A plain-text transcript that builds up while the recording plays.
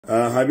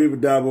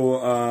Habib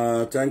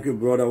Dabo, thank you,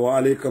 brother. Wa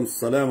alaikum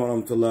salam wa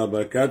rahmatullahi wa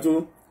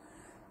barakatuh.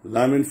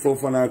 Lamin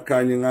Fofana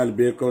Kanyingal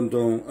be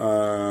konton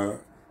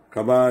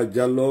Kaba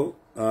Jallo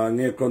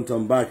ne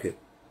konton bake.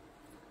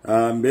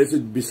 Mbesi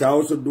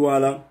bisao so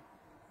duala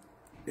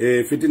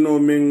fitino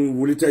min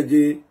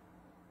wulitaji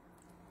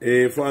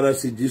fara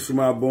si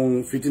jisuma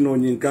bon fitino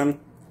nyinkan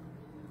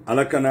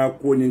alakana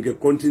ko nyinke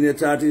continue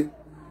tati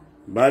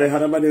bare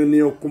haramade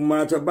niyo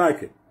kumata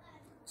bake.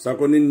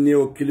 Sakoni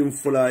niyo kilim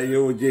fula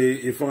yoje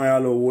ifanga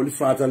yalo woli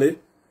fatale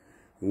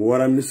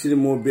wara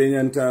misilimo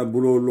benyanta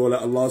bulo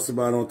lola Allah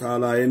subhanahu wa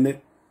ta'ala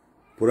ene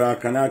pura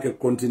kanake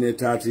continue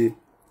tati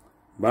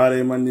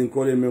bare mandin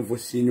kole men fo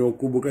sinyo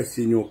kubuka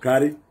sinyo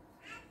kari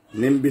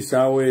nimbi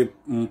sawe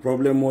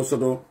problemo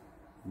soto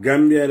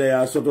Gambia le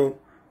ya soto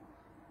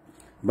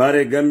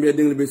bare Gambia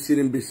ding be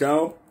sirim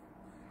bisaw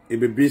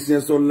ibe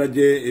business on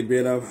laje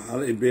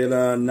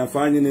ibera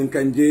nafani nin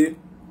kanje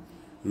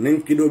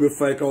nin kido be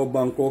fay ka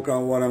banko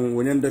kan waran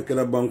wonyanda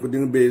kala banko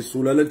ding be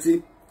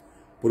sulalati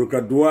pour ka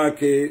duwa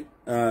ke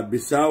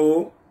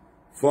bisawo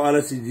fo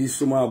ala si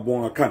jisuma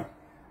bon akan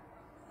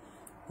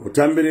o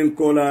tambirin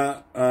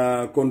kola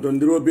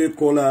kontondiro be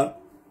kola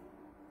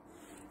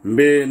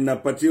mbe na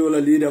patiola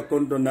leader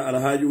konton na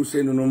Alhaji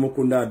Usainu no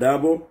Mukunda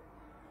Dabo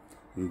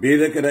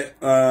mbe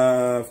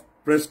kada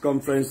press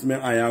conference me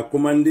aya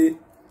kumandi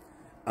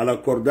ala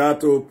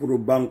kordato pour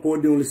banko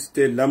ding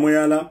state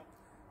lamoyala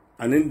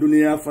anin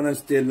dunia fana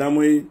state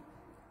lamoy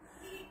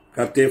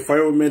karte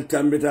fayo men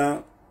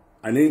tambita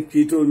anin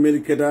kito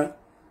melkeda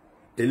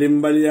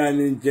telimbalia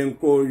anin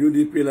jenko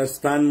UDP la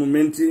stand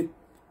momenti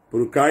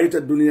pour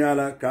kaita dunia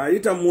la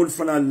kaita mul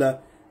fana la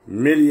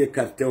melie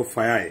karte o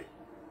fayaye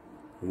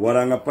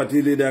waranga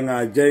patili da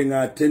nga jay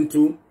nga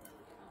tentu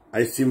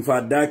ay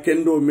simfa da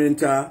kendo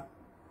menta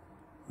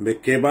be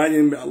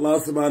kebani be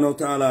Allah subhanahu wa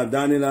ta'ala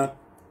danila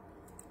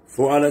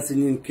fo ala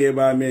sinin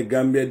keba me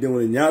Gambia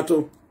dingol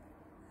nyato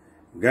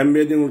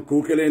Gambia dingol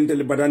kukele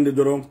entel badande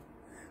doron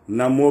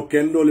namo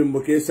kendo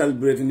limboke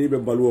celebrate ni be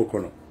balwo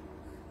kono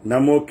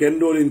namo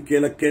kendo lin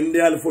kela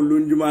kende al fo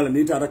lunjumala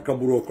ni tara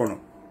kaburo kono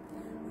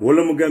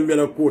wala mu Gambia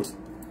la court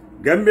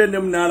Gambia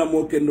nem nala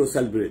mo kendo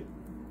celebrate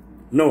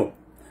no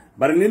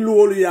bar ni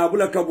luwolu ya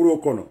bula kaburo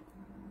kono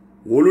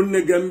wolun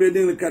ne Gambia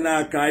dingol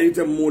kana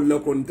kayita mo la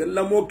kon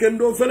tella mo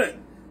kendo fele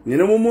ni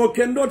na mo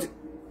kendo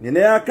ni na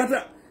ya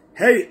kata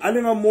hey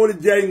alinga mol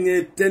jay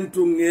nge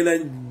tentu ngela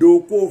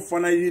doko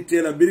fana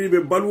yitela biribe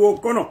balwo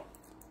kono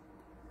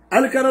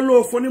alkara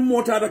lo foni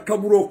mota da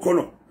kaburo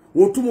kono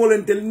wotumo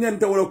lentel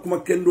nyanta wala kuma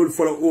kendol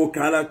fala o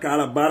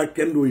kala bara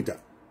kendo yita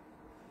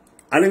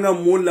alinga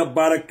mol la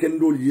bara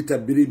kendo yita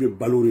biribe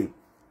balorin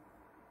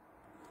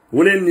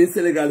wolen ni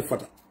Senegal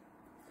fata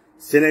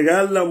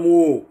Senegal la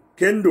mo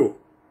kendo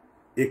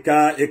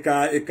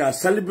eka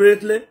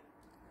celebrate le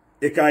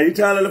eka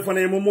yitala la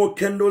fana mo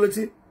kendo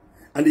lati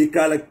andi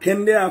kala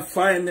kende a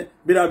fayne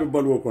birabe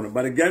balwo kono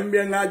bare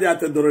Gambia ngaja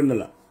ata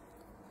doronela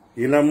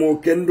ila mo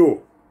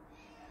kendo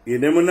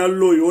inem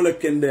nallo yola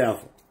kende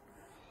afo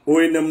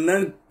o inem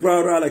nan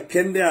prawra la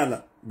kende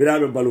ala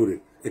birabe balore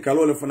e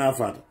kalole fana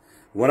fata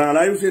wara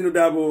ala Usainu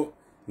Dabo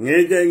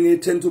ngeje ngi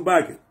tentu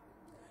bake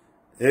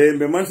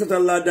be mansata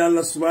Allah dan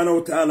Allah subhanahu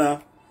wa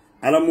ta'ala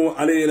alamu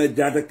alayla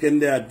jata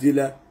kende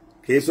adila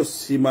keso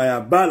simaya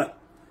bala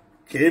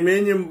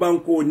kemenyim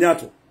banko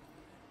nyato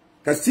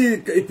kasi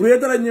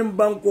ipuyetara nyim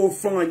banko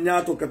fanga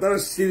nyato katara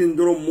sirin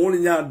doro moli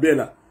nya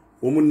bela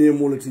o munne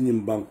molati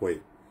nyim banko e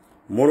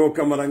moro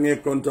kamara nge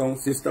konton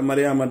sister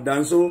Mariama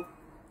Danso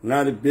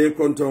nal be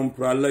konton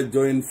pour Allah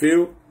join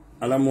feu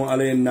alamo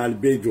alay nal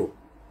bejo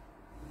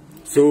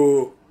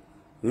so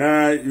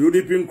na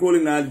UDP ko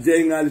ngal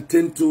jey ngal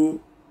tentu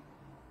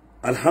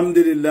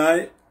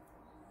alhamdulillah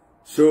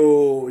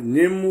so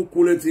nyim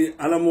kulati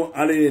alamo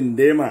alay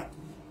ndema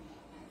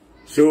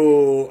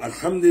so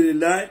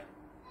alhamdulillah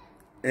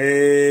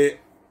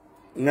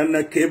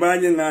ngana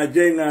kebanye nga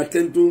jay nga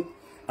tentu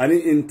ani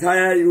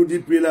entire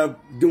UDP la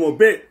dimo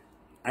be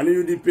ani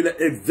UDP la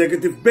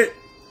executive be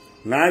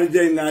nga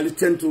jay nga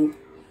tentu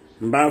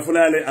mba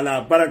fulale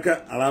ala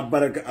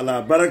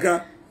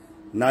baraka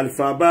na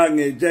faba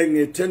nge jay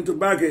nge tentu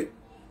bake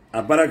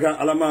a baraka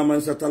ala ma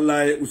man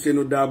satallahi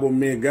Usainu Dabo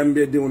me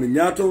Gambia dimo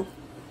nyato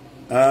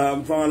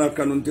mfala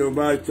kanunte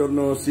ba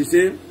chorno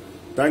Sise.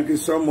 Thank you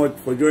so much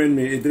for joining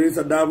me.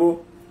 Idrissa Dabo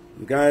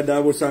Gaya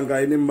Dabo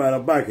Sanka inimbara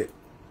bake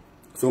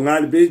so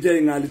ngali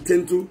beje ngali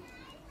tentu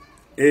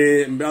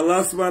mbe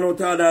Allah subhanahu wa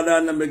ta'ala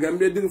da na mbe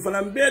Gambia ding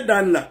fana mbe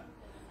dan la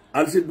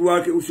alsi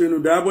duwa ke Usainu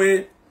Dabo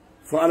e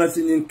fo ala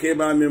sinin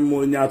keba men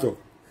mo nyato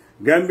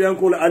Gambia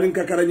ko la alin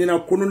kakara nyina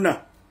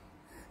kununa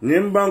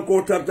nemban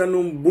ko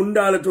tartanum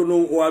bundala to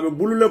non wabe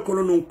bulule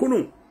kono non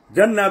kunu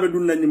jannabe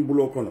dunna nyim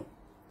bulo kono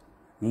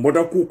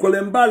mboda ku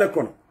kole mbale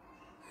kono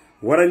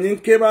wara nyin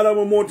keba la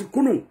mo moti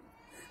kunu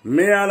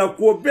me ala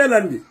ko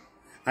belandi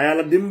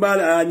ayala dimbal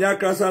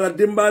anyaka sala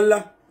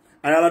dimballa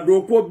ayala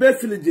doko be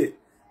filije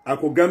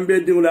ako Gambia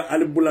dingula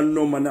albulan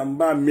no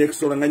manamba mek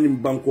so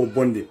nganyim banko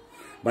bonde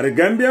bare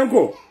Gambia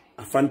ko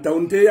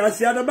afantaunte ya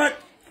siada bak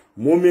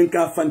momin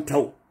ka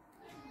fantaw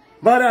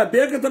bara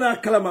be ka tana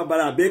kalama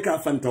bara be ka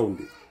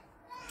fantawndi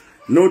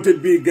note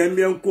bi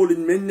Gambian ko li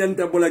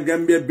menyanta bola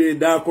Gambia be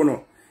da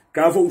kono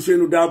ka fo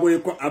Ousainou Darboe e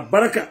ko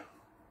abaraka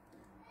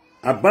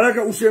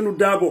Ousainou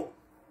Darboe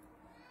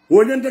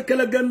wonyanta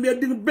kala Gambia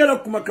dig bela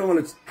kuma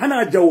kawala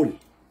hana jawli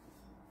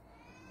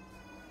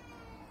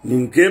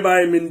nin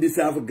keba e min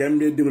disafu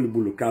Gambia digul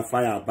bulu ka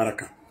faya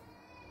baraka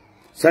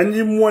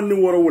sanji muwanni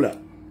worowula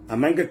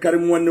amanka kari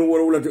muwanni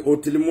worowula de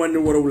otili muwanni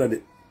worowula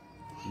de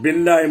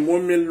billahi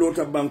momel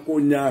lota banko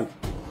nyaal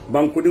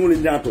banko digul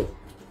nyaato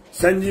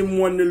sanji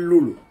muwanni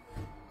lulu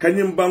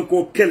kanyim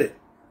banko kele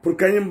pour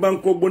kanyim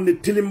banko bondi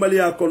tilimbali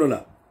ya kono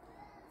la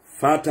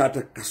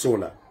fatata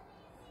kasola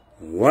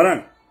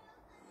waran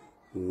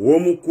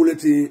womu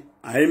kuleti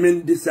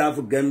aymen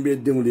disafu Gambia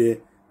digul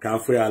ka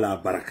faya la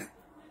baraka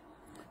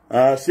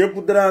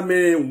Sepudra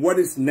what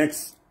is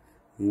next?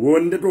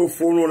 Wonde to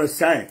follow the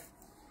sign.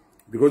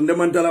 Because the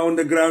mantala on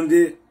the ground,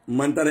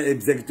 mantala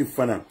executive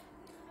fana.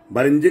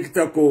 But in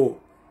Jekitako,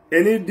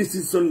 any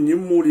decision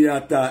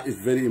Nimuriata is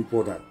very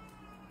important.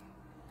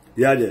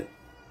 Yaje.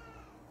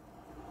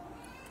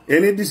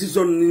 Any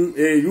decision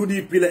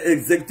UDP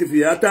executive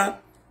yata,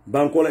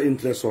 bankola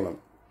interest on.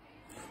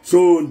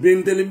 So,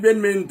 being telling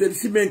men,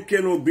 Telsimen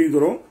Keno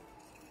Bidro,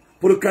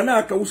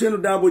 Purkana,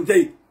 Ousainou Darboe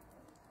Jay.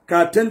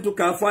 Ka tentu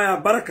ka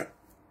faya baraka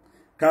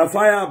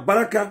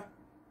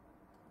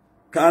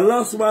ka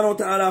Allah subhanahu wa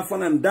ta'ala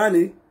fanan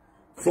dani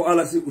fo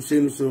ala si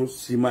Ousainou so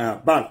simaya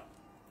bal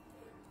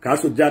ka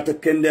so jata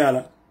kende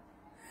ala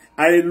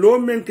ay lo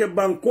men ke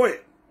bankoy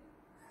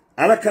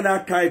ala kana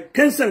kay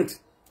kensant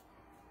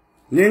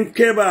nin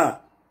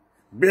keba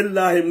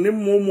billahi nim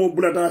momo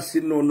bulata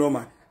sinno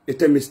noma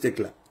ite mistake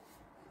la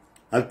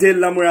alte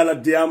lamo yala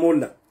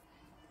diamonda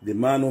the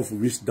man of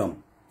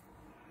wisdom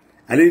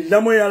ali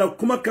lamo yala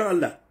kuma kan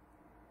Allah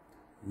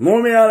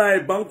Mome yala e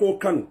banko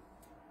kanu.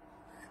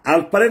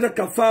 Al pareta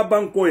kafa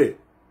banko e.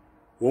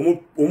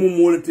 Omu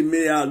moleti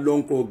me ya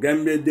lonko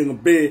Gambia ding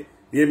be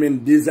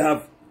yemen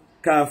deserve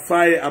ka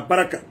faye a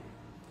baraka.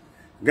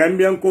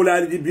 Gambian ko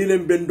la di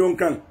bilen bendon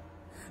kan.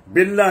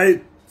 Billahi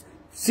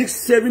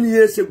 6-7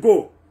 years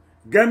ago.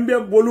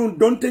 Gambia bolun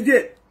donte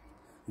je.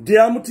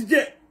 Diamuti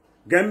je.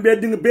 Gambia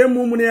ding be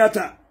mumune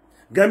yata.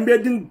 Gambia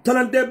ding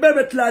talante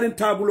bebe tlarin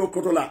tabulo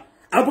kotola.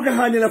 Abuka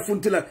hani la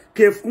funtila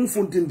kef kun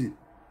funtindi.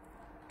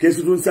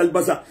 Kesudun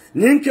salbasa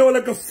ninke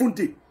wala ka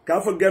funti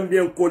ka fa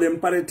Gambian ko le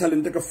pare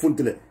talent ka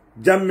funtile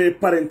jamme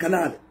pare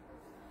kanale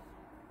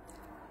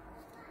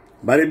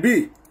bari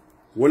bi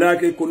wala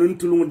ke kunun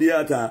tulum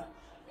diata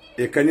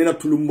e kanina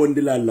tulum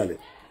bondi lallale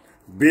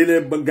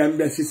bele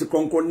Gambia sisi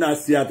konko na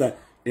siata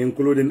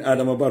including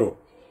Adama Barrow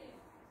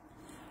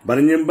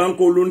bari nyim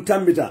banko lun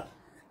tambita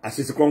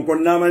asisi konko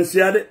na man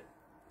siade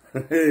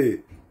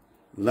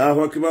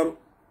Allahu akbar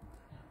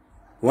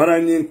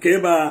wara nyin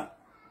keba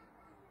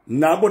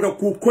Naboda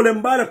ku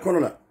kolembara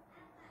konola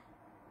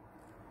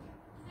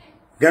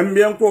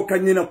Gambian ko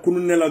kanyina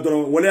kunune la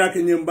doro wala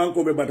yake nyim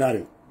banko be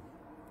batare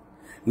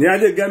ni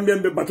ade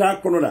Gambian be bata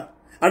konola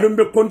adum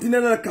be continue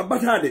la ka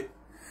batade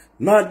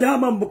ma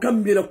dama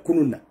mbukambira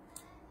kununa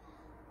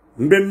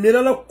mbe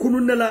mirala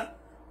kununa la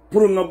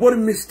pour nga bor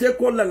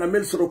mistake wala nga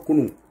mel soro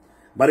kunu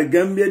bari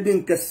Gambia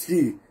din ka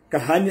si ka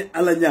hani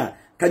alanya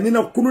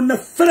kanyina kununa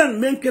feren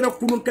menkera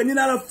kunun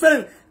kanyina la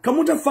feren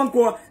kamuta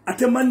fanko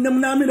ate mannem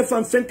na mi le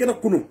fan fenkera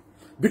kunu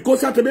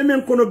because ate be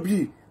men kono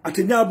bi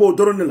ate nyabo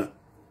doronela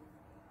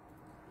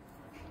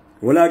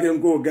wala gen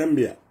go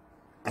Gambia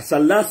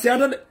asalla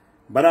siada de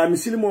bara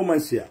misilimo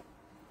mansia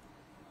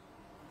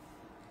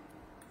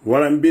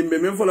wala mbimbe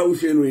men fola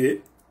Ousainou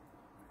ye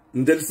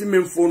ndelsi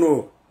men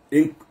fono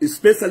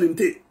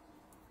specialité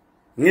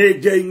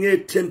nge jay nge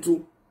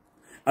tentu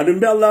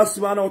adumbe Allah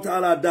subhanahu wa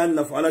ta'ala dan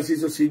la fala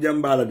siso si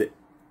jambala de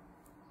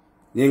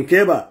nyen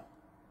keba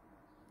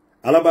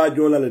alaba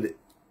jolale de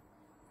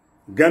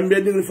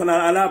Gambia ding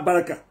fana ala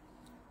baraka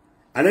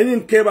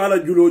ananin keba ala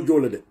julo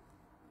jolade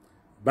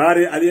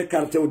bare ali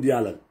kartew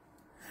dialal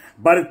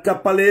bar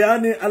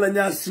tapaleyani ala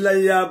nya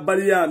silaya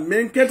bariya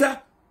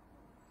menketa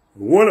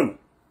wolum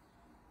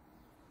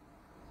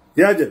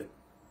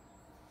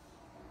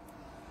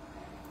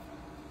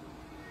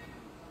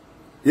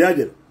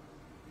yajel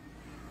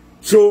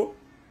so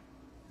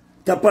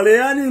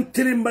tapaleyani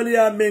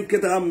tirimbaliya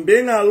menketa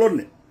ambenga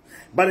lonne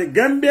bare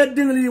Gambia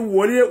dingli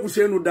wole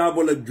Ousainou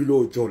Darboe la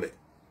julo jole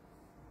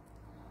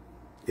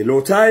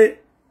ilotai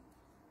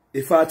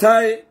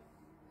ifatai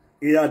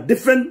ya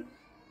different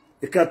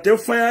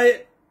ikatefaya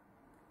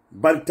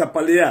bal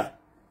tapaliya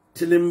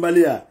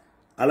tilimbaliya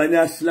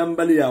alanya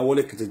silambaliya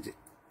wole kitaje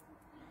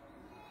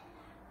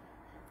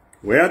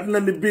wayatna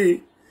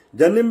nibi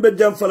janimbe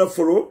jamfala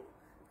folo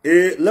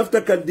e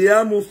lafta ka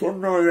diamu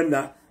sorno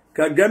wenda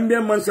ka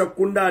Gambia mansa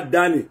kunda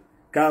dani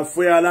ka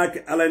foyala ke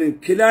alani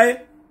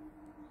kilaye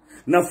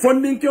na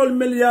funding ke ol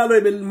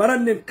melialo be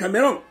maranin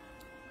Cameroon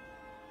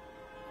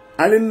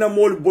alin na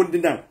mol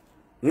bondina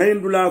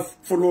ngayndula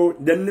folo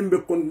janimbe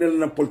kondel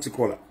na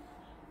politikola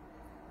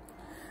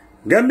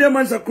Gambia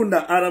mansa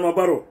kunda Adama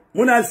Barrow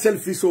muna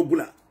selfish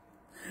obula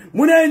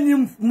muna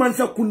nyim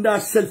mansa kunda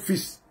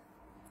selfish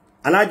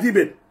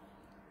alajibe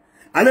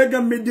ale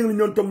gambe ding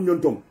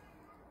nyontom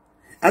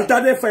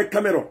altade fay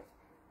Cameroon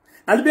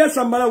albe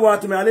sambala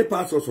watu me ale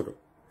paso soto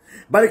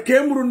bari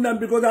kemrun nan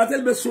because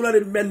atel be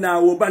sulari menna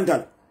wo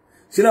bandal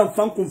silam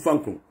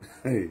fankum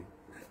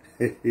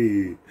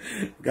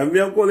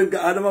Gambia ko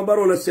lenka Adama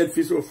Barrow la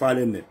selfish o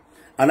falenne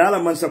anala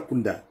man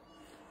sakunda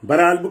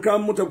baral buka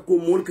mutab ko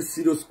mol ke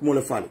sidos ko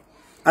le fale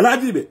ala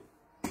dibe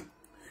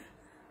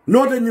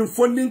noda nyim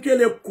fondin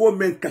kele ko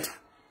men kata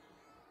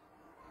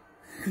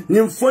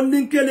nyim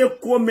fondin kele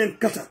ko men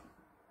kata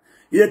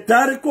ye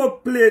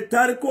tariko play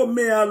tariko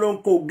me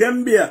alon ko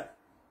Gambia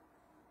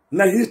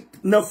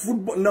na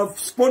football na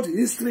sport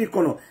history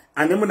kono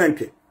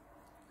anemunanke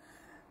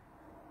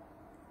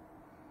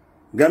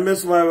Gambia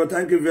Smile,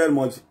 thank you very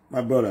much,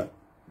 my brother.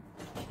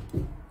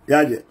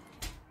 Yaje.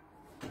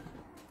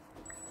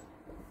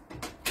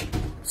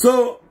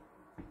 So,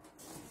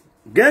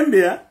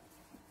 Gambia,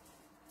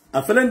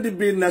 a friend di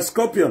be na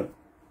Scorpion.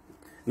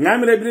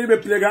 Ngamire be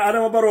plega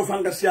Adama Barrow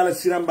fanga siala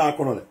siramba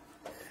konole.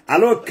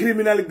 Alo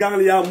criminal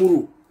gang ya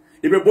muru.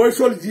 Ibe boy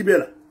sol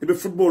jibela, ibe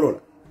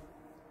footballola.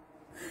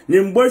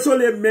 Nim boy sol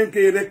e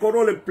menke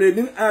rekoro le play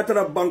nin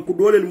atara banku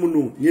dole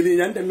munu. Nyili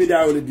nyante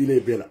media wole dile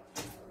bela.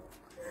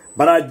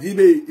 Bara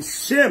jibe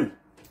shame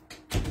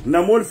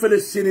na mol fele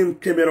sinim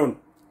Cameroon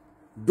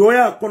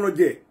doya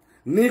konoje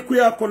ni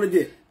kuya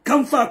konoje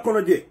kamfa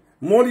konoje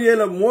mol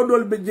yela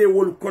modol beje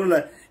wol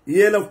konola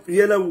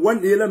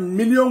yela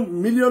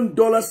million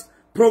dollars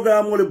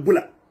program wol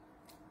bula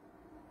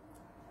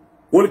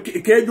wol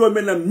kejo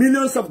mena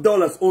millions of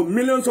dollars or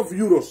millions of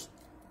euros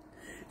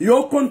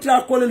yo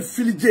contract kolel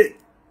filije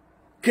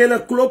kela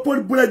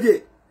klopol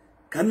bulaje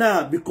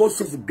kana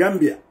because of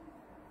Gambia.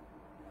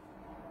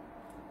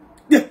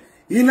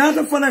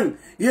 Inata fanang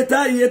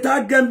yeta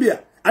Gambia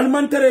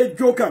almantare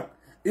joka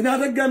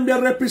inata Gambia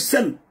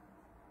represent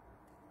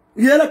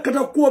yela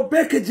kata ko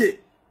bekeje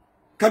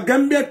ka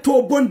Gambia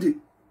to bondi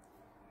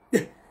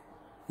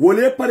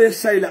wole pare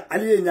sayla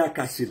aliye nya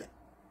kasila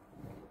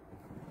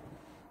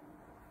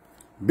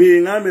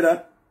be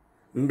ngamira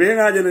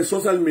mbenga jene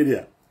social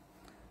media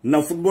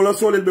na footballer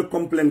sole be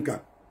complain ka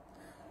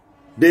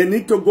they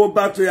need to go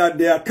back to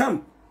their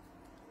camp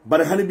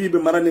but hanibi be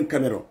maranin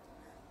Cameroon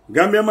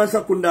Gambia man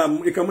sakunda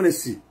ikamune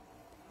si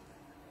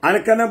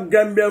alkana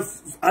Gambia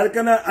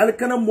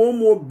alkana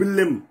momo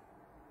bilem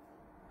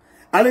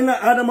alina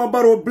Adama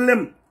Barrow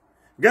bilem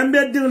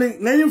Gambia dingling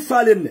ngayim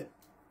falenne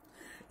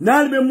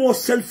nalbe mo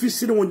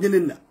selfish ni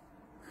wonjinina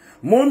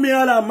momi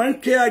ala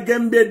manke ya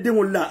Gambia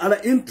dingulla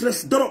ala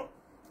interest doro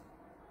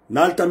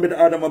nal tambit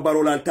Adama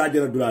Barrow la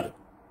tajira dulada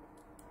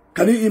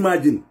can you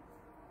imagine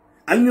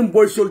alnim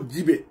boy sol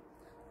jibe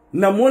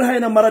na mol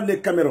hayna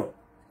marade Cameroon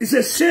it's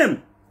a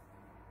shame.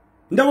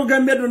 Ndago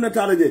Gambia do na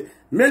taraje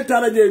mel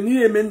taraje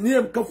niye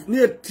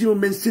timu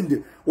men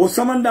sindi o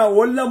samanda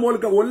walla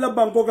molka walla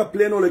banko ka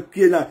pleno le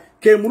kenya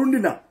ke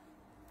murundina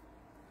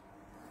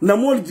na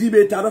mol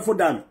jibe tara fo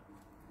dami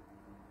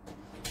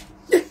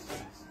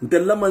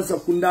ndella man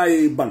sakunda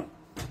e ban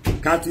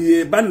kati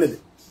e banne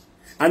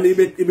ani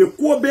ibe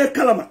ko be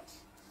kalama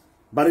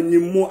bar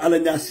nyimmo ala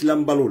nya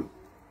silam balol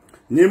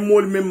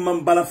nyimmol mem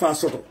man bala fa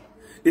soto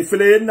e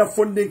fele na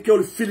fondin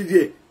kewol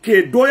filje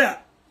ke doya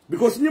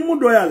because nyimmo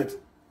doya let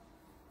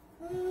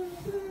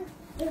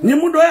ni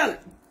mu doyal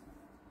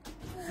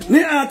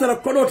ni atara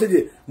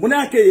kodoteje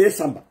munake ye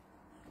samba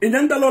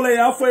inyanda lola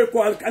ya foy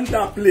ko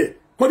alkanta play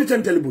ko di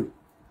tentelbul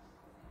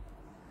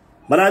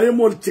barale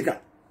mol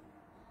chika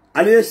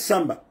ale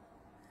samba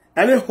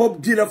ale hob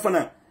dila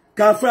fana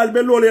ka fal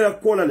be lole la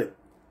kolale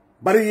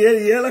bari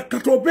ye la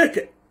kato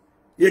beke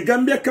ye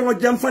Gambia kan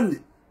jamfandi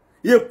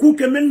ye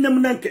kuke men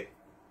namnanke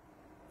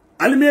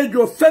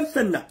almejo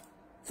fenfenna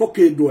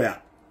fokke doya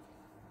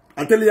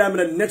ateli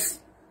yamra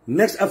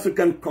next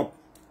African Cup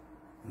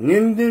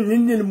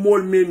nindi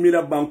mol me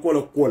mira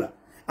bankola kola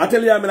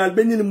ateli yamra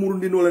benni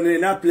murundi no la ne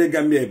na play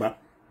Gambia ba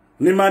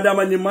ni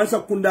madama ni mansa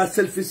kunda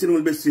selfie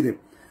sinul be sinim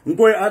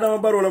ngoy Adama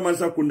Barrow la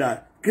mansa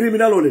kunda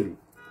criminal ole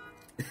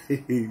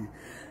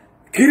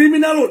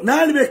criminal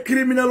nali be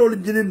criminal ole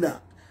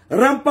jininna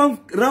rampam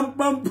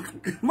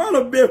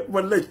malo be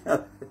wallahi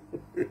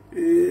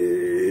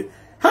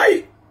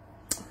hay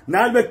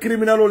nali be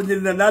criminal ole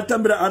jininna na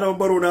tambira Adama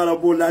Barrow na la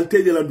bo la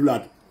teje la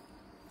dulat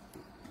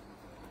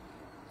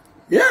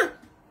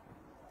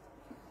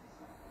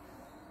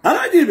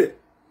alajibe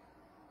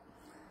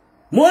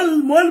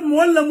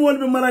mol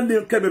be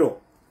marande Cameroon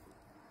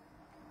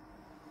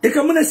e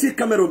kamuna si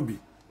Cameroon bi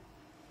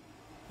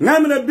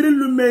ngamina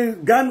birillu me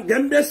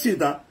Gambia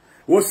sida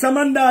wo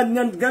samanda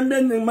nyan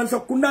Gambia man sa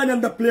kunda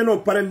nyan da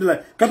pleno parendla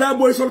kata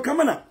boy sol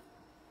kamana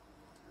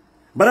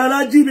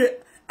barala jibe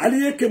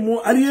aliye ke mo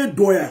aliye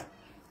doya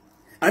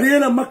aliye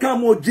la maka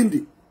mo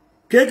jindi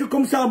keke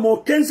comme ça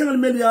mo 15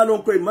 millions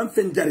lon koy man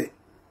fen jare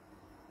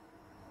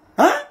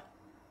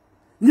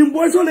ñim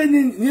boy sol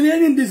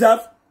ni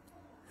deserve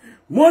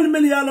mol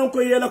men yalon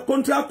ko yela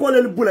contrat ko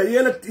le bula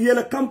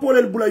yela campo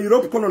le bula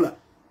Europe kono la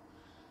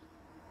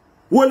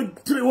wol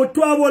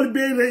toi wol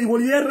be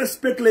wol yer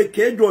respect le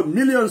kejo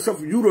millions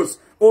of euros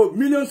or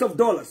millions of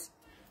dollars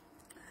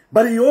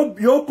bari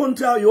yo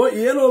kontra yo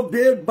yelo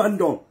be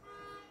bandon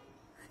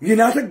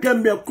yinata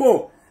Gambia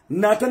ko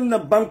natan na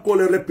banko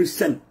le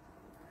represent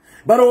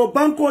baro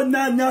banko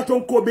na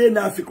nyaton ko be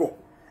nafiko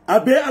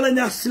abe ala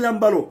nya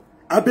silambalo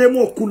abe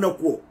mo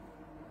kunako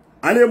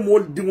ale mo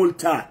dingol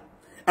ta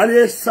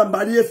ale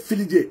sambali e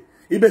filije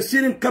ibe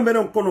sirin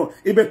Cameroon kono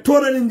ibe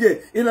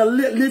toreninje in a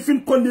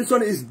living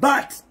condition is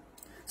bad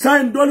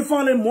sain dol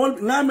fale mo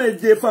ngame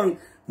je fan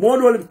mo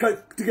dol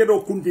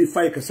tikedo kunti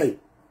fay ka say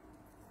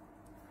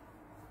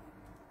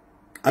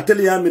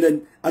atelier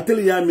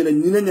mina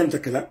nyine nyanta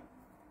kala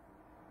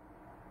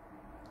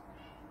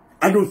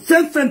adu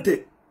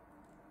fente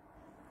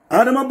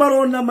adama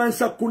baro na man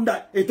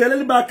sakunda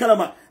etelel ba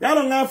kalama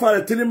yaro nga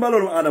fara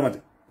tilimbalo adama de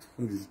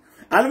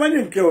adama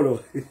nyen kewlo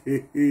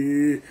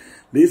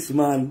this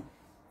man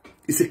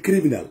is a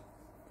criminal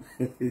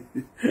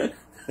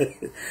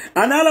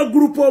anala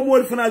grupo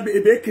mo final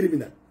be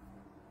criminal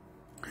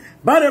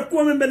bare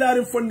ko men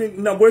belari fondi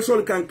na boy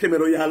sol kan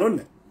kemero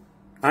yalonne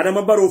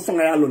adama baro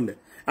fanga yalonne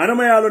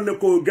adama yalonne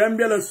ko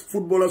Gambia la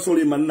football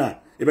soli manna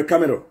ibe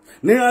Cameroon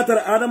ni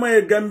atara adama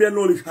e Gambia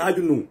no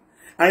hajunu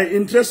ay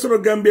interest ro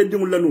Gambia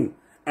dimulanu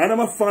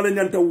adama faala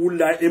nyanta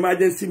wulla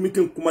emergency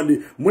meeting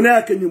kumandi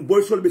munaka ni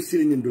boy sol be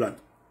siri ni dulan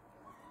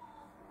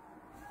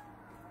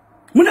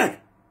munaka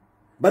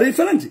bari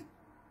falanti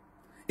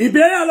ibe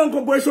yalon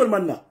ko boy sol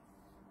manna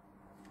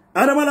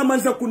adama la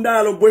mansa kunda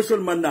yalon boy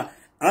sol manna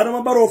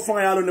adama baro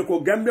fanga yalon ne ko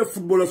Gambia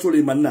football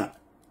soli manna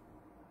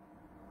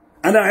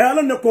ana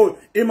yalon ne ko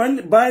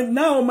iman bay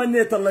now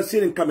manne tan la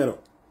siri Cameroon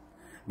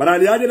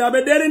barali yaji na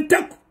be derin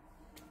tek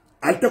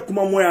alta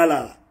kuma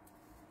moyala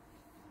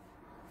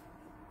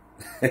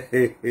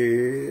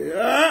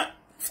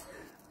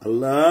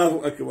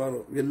Allahu akbar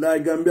wallahi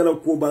Gambia la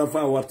ko bala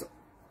fa warta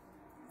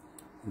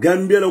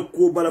Gambia la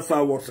ko bala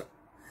fa warta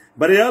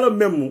bari yalo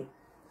memmu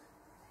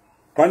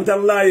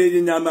pantal la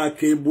ye nyama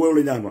ke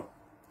boyolo nyama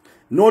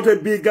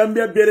note bi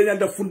Gambia bere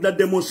nyanda funda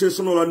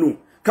demonstration la nu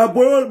ka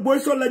boy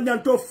so la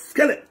nyanto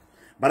kele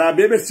bara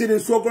bebe sirin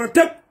soko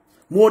tek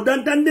mo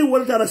dantandi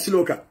wolta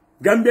rasiloka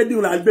Gambia di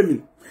wala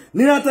albemin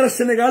ni atara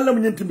Senegal la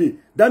munyentimi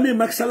dami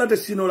maksala de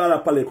sino la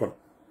pale kon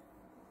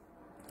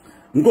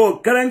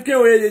ngo karanke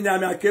o ye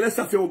nyama akere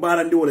safe o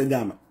barandi wala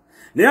nyama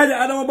ne yaji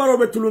adama baro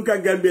be tulun ka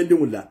Gambia di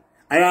mulla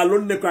aya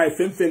lonne ko ay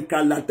fen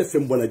kala te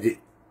fen bolaje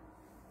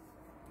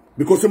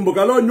because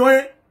mbugalo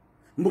nyoye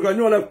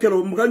mbuganyola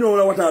kelo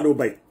mbuganyola wata do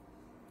bay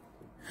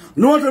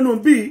nota no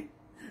bi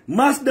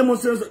mass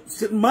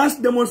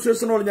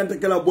demonstration wala nyanta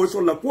kala boy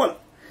sol la kwal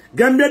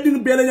Gambia di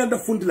bele nyanta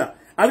fundila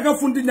alka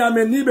fundi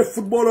nyame ni be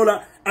football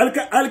la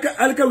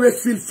alka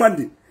Westfield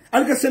fandi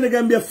alka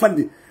Senegambia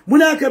fandi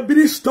munaka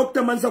British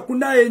Dr. Mansa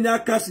kunda ye nya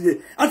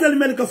kasije atal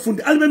melka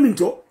fundi albe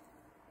minto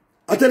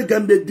atal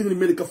Gambia dingli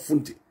melka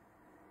fundi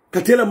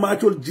katela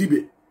matol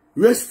jibe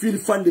Westfield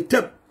fandi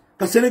tep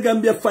ka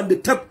Senegambia fandi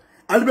tep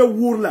albe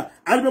wurla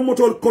albe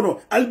motol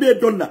kono albe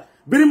donna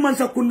biri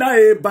Mansa kunda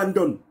ye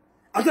bandon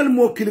atal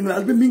mo killing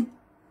albe min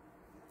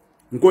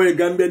ngoye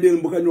Gambia ding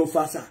mbuka nyo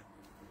fasa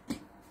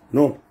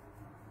non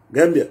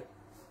Gambia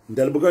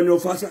ndal buka ñoo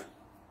fasa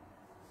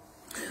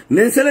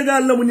ne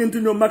Senegal la mu ñenti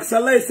ñoo Macky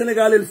Sall ay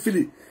Senegal el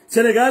fili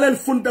Senegal el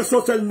funta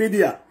social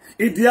media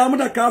idiamu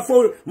da ka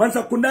fo man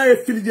sa kunda e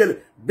fili jel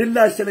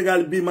billahi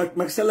Senegal bi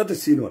Macky Sall ta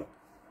sinora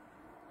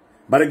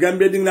bar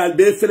Gambia ding na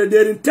be fele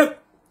derin tek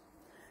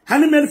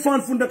hani men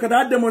fon funta ka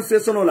da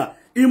demonstration la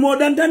i mo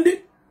dantandi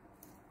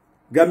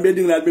Gambia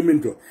ding na be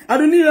minto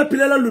adu ni e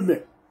pilela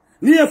lume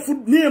ni e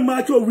foot ni e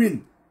match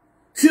win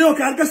sino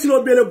ka ka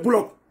silo bele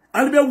block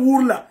albe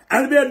wurla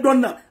albe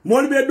donna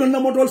molbe donna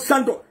motol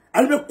santo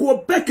albe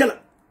ko bekela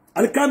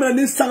al camera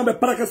ni sangbe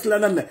parakas la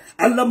nan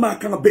alla ma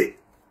kan be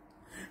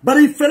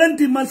bari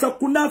felenti mansa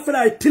kunda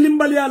fela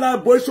tilimbali ala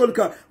boy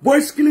solka boy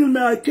skilling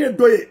ma ke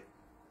doye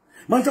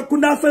mansa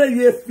kunda fela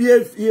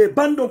ye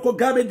bando ko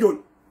gabe jol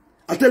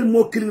atel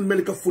mo killing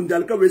melka fundi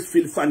alka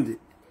Westfield fandi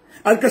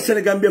alka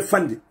Senegambia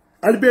fandi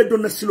albe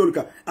donna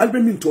silolka albe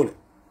min tole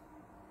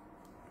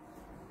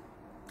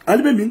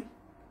albe min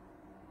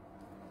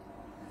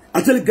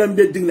atel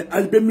Gambia dingle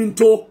albe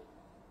minto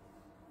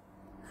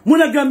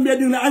muna Gambia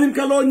dingle anin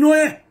kalo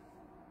nyoe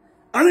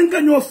anin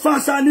ka nyo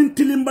fasa anin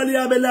tilimbali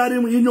ya belari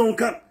mu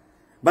yonka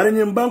bari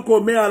nyim banko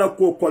me ala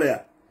ko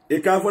kolea e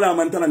ka fula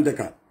man tanante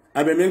ka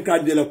abe men ka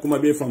de la kuma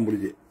be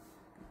fambulje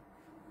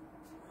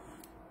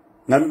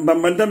ngam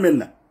bambanda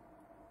menna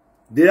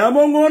de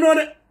amo ngono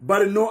de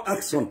bari no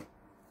action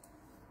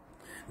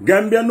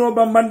Gambia no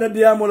bambanda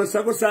de amo la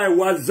sako sai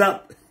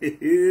WhatsApp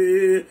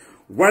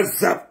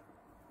WhatsApp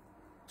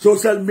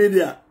social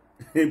media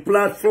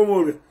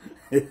platform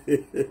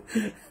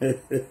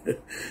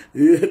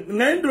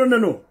naindro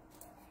nano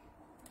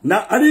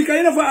na ari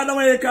kayna fa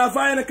adama e ka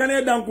fa ene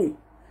kane danku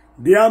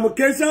diamu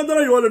kesa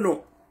dara yole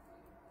no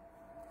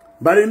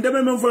bari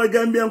ndebe men fa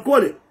Gambian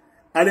kole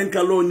alen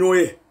kalo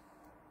nyoye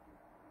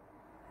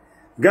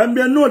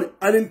Gambian nole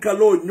alen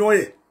kalo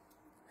nyoye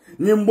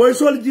nyimboy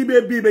sol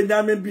jibe bibe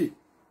nyamen bi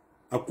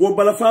akko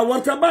bala fa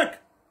warta bak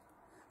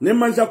ne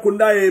mansa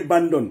kunda e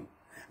bandon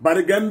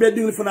bar Gambia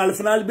ding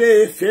final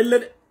be felle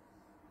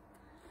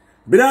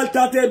Bilal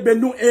tate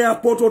bendu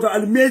airport ota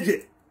al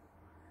meje.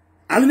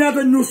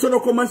 Alinata ñu sodo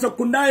ko man sa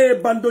kundaye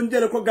bandon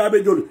jere ko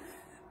gabe jol.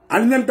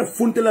 Alinanta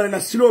funtela na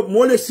silo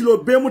mole silo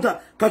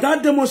bemuta kata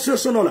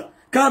demonstration la.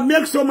 Ka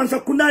make so man sa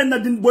kundaye na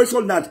din boy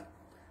sol nat.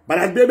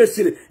 Bara bebe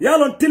sire.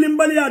 Yalon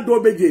tilimbali ya do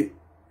beje.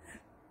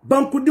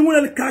 Banku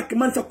dimulal kak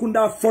man sa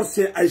kunda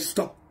forcer ay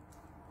stop.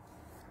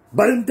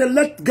 Barinte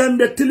let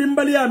gande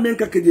tilimbali ya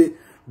menka keje.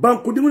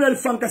 Banku dimulal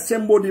fanka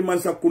sembo di man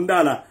sa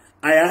kundala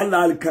aya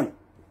halal kan.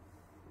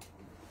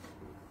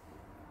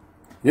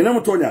 Nina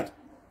mutonyat.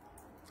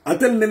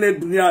 Atel nene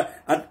dunia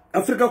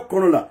Afrika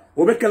konola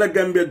obekala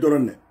Gambia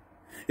doronne.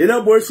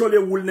 Ila boy sole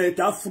wulne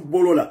ta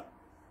football la.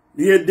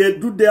 Ye de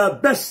do their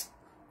best.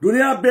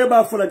 Dunia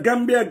beba for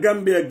Gambia.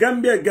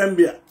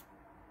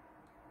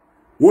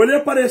 Wole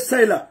pare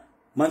sayla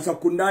mansa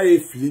kundaye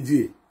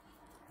filije.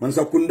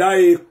 Mansa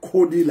kundaye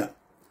kodila.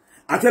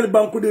 Atel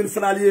banku din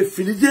fanali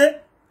filije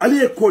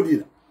ali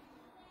kodila.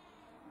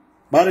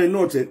 Bare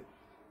note.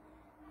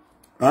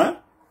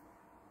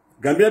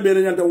 Gambia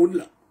bere nyanta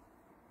wudla.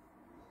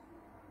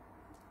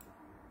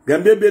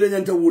 Gambia bere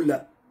nyanta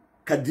wudla.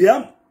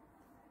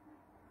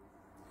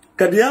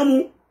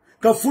 Kadiamu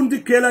ka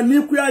fundi kela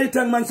ni kuya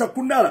itang mansa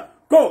kundala.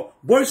 Ko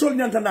boy sol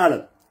nyanta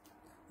nalal.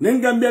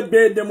 Nen Gambia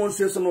be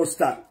demonstration o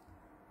start.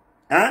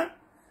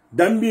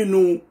 Dambi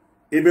nu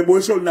ebe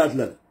boy sol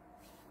natlal.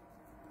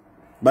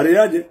 Bari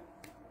yaje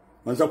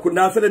mansa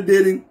kunda fere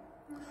deling.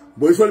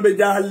 Boy sol be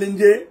jahal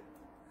linje.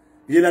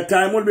 Yela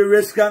time be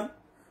weskan.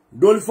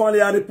 Dol fon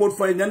ya report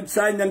fay ñan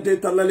say ñante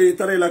talale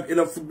tare la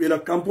ila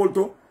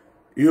campolto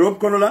Europe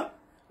kono la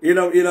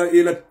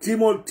ila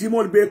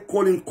timol be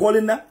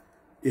calling na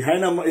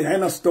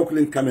hayna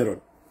Stockling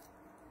Cameroon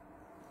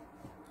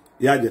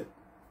yaje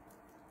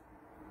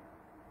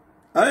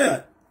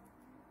aya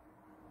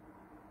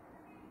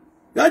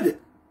yaje.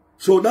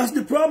 So that's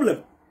the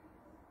problem.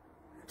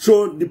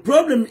 So the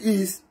problem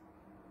is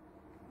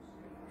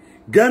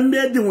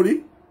Gambia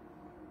dimuli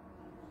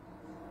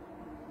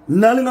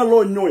nalinga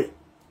lo ñoy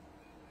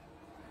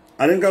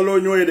alenga lo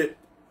ñoy de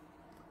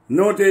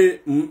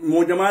note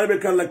mo jamaale be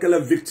kala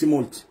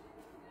victimolti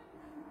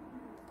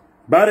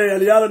bare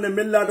yalla ne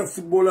mellata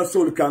footballer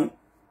sol kan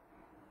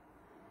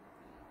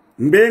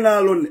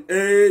mbenga lon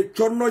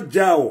chorno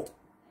jaawo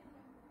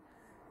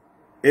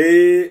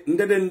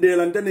ndeden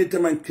dela ndene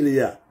teman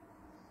clear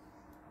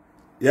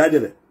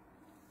yaajele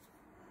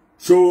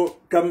so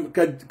kam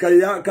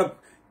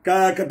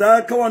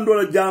kada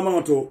kawandola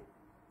jamato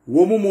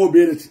womu mo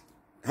bereti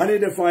hani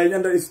de fa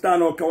nyanda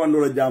istano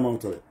kawandola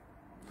jamato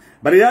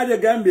bari yaaje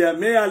Gambia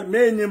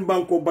me nyim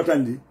banko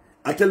batandi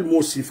atel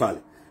mo sifale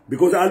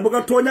because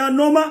albuka tonya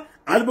noma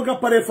albuka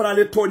pare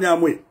frale tonya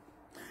moy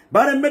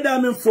bare mbeda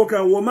men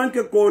foka wo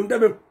manke ko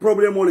ndabe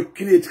problem wol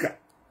create ka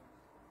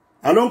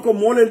alon ko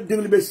mole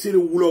dingli be siri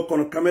wulo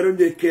kono Cameroon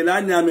de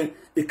kela nyame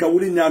e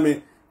kawuli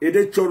nyame e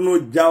de chorno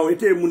jaw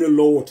ete mune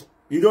lowot.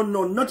 You don't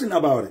know nothing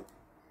about it.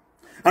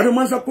 Ado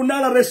mansa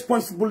kunala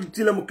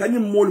responsibility la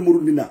mukanyim mol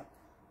murundina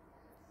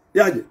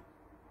yaje.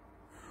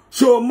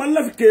 So man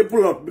love ke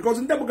block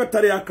because nda buka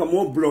tariya ka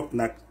mo block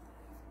nak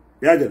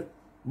yaje.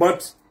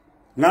 But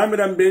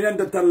ngamiram be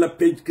nyanda talla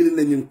page clean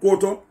nyin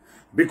koto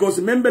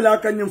because membe la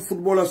kanyim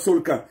footballer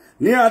solka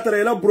ni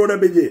atare la broda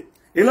beje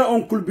ila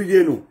oncle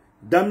bijeno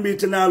dambi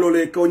tinalo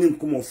le kawnin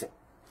kumofo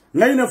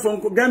ngayna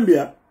fonko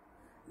Gambia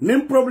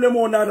nim problem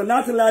o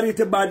nata lari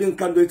te badin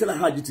kando itela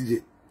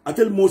hajitije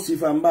atel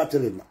mosifa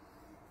mbatelema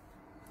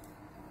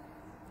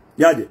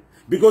yaje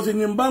because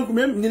nyim banku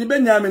mem nyini be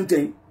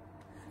nyamenten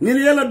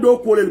nyini yala do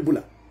kolel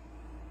bula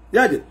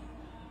yaje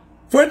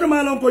foyto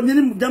malon ko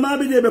nyini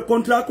jamabe je be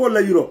contrat ko la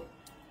Europe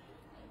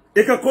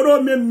e ka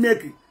kodo mem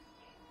meki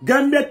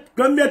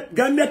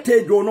Gambia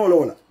te jono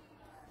lola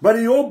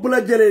bari yo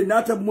bula jere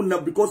nata munna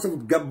because of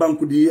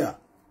banku diya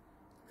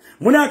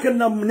munaka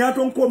na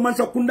nyaton ko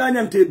mansa kunda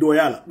nyante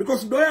doyala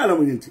because doyala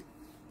munyinti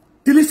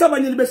tilisa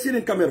banyil be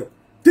sirin Cameroon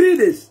 3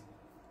 days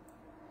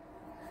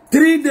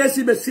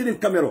be sirin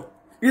Cameroon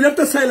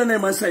ilata sayla ne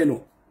man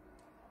sayno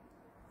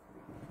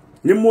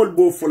ni mol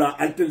bo fula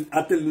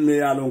atel ne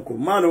yalon ko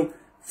malo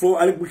fo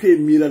albuke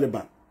mila le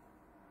ba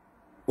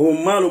o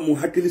malo mu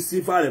hakili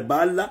sifale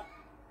balla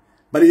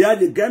bari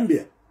yaje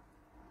Gambia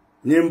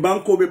ni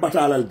banko be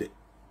batalalde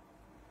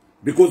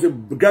because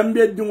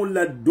Gambia dingul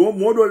la do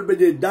modol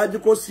beje daji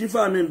ko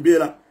sifa men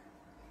bela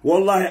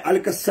wallahi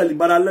alkasali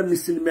baralla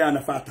misilme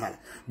ana fatala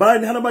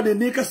bani hanaba de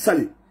ni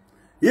kasali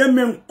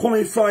yemen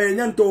komi fa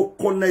nyanto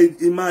konna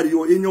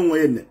imario enyongo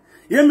yenne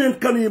yemen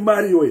kanu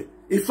imario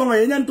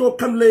ifanga nyanto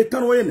kan le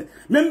tano yenne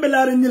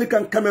membelari nyil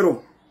kan Cameroon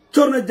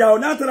chorna jaw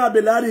natara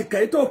belari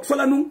kayto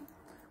falanu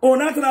o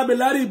natara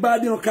belari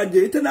badino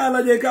kanje itana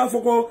la je ka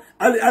foko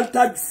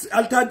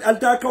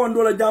alta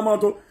kawandola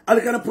jamato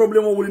alkana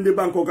problem o wulinde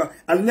banko ka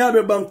al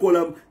nyaabe banko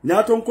la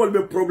nyaton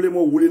kolbe problem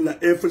o wulina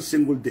every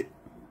single day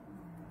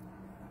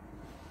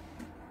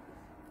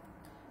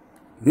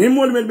ni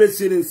mol mel be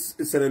sirin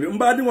serele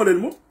mbadi ngolel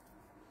mo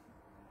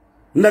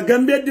na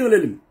Gambia di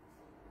ngolel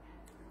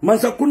man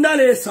sa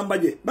kundale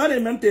sambaje bare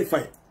mente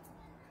fay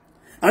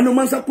anu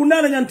mansa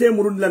kunda la nyante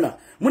murundlana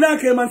muna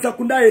ke mansa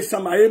kunda e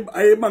sama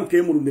ay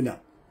banke murundina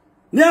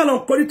ni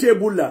alon quality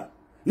bulla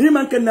ni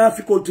manke na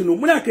fi continue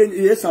muna ke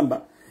e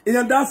samba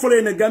ina da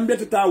fole ne Gambia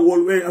ta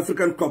World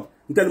African Cup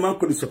ntel man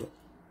ko di soto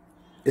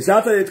e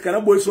sata et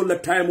kana boy so la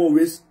time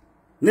always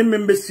nim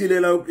membe sile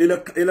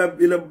ila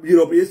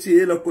Europe yesi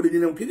ila ko di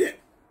nyam kije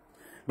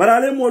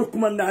barale mo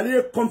kuma na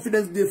ale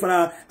confidence di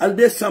fara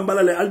albe samba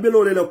la albe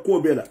lole la ko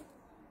bela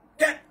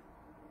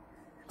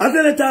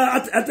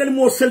atele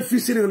mo selfie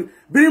sirin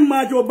biri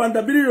majo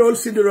banda biri yol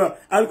sidira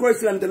alko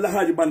islande la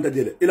haji banda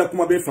jele ila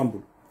kuma be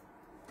fambul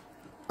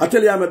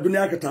atele ya ma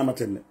dunya ka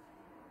tamatenne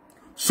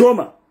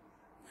soma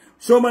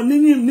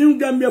ni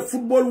Gambia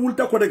football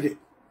wulta ko dege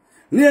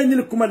ni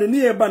nyil kuma de ni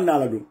e banda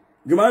la dum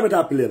juma be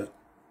ta player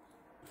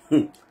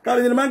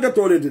kala ni manga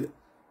toleti de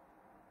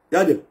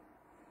yadel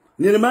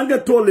ni manga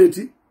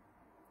toleti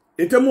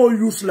ite mo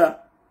usla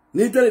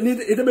ni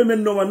ite be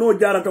men no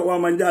jarata wa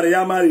manjara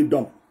ya mari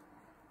dom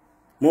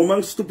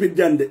Momang stupid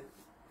jande.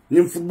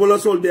 Nim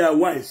footballers all they are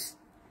wise.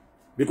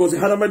 Because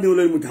harama ni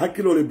ule mut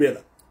hakilo le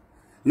bela.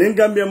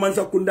 Nengambia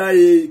mansa kunda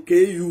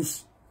ke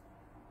use.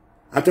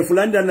 Ata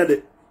fulanja na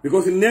de.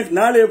 Because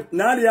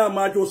nale ya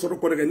macho soto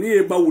kodega ni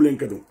e ba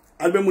wulenkado.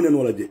 Albe munen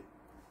wala je.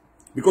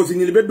 Because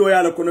ni libe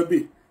doya la kono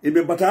bi.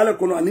 Ibe batala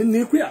kono anin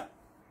ni kuya.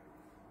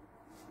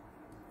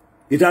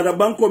 Itada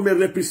banko me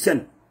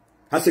represent.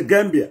 Hasa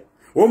Gambia.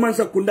 O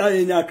mansa kunda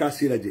ye nya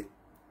kasira je.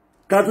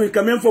 Katu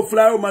ikamen fo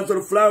flyer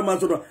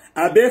mansoro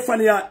abe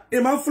fania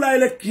iman flyer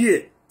le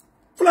kie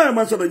flyer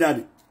mansoro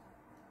nyadi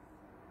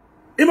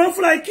iman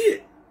flyer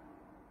kie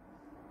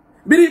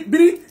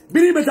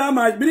biri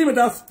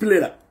beta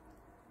player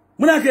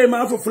muna ke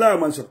ma fo flyer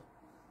mansoro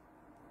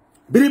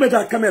biri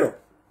beta camera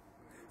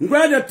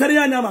ngwaja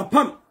tariya nyama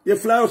pam ye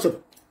flyer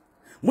so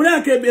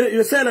muna ke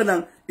ye sela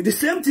nan the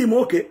same team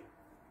okay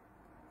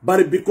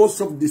but because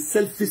of the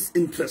selfish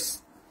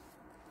interest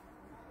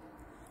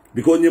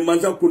because ni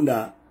manza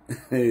kunda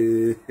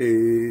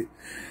ni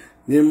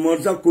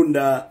Moza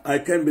Kunda, I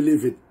can't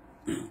believe it.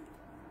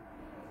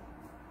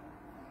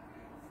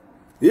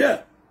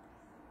 Yeah.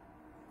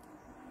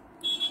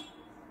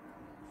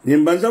 Ni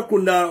Manza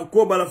Kunda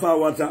ko balafa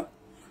wata.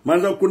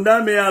 Manza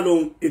Kunda me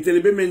alon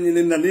itelebe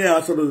men na ne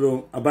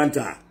asoro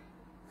abanta.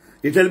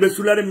 Itelebe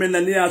sulare men na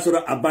ne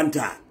asoro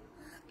abanta.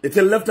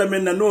 Itel lefta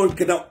men na no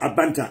keda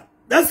abanta.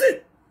 That's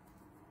it.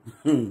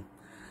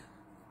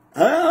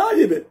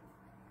 Yibe.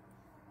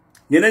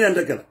 Nyena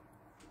nyanda kala.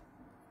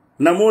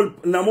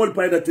 Namol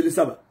paida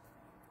tilisaba.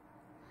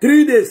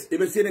 3 days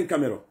ibe seen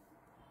camera.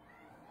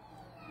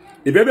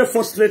 Ibe be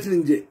frustrated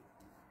nje.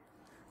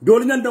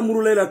 Doli nyanda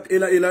murula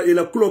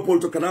ila klopol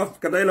to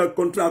kada ila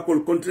kontra kol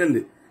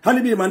kontrende.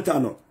 Hani bi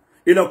mantano.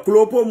 Ila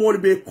klopo mol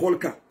be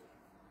kolka.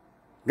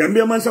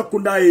 Gambia mansa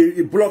kunda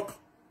i block.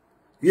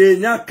 Ye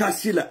nya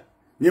kasila.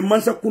 Ni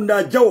mansa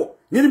kunda jawo.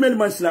 Ni mel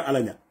mansila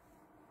alanya.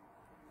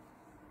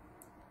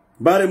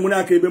 Bare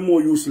munake ibe mo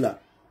yusla.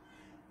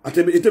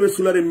 Itebe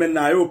sulare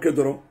menna ayo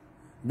kedoro.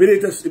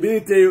 Birite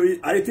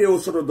aite o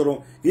soto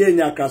doro ye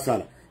nya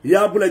kasala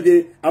ya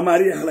bulaje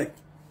amari halak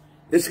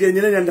eske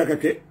nyene nyanda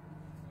kake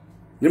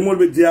ni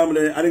molbe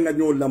diamle ari nga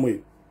nyol lamoy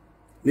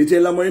ni te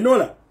lamoy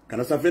nola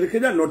kana sa fere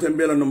kida no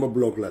tembela number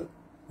block lal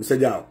misa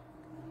jaaw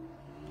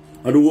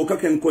adu wo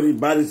kake ko ni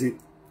balisi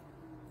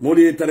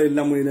modi tare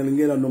lamoy na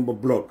ngela number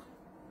block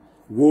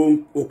wo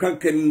o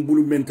kake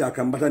bulu menta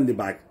kam batande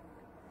back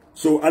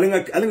so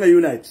alinga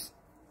unite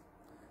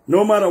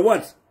no matter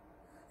what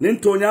nin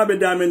toñaɓe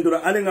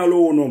damendura alenga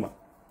lowo noma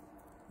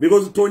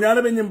because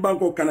toñalaɓe ñim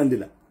banko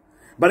kanandila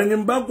bara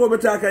ñim banko ɓe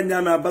taka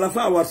ñame a bala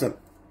fa warsal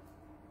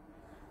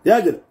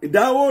yajel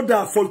dawo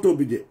da folto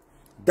bije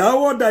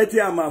dawo da ite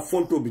ama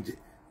folto bije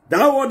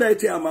dawo da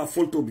ite ama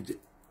folto bije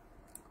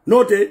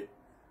note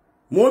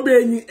mo be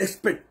ñi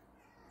expect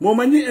mo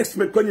ma ñi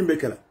expect ko ñimbe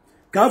kala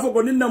ka fo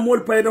ko ninna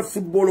mol payda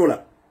football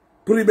la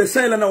pour be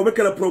sayla na o be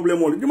kala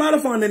problème wol juma la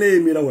fa nene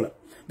mi la wala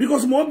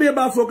because mo be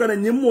ba fo kana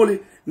ñim moli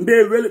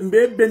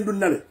mbe bendu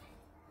nale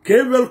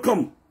ke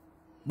welcome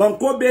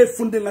banko be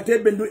fundi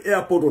ngate bendu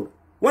airport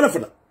wala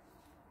fada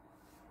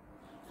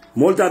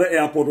molta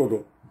airport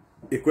do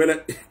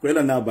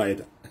ikwela na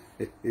bayda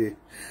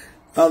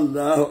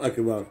Allahu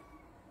akbar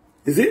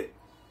isi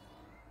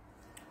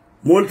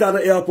molta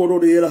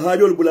airport do yela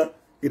hajol bula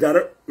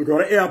itara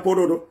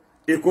airport do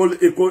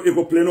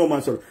eko pleno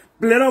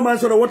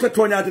mansoro wata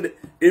tonyati de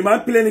e ma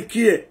pleni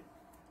kiye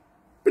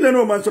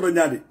pleno mansoro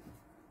nyadi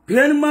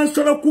plen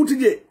mansoro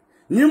kutije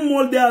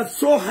Nimol, they are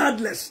so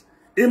heartless.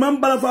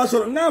 Imam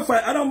Balafasor,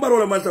 Nafa, Adam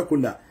Barola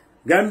Masakunda.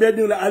 Gambia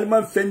ding la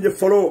Alman Fenje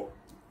follow.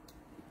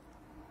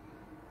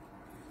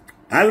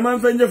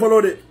 Alman Fenje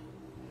follow de.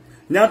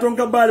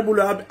 Nyatonka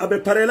Balbula abe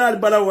parela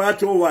bala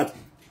wato wat.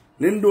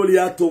 Nindoli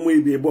yato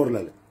muibi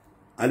borlale.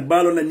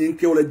 Albalo na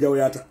nyinkeola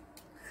jawyata.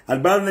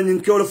 Albalo na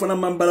nyinkeola fana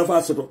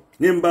Mambalafasoto.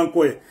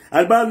 Nimbankoye.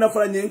 Albalo na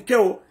fana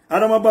nyinkeo.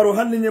 Adama baro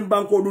hanni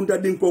nyimbanko dunta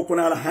dinko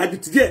kuna ala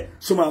haditije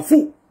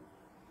sumafu.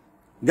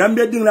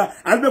 Gambia dingla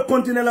albe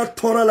continue la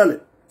toralale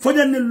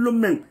fojani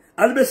lummen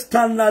albe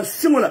stand la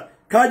simula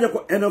kaja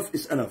ko enough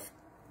is enough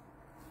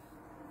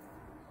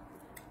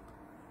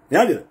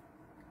yaje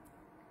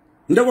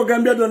ndego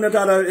Gambia do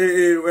netara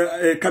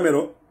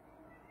camero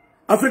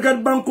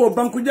African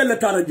banku jalle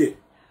tara je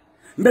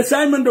mbe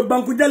Simon do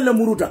banku jalle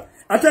muruta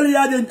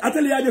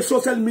atali yaje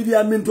social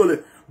media mintole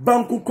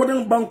banku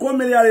koden banko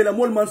milliard la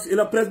mol man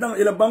ila president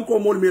ila banko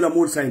mol mi la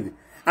mol sayndi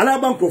ala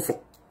banko fo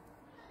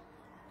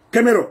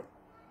camero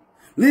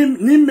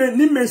ni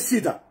men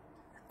sita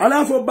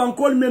ala fo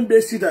bankol men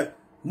be sita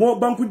mo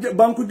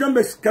banku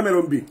jambe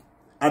Cameroon bi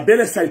a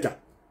bele saita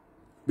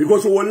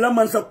because wala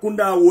man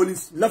sakunda woli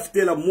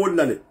lafte la mol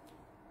lale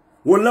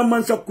wala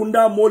man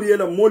sakunda mol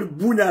yela mol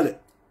bunyale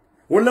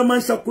wala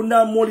man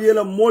sakunda mol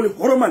yela mol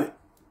horomale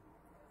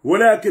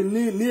walakin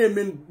ni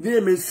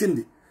men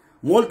sindi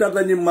mol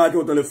tata ni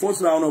mato to le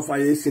force round of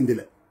ay sindi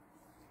le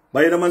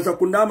bayira man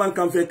sakunda man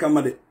kan fe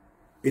kamade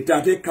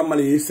itate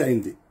kamale yi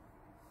sayndi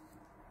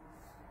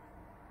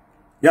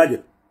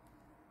yaje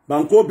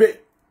banko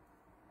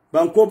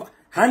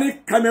hani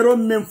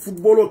Cameroon men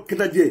footballo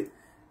kitaje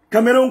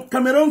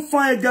Cameroon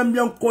fa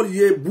Gambian kol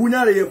ye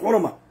bunyale ye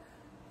horoma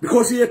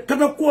because ye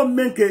kata ko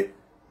menke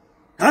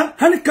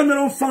hani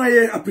Cameroon fa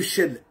ye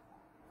appreciate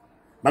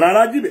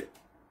balala jibe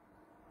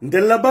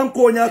ndella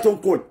banko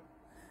nyaton kol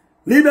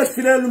ni be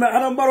filelu me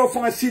arambaro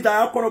fa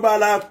sita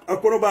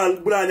akoroba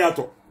bula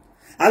nyato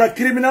ala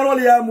criminal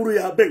ya muru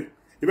ya ben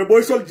ibe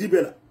boysol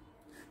jibela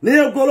ni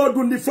ye golo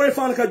dundi foy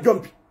fa ka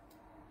jompi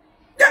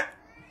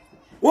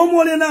wo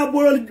mole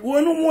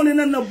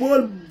na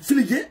bol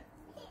filije.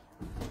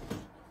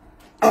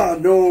 Ah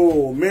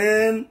no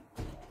man.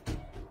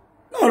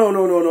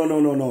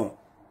 No.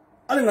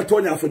 Ali nga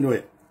tonya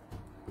afenwe.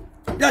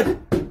 Yaje.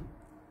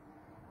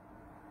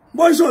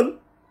 Boysol.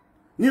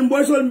 Ni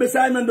boysol mbe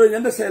Simon do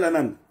nyanda sela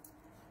nan.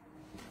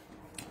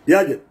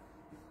 Yaje.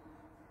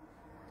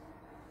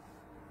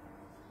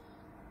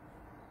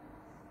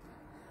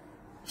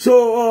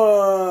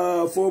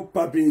 So for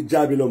Papi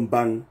Jabilom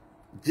Bang,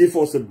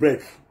 GeForce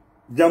break.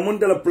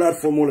 Jamunda la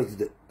platform wala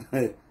tide.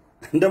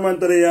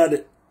 Ndamantare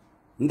yade.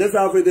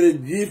 Ndesa afedere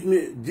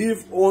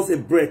give us a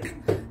break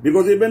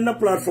because even the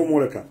platform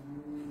wala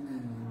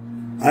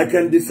I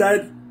can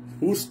decide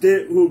who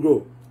stay, who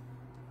go.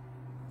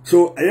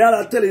 So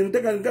ayala tele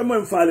ndeka ngamo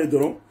mfale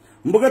doro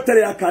mboga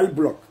tele akal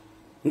block.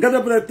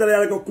 Ngata pele tele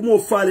yala kumo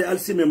fale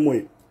alsime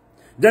moy.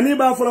 Jani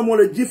ba fola mo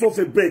le give us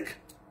a break.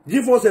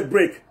 Give us a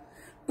break.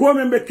 Ko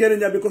membe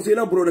Kenya because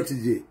ila broda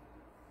tije.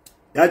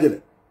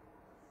 Yajele.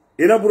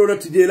 Ila broda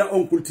tije ila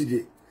oncle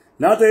tije.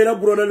 Nata ila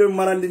broda le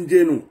marandin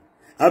jenu.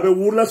 Abe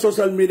wurla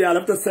social media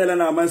alafta sayla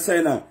na man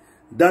sayna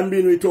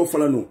dambi nu ito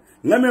falanu.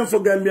 Ngamen fo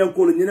Gambia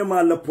ko nyine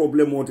ma la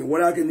problem wote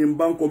wala ke nyim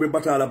banko be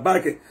batala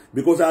bake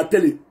because I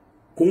tell you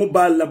kungu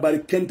bal la bari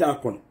kenta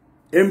kon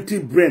empty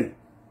brain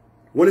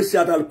wala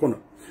siatal kono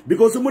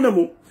because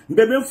munemu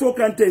mbebe fo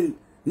kanten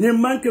nyim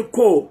manke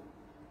ko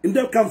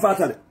inde kam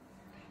fatale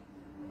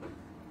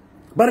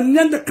bar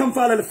nyanda kam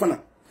falale fana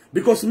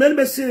because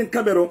melbe sin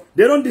Cameroon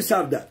they don't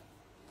deserve that.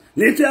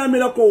 Nite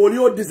amela ko woli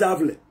o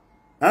deserve le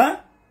ha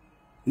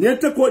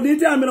nite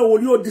amela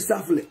woli o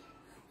deserve le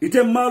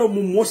ite maro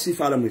mu mosi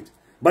falamit.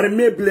 But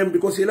me blame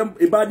because he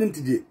ibadin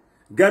tije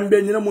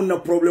Gambia nyina mun na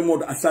problem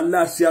od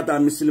asalla siata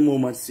muslimo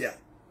man sia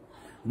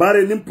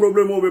bare nim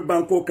problem o be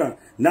banko kan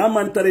na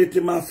man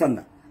tarete ma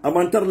fanna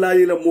amantar la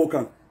yila mo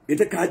kan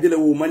ite kajele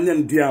wo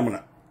manyan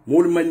diamna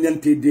mol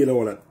manyan te de la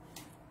wala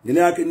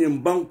nyina ak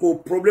nyim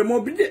banko problem o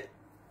bide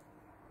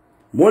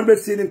mol be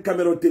sinin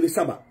Cameroon tele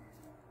saba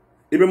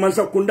ibe man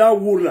sakunda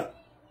wurla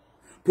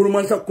pour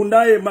man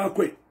sakunda e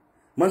makoy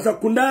man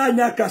sakunda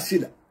nyaka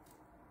sida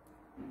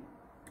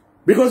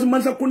because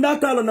man sakunda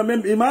talo na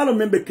imalo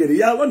membe keri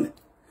ya wonne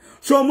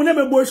so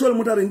munebe boysol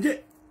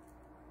mutarinje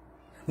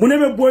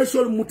munebe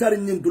boysol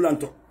mutarin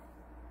dulanto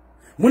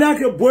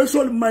munake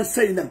boysol man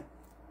sayna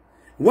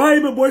why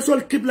be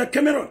boysol kibla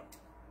Cameroon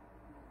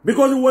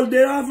because well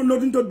they have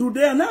nothing to do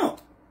there now.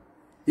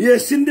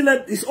 Yes,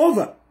 Sindilet is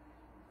over.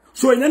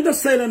 So in the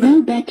silent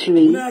no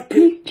battery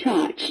quick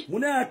charge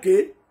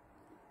munake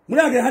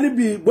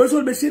hanibi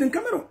boysol be seen in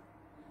Cameroon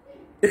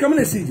e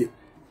kamune sije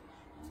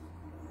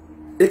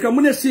e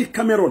kamune si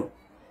Cameroon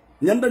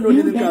nyanda no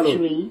nyinin kalol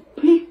battery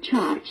quick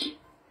charge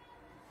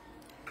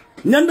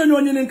nyanda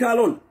no nyinin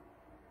kalol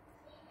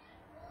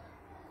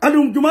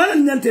adum jumala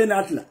nyante na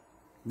atla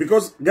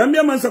because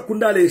Gambia man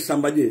sakundale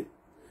sambaje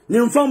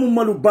nyimfamu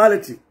malu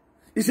balati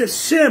it's a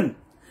shame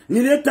ni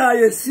leta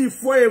ye si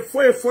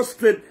foye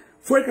frustrate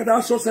foye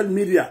kata social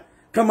media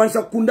kama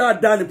sakunda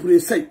dani pour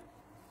say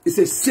it's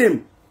a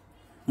shame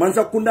man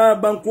sakunda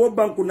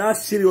banku na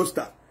serious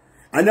ta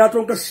ana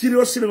tonka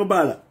serious ni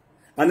bala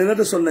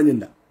anenata sonna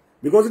nyinda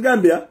because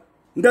Gambia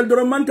ndel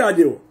doro manta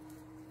dewo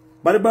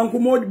bari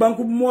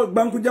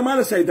banku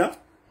jamala sayta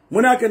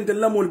munakente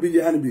lamol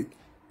bije hanbi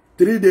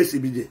 3 days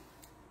bije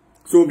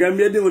so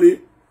Gambia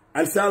dingoli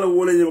alsala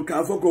wala nyim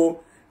ka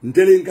foko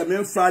ntelin ka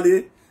men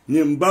fale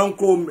nyim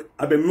banko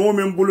abe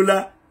momen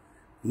bulula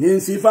nyin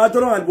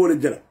sifatron albole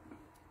jela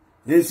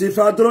nyin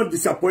sifatron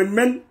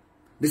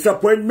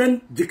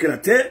disappointment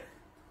dikrate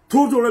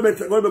toujours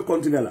le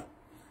continue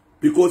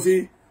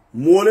because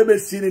mole be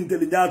sin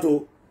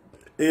intelligato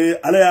e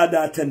ala ya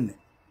da tenne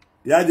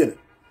ya jere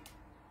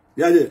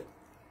yaje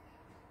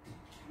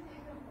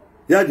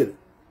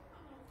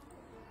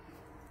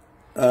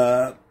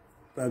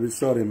I'm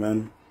sorry,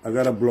 man. I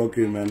gotta block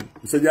you, man.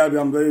 Mr. Jabi,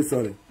 I'm very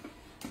sorry.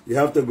 You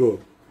have to go.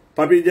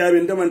 Papi Jabi,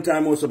 in the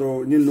time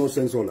also, need no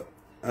sense all.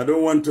 I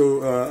don't want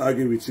to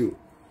argue with you.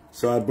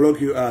 So I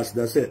block you as,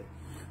 that's it.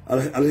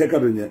 I'll heck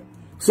up in here.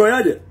 So,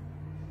 yaje.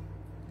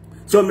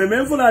 So, me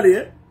men for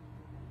that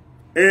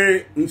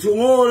nso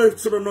ngore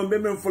soro no me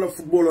men for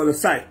football on the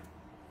side.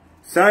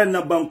 Side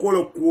na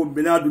bankolo ko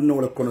binadu no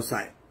le kono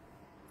side.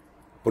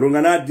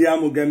 Porongana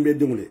diamu Gambia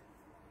dingule.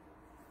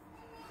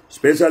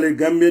 Especially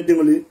Gambia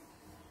dingule.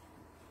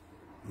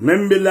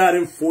 Membe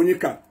larin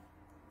fonika.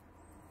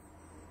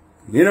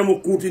 Nina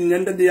mo kuti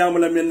nyanda diamu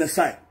la men na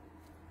side.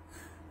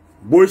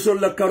 Boysol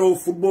la karo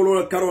football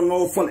la karo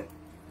no fole.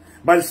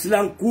 Bal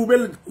silan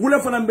kubel kula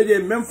fanan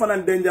beje men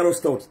fanan dangerous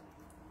stout.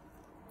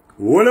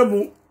 Wala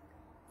mu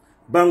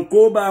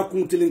banko ba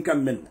kuntilin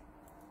kammen.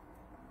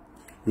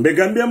 Mbe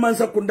Gambia man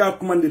sakunda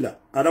kumandila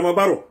Adama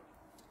Barrow.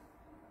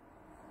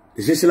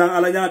 Isi silan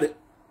ala nyade.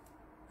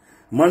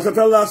 Man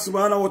satalla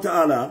subhanahu wa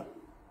ta'ala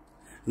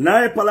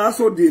na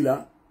palaso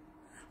dila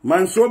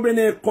man so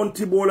bene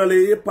konti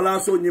bolale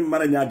palaso nyim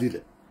mara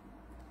nyadile.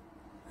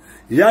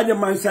 Yaje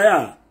man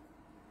saya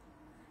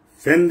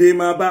fendi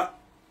ma ba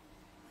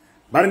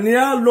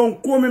barniya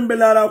lon ko min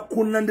belara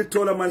kunnande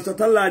tola man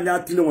satalla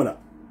nyatile wala.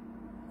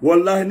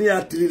 Wallahi ni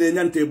atile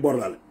nyante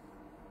borral.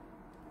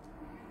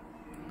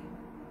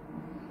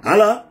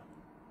 Ala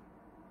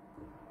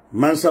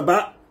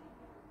mansaba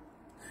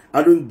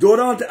adun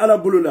jorante ala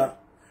bulula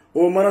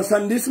o mara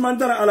sandis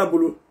mantara ala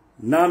bulu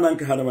nanan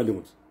ka hadama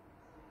demut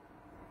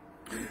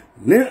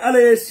nen ala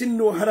ye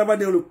sinno hadama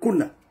de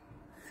kunna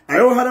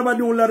ayo hadama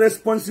de la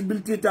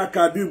responsibility ta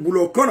ka du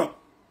bulo kono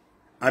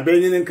abe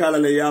nyinen kala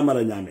le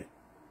yamara nyame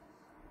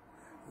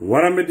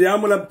warambe de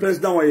amula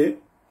president waye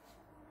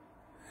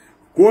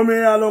kome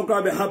ya lon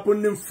ka be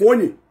happening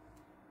foni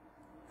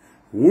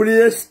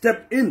wuli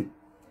step in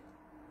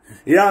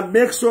ya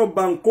make sure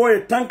banko e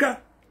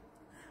tanka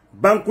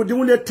banku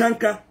dimule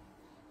tanka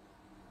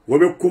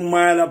wobe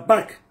kumala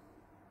back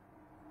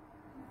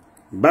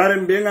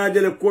barem be nga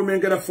jele kome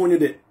ngara foni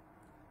de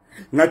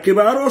nga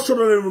kibaro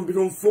sodole mum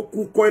bidum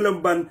fokku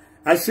koylam ban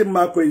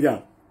asimma koy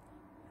jam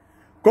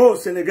ko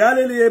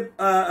Senegal li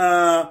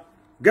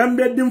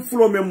Gambia dim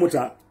flo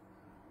memuta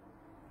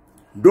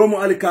domo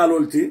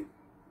alikalolti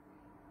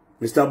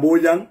Mr.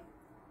 Bojang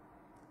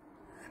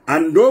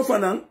ando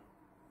fanan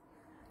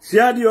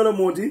siadi yola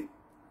moti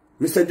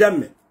Mr.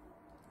 Jamme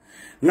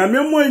nga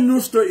memmo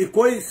nusto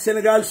ikoy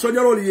Senegal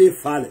sojarol ye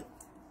fale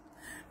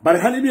bar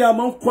hanibi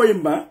amon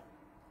koyimba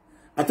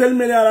atel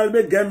mele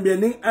be Gambia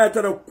ning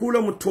atara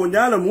kula mu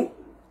tonyala mu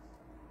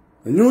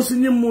news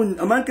nyim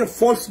amanke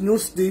false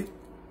news di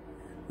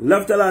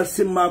laftala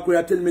simma ko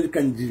atel mele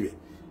kan jiwe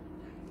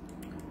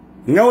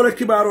ngawla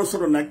kibaro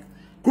sodo nak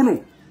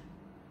kunu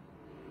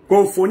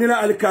ko fonina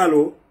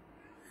alkalo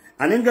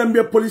anen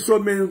Gambia police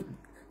men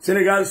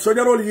Senegal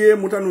sojarol ye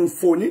mutanu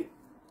foni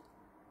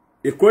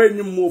e koy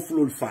nyim mo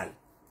fulul fal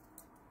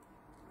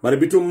bar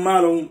bitum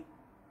malon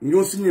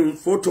nyosinim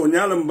photo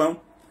nyalam bam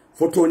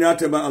photo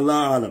nyate ba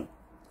Allah alam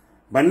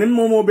banin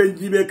momo be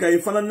jibe kay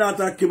fana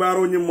nata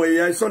kibaro nyim moy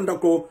yay sonda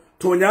ko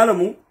to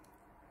nyalamu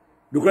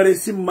dukare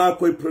simma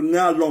koy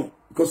premier long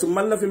ko so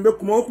malla fi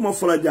mbek mo ko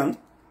fala jang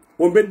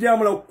o be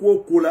diamala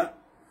ko kula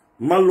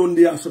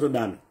mallondi ya soto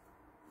dan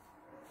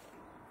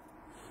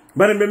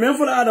bare be men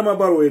fala Adama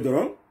Barrow e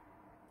doron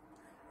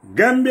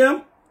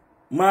Gambia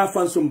ma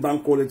fansum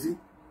bankoleti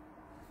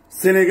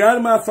Senegal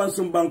ma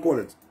fansum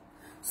bankoleti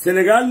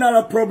Senegal na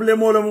la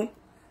problème olamu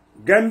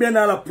Gambia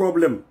na la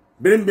problème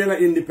benim benga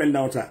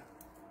independent ta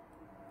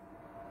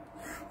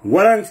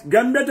waran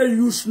Gambia ta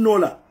use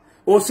nola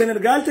o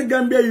Senegal ta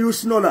Gambia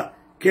use nola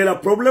ke la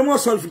problème o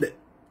solve de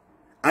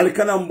al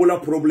kana mbula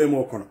problème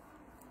o kono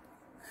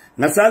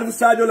na salve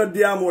sadio la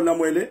diamo na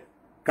moyle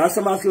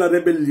Casamance la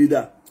rebel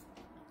leader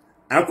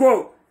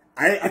ako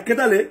ay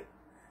aketale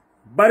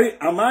bari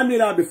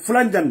amamira be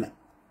flanjanna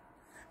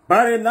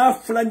bare na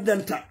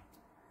flanjanta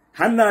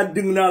hanna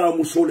dingna la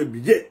musole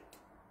bije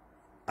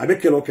abe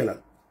kelo kelal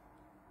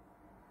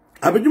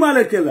abe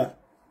jumale kela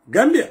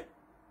Gambia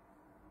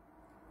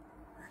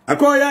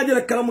ako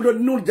yaje kalamu do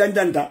nur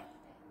janjanta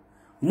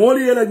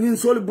moli yela nyin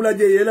sole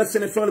bulaje yela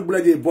Senegal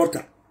bulaje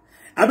borta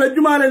abe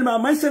jumale ma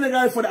man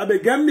Senegal fo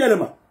abe Gambia le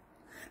ma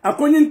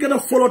ako nyin kada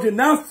folote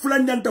na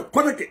flanjanta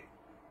kotake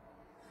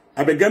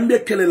abe Gambia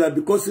kelela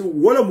because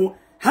wala mu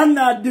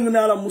hanna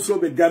dingna la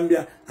musobe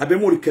Gambia abe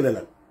mori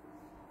kelela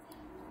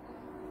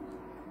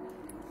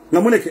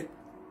namuneke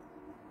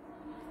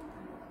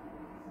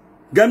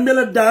Gambia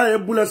la da e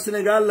bula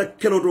Senegal la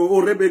kelodo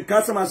o rebe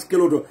Casamance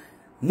kelodo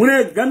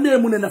mune Gambia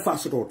mune nafa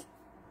sotot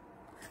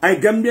ay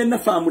Gambia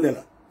nafa mune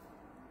la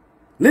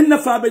nin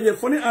nafa beje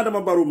foni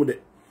Adama Barrow mude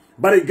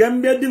bari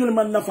Gambia dingul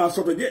man nafa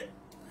soto je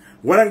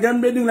wala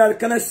Gambia dingul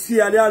kana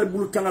siali al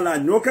bulu tangala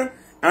nyoka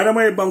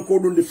Adama e banko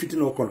dunde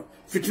fitino kono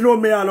fitino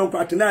me alon ko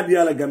atina di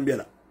ala Gambia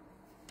la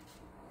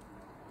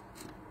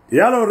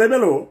yalo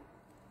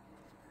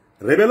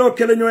rebelo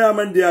kele nyoya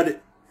man diade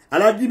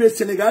ala jibe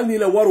Senegal ni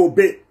la waro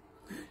be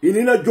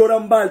ini la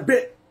jorambal be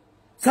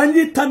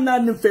sanji tanna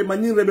ni fe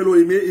mani rebelo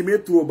ime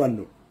tuo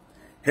bando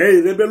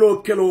hey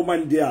rebelo kelo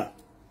mandia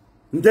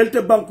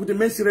ndelte banku de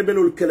mensi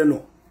rebelo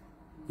keleno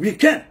we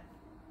can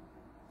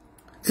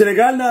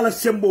Senegal na la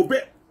sembo be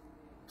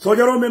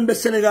sojaro membe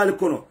Senegal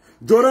kono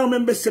joro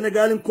membe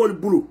Senegal kol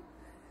bulu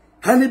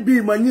hani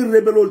bi mani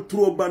rebelo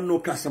tuo banno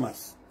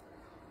Casamance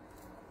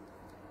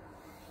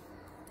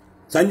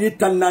sanji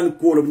tannan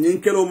kolom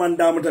nyin kelo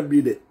mandamata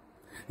bide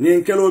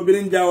nyin kelo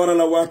birin jawara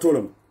la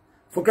watolam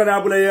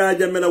fokana bula ya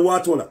jamela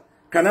watola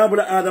kana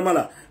bula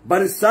adamala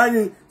bari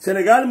sanyi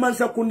Senegal man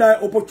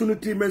sakunda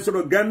opportunity men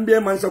sodo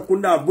Gambia man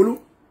sakunda bulu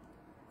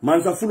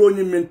man sa fulo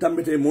nyi men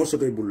tambete mo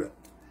soto bulu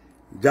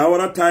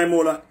jawara time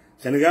wala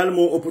Senegal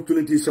mo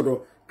opportunity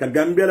sodo ka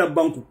Gambia la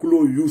banku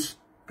kulo use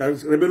ka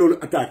rebelo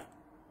attack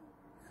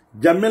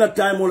jamela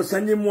time wala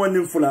sanyi mo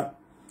nim fula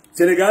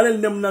Senegal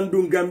nem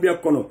nandun Gambia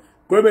kono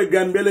ko be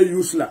Gambia le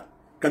use la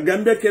ka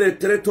Gambia kele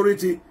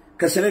territory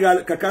ka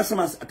Senegal ka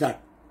Casamance attack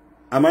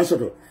aman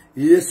soto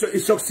yeso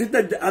isoksita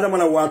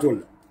adamala watol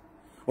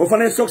o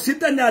fane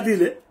soksita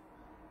nyadile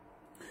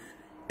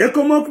e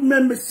komo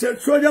même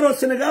sojaro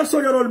Senegal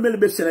sojaro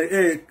melbe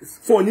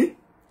foni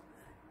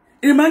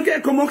il manque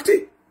e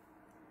komokti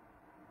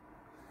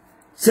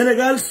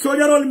Senegal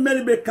sojaro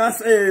melbe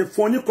kas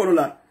foni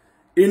konola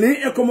ini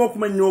e komok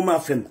ma nyoma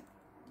fen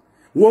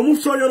wo mu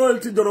sojaro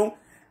ti doron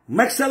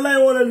maxalla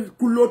wala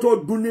kuloto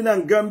dunina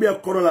Gambia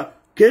konola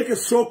keke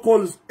so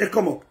called e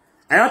komok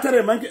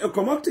ayatare manque e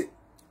komokti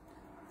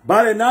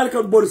bare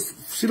nalka bor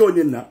silo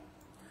nyinna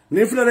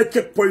ni fula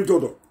checkpoint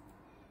odo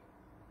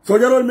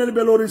sojarol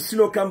melbe lori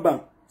silo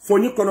kamba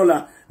foni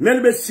konola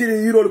melbe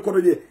siri yirol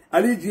konoje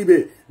ali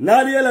jibe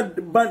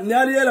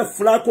nariela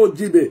flako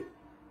jibe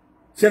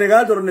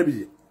Senegal dor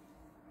nebije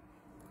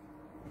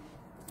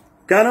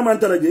kana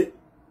mantaraje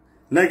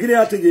nagiri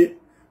atije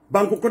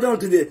banko kotal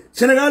tije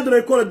Senegal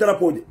dor ko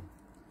drapeau je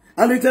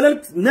andi telel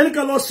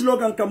nelka lo silo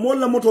kan ka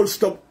molla motol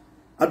stop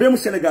abem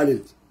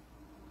Senegalil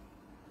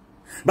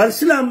bal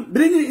silam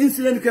brini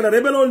incident kala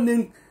rebelol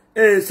nin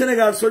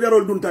Senegal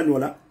sojarol duntan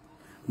wala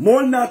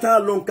mol nata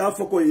lon ka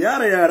foko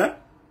yara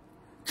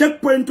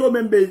checkpoint o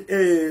membe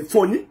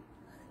foni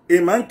e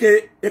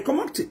manke e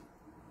komakti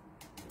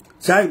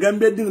sa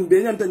Gambia din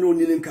be nyanta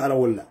nyoni lin kala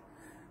wala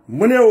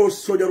mune o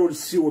sojarol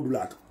siwo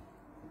dulato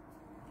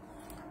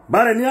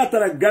bare ni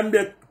atara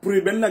Gambia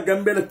pour benna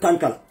Gambia le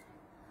tankala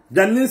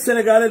jannin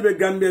Senegal be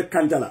Gambia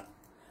kantala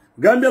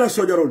Gambia la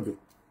sojarol du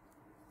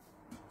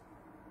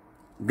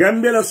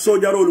Gambia la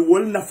sojarol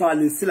wol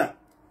nafali sila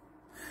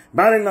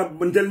bare nga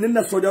ndel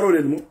ninna sojarol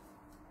elmu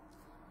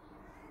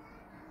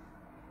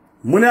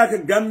munaka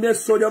Gambia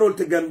sojarol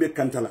te Gambia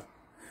kantala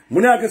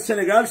munaka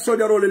Senegal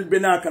sojarol el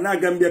benaka na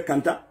Gambia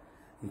kanta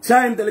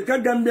chain del ka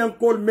Gambia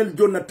kol mel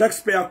jonna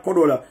taxpayer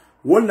kodola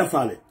wol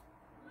nafale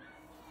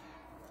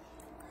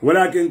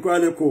walakin ko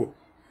ale ko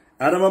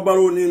adama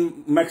baro ni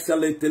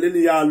maxale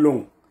teleli ya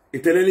long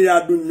teleli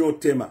ya dunyo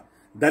tema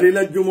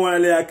dalila jumo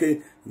ale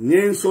yake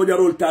nin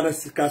sojarol tada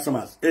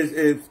Casamance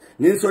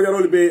nin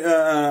sojarol be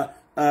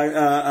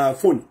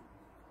fon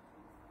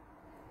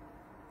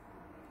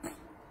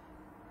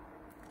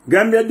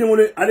Gambia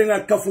dimule alenga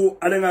kafu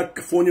alenga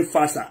foni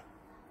fasa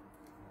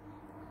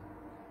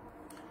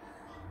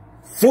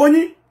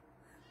foni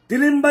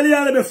tilimbali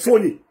ala be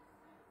foni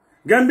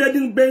Gambia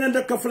din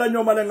benganda kafula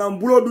nyoma lenga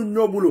mbulo du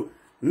nyobulo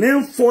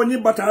nin foni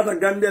batata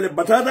Gambia le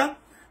batata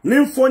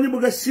nin foni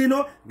buga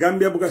sino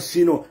Gambia buga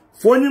sino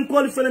foni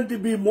ko felenti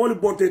bi moli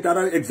bote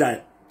tara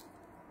exile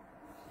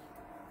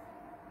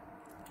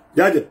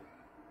jaje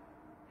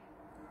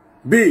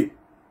bi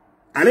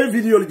ale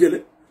video le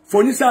jele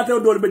foni sate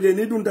do be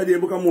ni dun tade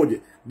buka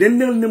moje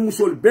dendel ne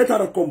musol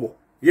betara combo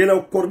yela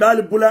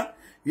kordal bula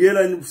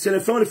yela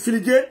selefon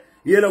filije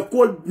yela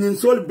kol nin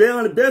sol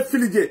be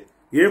filije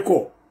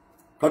yeko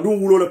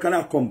kadum wulo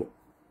kana combo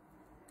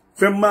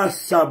femma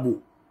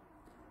sabu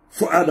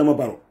fu adama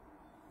baro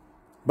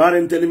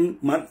baren telim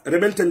man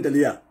rebel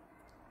tentelia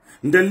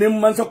ndelim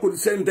man sa ko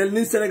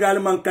ndelin Senegal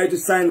man kayti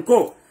sign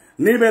ko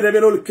ni be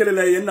rebelol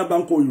kelela yenna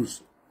banko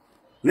use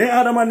ne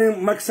adama ni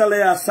maxala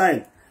ya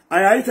sign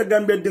ayaita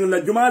Gambia ding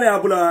la jumale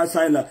abula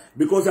sign la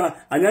because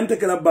anyante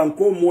kala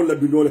banko mo la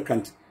dunyole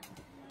kanti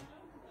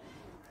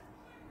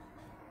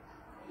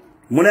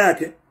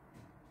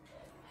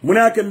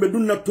munake mbe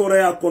dunna tora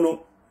ya kono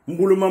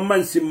mbuluma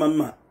mansi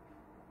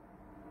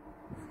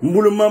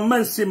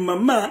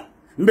mama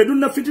mbe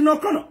dunna fitino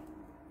kono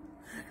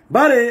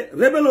bare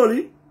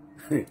rebeloli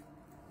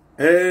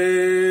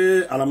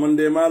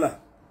alamonde mala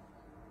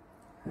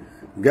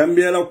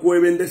Gambia la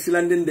ko be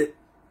ndesilandinde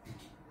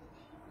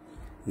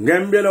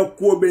Gambia la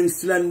ko ben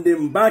silande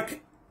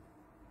mbake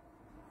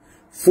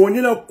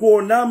foni la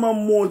ko nama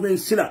mo ben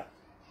sila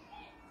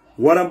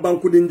wara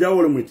banku din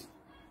jawol muti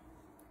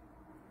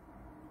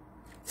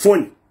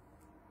foni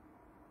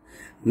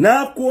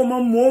na ko ma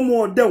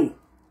momo daw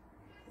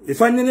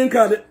ifanyinin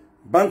kade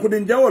banku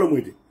din jawol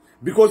muti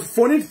because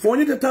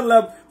foni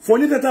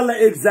tatalla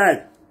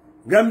exile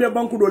Gambia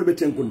banku dol be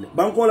tenkunde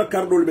banko la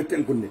kar dol be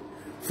tenkunde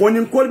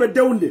foni kol be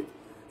dawde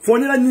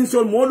fonira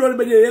nyinsol modol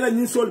be yela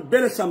nyinsol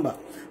bele samba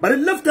bare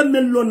lafta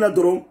men lon na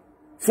dorom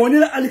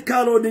fonira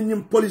alikalo de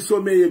nyim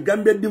poliso me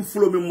gambe dim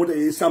fulo me mota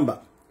e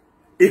samba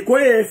e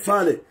koye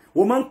faale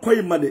wo man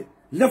koy made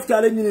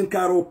lafta le nyinin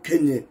karo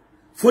kenye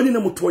fonina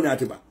mu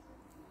tonyati ba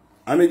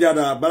ami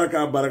jada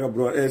baraka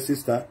bro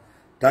sister,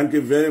 thank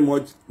you very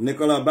much.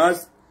 Nicola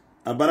Bass,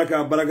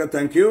 baraka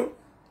thank you.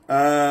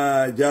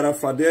 Jara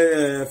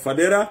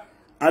Fadera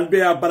albe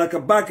baraka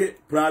bake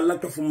pra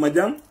laka fu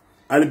majam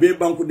albe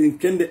banku din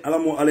kende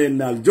alamo ale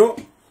naljo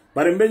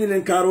bare mbeni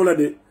len karola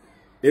de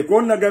e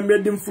kon na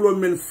gambe dim flo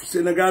men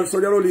Senegal so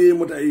jaro li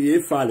mota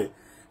ye faale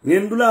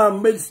ngin dula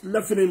mbel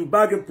lafinin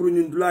bake pour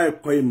ngin dula e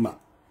koyma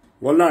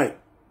wallahi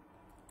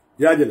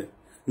yajele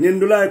ngin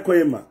dula e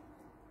koyma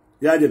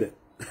yajele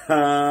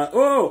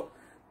oh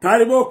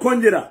talibo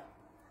konjira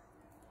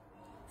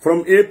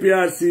from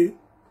APRC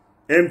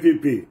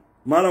MPP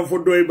Malam for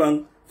Doi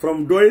Bang,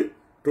 from Doi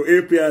to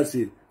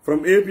APRC,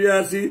 from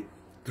APRC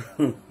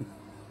to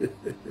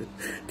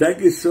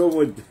thank you so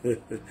much.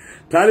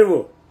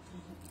 Talibo,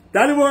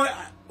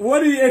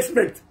 what do you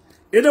expect?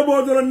 It's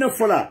about the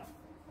Nefola.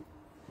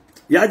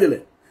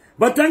 Yajele.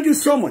 But thank you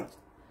so much.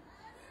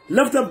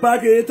 Left up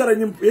back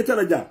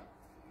etara jam.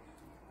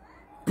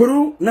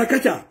 Puru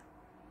nakacha.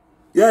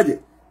 Yaje.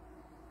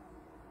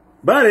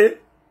 Bare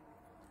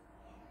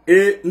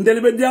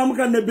ndelibe diam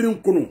kan ne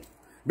birin kunu.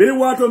 Bili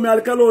wato me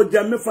alkalo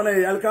jamme fana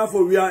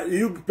alkafo we are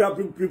you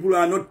people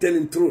are not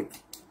telling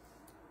truth.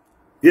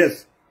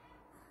 Yes.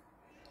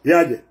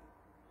 Yaje.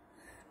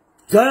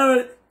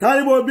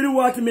 Talibo bili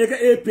wato make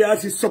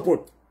APRC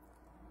support.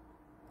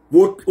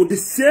 But on the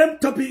same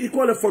topic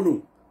equal for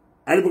nu.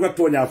 Alibuka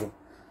tonyafo.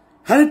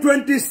 Hani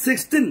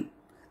 2016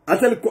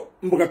 atel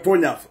mbuka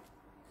tonyafo.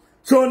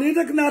 So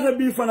nita knata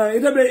bi fana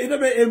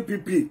itabe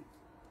MPP.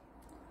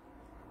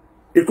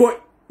 Iko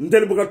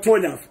ndeli buka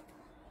tonyafo.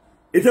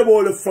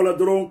 Itabo le follow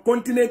drone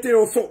continuity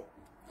or so.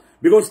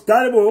 Because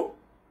Talibo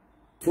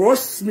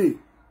trust me.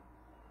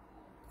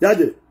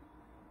 Yaje.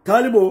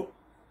 Talibo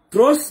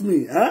trust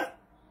me, huh?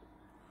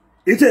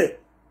 Ite.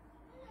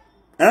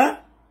 Huh?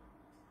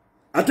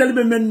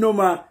 Atalibe men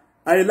noma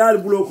ay lal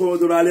bulo ko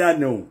do ala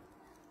no.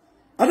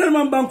 Atal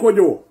man banko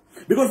jo.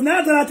 Because na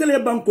ata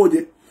atele banko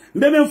je.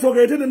 Mbebe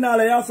mfogete na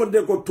ala ya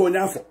fode ko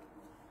tonyafo.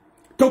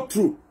 Talk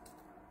true.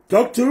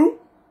 Talk true.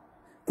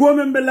 Ko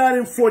membe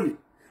larin foni.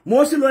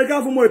 Mosi lo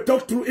ka fu moy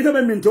talk true ita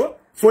be minto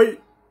foy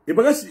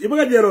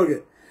ibaga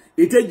jeroge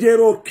ite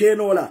jero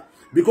kenola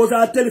because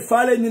a tel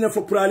fale ni ne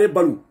fo prale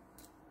balu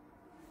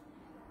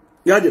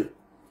yadel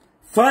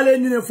fale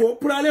ni ne fo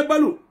prale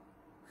balu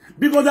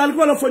because al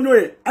ko la fo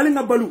nyoye ali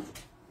nga balu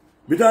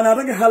bitana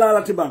taka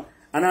halala tiban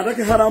ana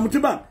taka haramu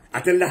tiban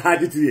atel la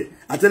haditi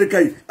atel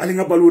kay ali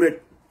nga balu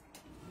rek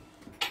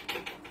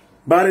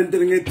bare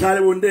ngi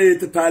talibo nde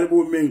te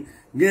talibo men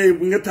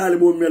ngi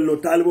talibo mello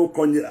talibo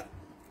konjira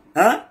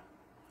ha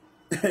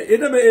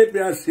ita be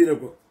APRC le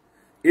ko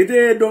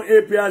ite don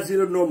APRC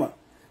le noma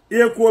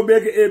e ko be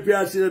ke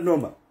APRC le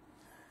noma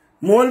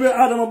molbe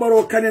adama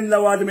baro kanen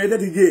la wade me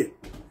dati je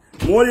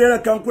mol yela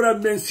kankura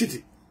ben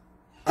city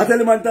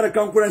atali man tara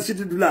kankura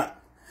city dula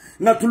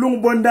na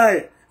tulung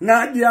bondaye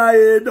na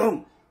diaye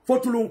don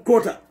fotulung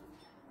kota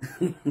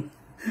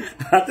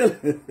atel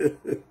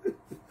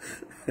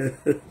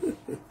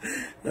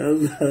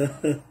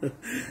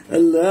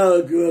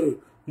Allah akbar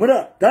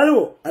mura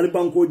talo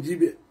albanko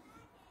jibe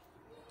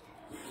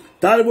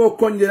Talibo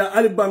konjera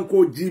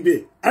alibanko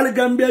jibe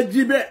aligambia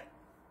jibe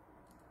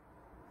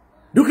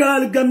duka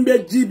aligambia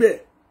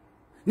jibe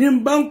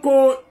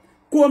nimbanko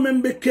ko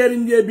membe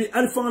kerinje bi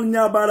alfangal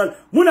nyabaral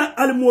muna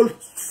almol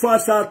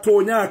fasa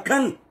to nya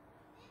kan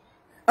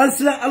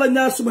alsila ala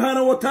nya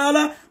subhanahu wa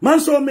ta'ala man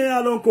so me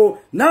alonko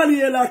nali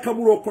yela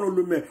kaburo kono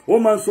lume o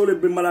man so le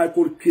be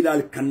malaikol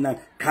kidal kanna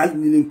kal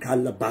ninin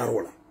kala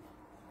barola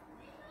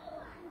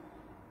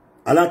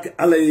alak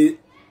alay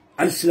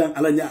alsila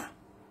ala nya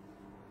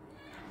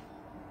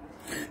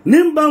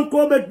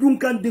nimbanko be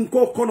dunkan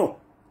dinko kono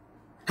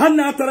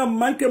hanna tara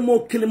manke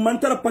mo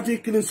kilimantara pati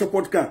kilin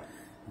support ka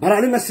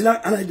barali nga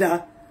sila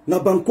alaja na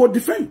banko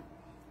defend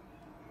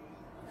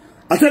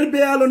atel be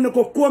alon ne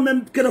ko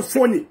mem kera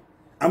foni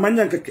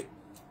amanya kake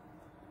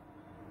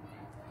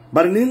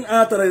barnin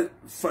atara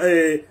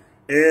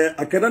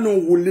akada no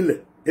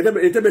wulile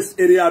ete be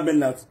area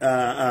benna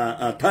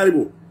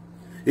talibo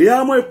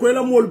ya moy ko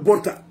la mol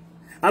borta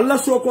alla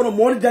so kono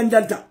mol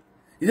janjanta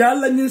ya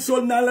Allah nyin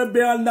sol nala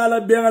be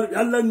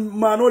Allah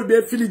manol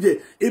be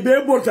filije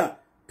ibe borta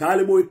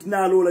talibo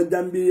itinalo la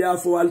jambi ya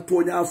fo al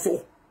tonya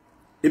fo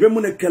ibe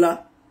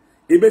munekela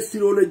ibe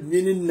silo la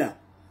nyininna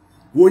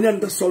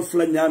wonyanta sol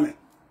fla nyame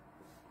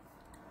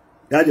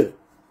yaje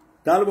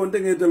talibo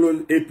ndenge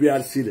telon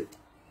APRC le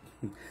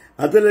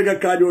atele ga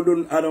kadio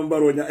don adam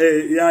baronya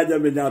ya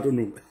jambe nyaato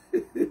num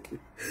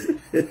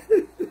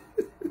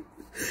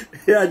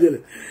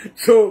yaje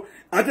so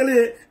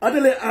atele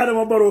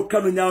adama baro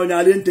kanu nyaaw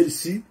nyaale entel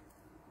si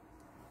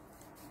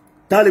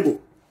talibo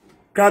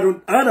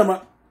kadun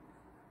adama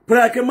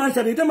prake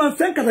mansa ni dama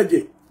 5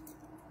 kataje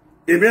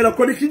emela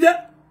kodikija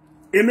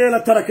emela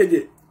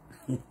tarakeje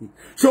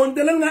so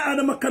ndelanga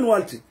adama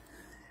kanwalti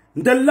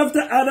ndel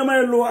lafta adama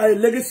lo ay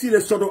legacy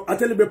le soto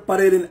atel be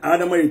parerin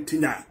adama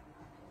tinya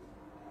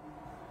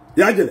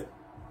yajele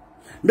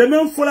be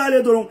men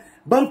folale doron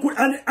banku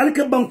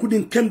alke banku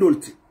din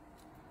kendolti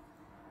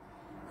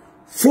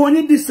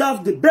foni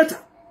deserve the better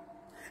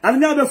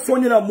alnya be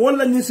foni la mo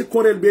la nyisi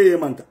korel be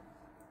yemanta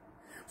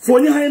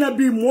foni hayna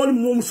bi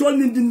mol sol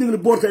ni dinding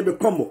borte be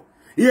kombo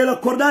yela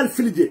kordal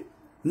filje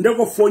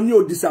ndego foni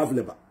o deserve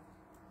leba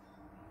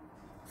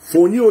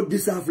foni o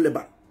deserve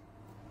leba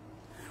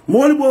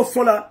mol bo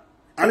fola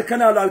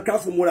alkanal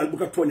alkafu mol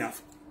albuka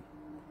tonyaf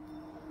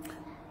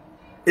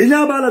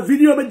enya bala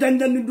video be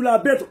janjan ni dula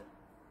beto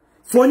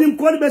foni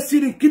ko be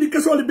siri kidi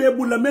kesol be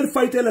bulla men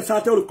fayte la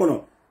satewol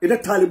kono ida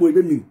taliboy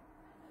be min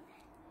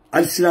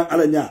al silan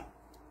ala nya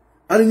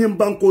al nyim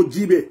banko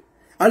jibe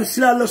al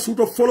silan la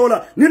suto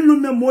folola nin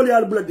lumme moli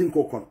al bula din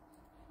ko kono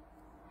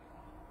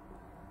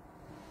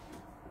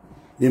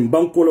nim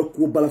banko la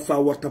ku bala fa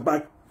warta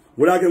bak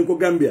wala ken ko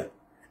Gambia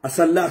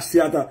asalla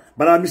siyata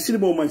bara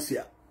mislimo man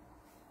siya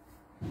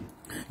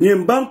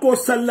nim banko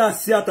salla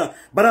siyata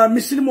bara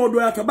mislimo do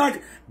yata bak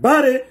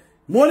bare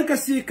mol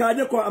kasi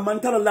kaje ko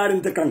amantara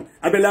larin tekan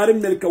abe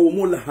larin mel ka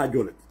wumul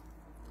hajole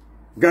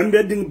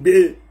Gambia ding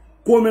be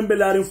ko men be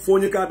larin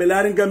foni ka be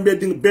larin Gambia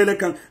ding bele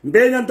kan be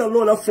nyanta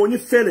lola foni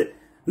fele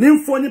nim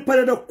foni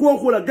pare da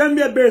ko la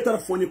Gambia be tar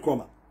foni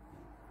koma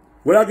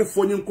wala ke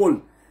foni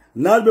kol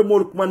nalbe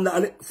mol kuman na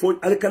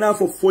al kana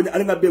fo foni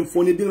al nga ben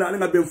foni ding al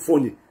nga ben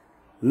foni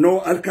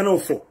no al kana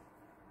fo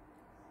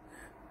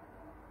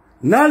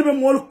nalbe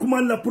mol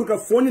kuman la pour ka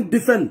foni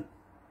defend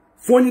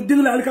foni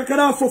ding la al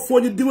kana fo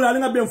foni ding la al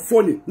nga ben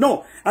foni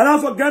no ala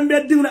fo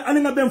Gambia ding la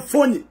al nga ben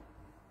foni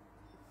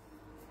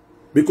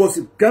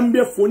because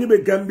Gambia foni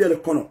be Gambia le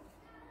kono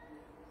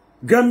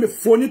Gambia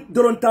foni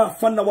doronta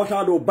fanna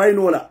wata do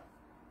baynola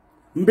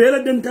mbela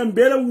denta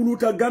mbela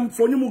wuluta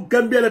foni mu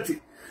Gambia lati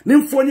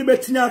nim foni be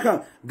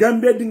tinyaka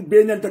Gambia ding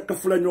be nyanta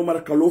kafula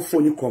nyomar kalo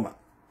foni koma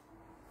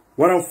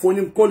waran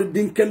foni kol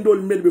ding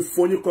kendol melbe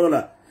foni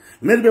kola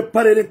melbe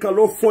parele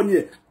kalo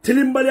foni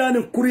tilimbali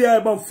an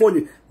kuriya ban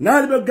foni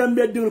nalbe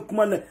Gambia ding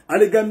kumande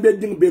ali Gambia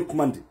ding be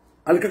kumande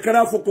al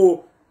kakara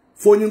foko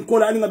foni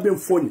kola ali ngabe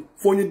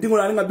foni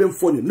dingola ali ngabe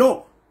foni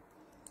no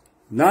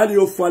nali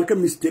yo fal ka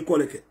mistake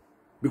koleke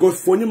because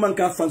foni man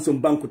ka fanson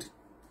bankuti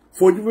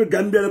foni be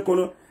Gambia le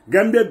kono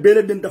Gambia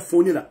bele denta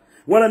foni la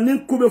wala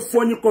nin kube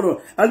foni kono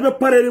albe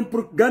parerin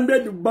pour Gambia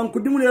banku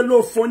dingola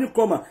lo foni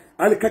koma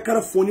ali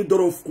kakara foni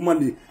doron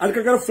kumandi ali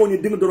kakara foni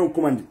ding doron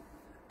kumandi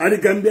ali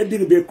Gambia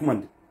ding be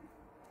kumandi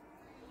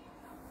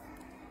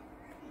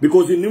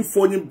because nin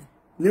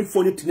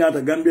foni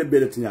tinyata Gambia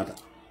bele tinyata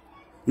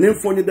nin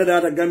foni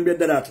dadata Gambia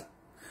dadata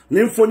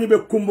nin foni be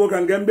kumbo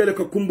kan Gambia le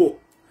ka kumbo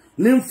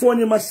nin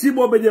foni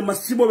masibo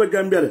be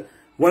Gambia le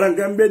wala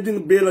Gambia ding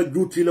be la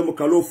duty le mo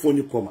kalo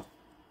foni koma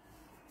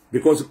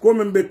because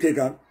comme be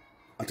teka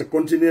ata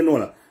continue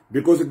nola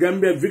because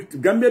Gambia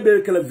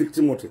be kala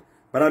victim wote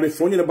para be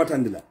foni le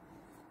batandila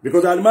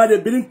because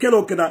almade bilin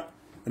kelo keda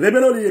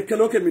rebelo le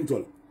kelo ke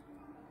mintol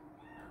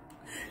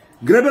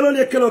grebelo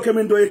le kelo ke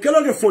mindo e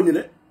kelo ke foni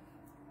le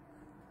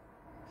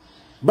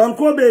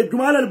banko be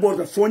jumala le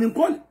borda foni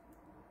kol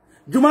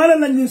jumala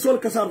la nyin sol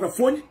kasarta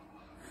foni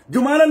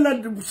jumala la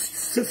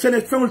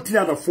sene famul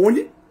tinyata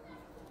foni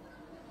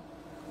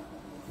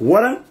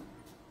waran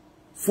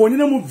foni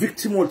na mu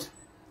victim wote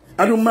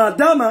adu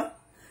madama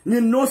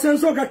ni no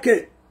senso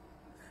kake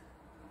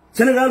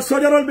Senegal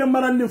sojarol be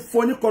marandi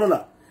foni kono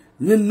la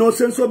ni no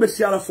senso be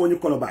siala foni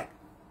kono bay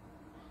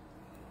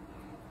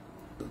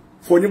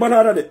foni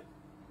batata de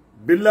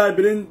billahi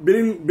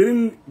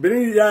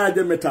birin ya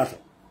je metata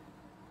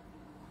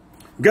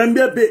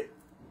Gambia be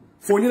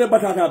foni le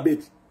batata be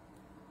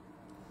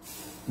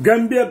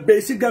Gambia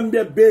be si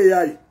Gambia be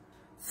yayi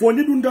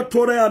foni dunda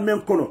tore ya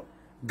men kono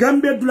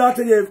Gambia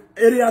dulata ye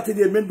area te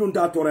men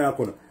dunda tore ya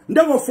kono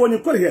ndago foni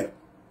ko her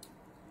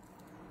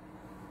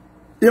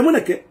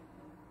yemuneke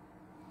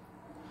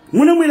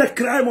muna mu la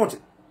crime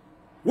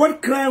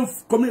what crime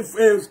commit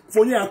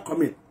foni a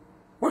commit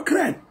what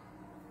crime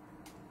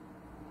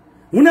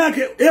muna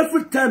ke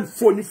every time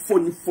foni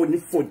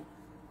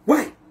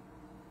why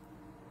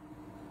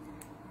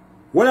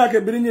wala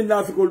ke birinyi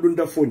nafiko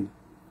dunda foni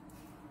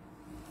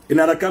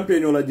ina la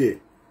campaign ola je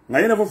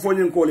ngayena fo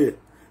foni nkole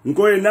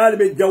ngoye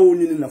nalbe jawo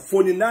nyina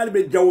foni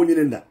nalbe jawo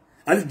nyina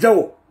al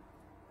jawo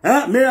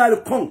ha me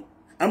al kon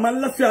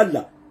amalla fi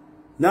alla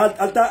na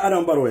alta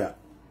aram baroya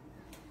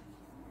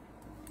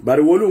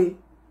bari wolum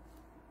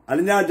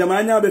alnya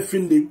jamanya be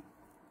findi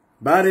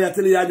bare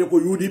yateli yaje ko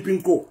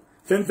UDP ko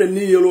fen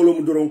ni yelolo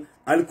mu doron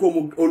al ko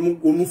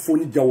mu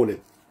foni jawole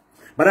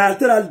bara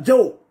atela al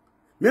jawo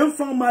men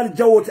fa mal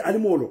jawote al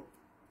molo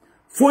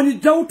foni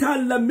jawta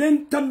la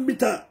men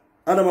tambita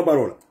adama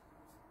barola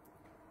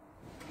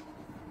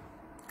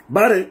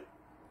bare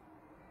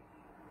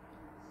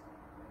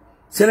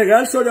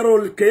Senegal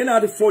sojarol kena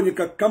de foni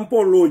ka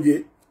kampo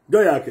loje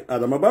doyake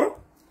adama baro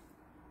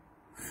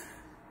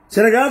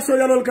Senegal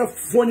sojarol ka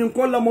foni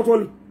ko la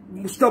motol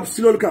stop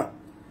silol ka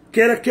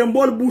kera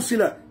kembol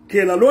busila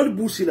kela lol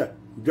busila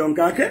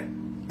jonkake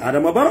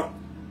adama baro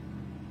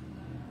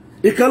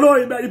ikalo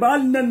iba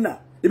alnenna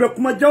iba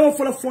kuma jawo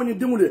fola foni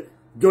dimude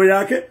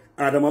joyake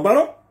adama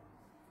baro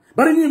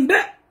bari nyimbe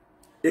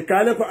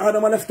ikale ko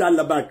adama lafta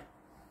alla bag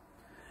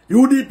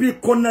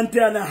UDP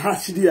konnante ana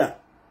hasidia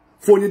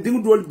foni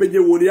dingu dol beje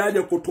woni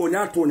yaje ko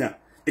tonya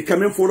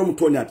ikamen folo mu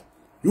tonya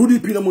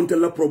UDP na montel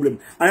la problem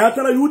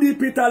ayatara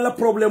UDP ta la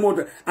problem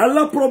oto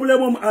alla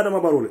problem om adama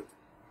barole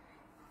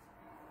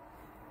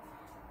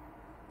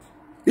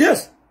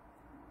yes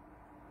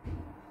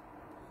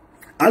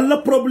alla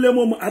problem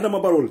om adama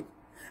barole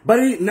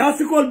bari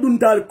nafikol dun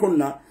dal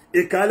konna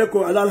e kale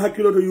ko alal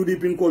hakilo to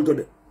UDP kolto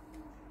de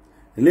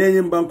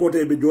lenyim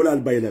bankote be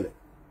jolal baylale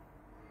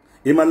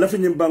iman la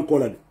finyim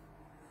bankola de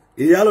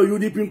e yalo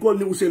UDP kol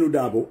ni Ousseynou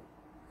Dabo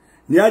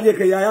ni aje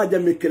ka yaya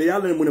jamme kere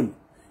yalla ne munem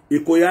e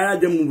ko yaya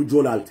jamme bu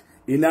jolalti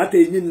inate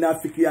yin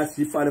nafikiya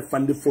sifare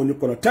fandi foni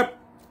kono tap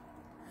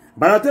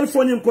baratel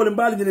foni ko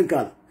mbal nyin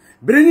kala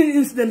brini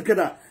incident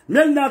kada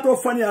mel nato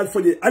fani al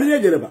foni aliye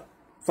jereba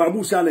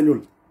fabu sala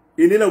nyul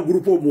inila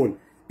groupe mon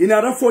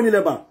ina rafoni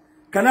leba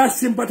kana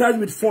sympathize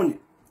with foni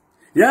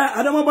ya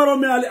adama baro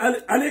me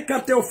ali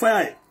carte o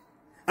faye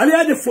ali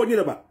aje foni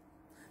leba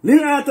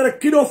ni atara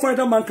kido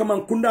fayta manka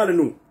man kundale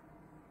nu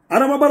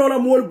adama baro la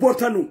mol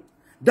bortanu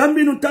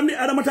dambi nu tambi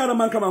adama tara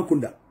manka man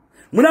kunda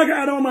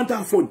munaga adama man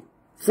ta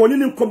foni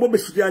ni kombo be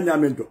sutiya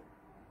nyamento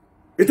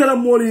itala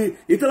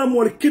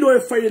moli kido e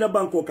fayila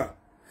banko ka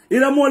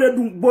ila mole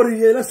dum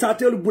bori ye la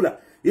satelu bula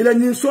ila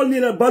nyin sol ni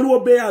la baluo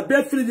be ya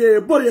be frije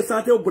bori ye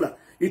satelu bula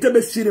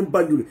itabe sirim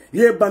banjul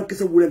ye banke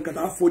sa wulen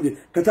kata foni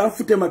kata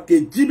fute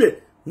makke jibe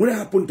mune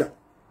hapunta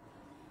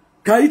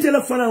ka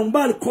itela fana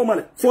mbal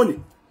komale foni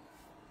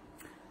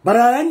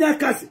baranya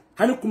kasi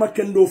hani kuma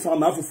kendo fa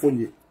ma fu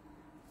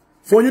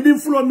foni din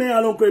fulo me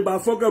alon ko ba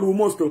foga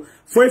rumosto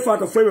foi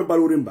fata foi be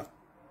balurimba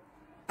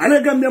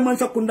ale Gambia man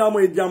sakunda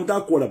moy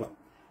jamta ko la ba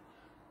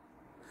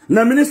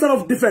na Minister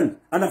of Defense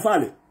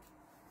anafale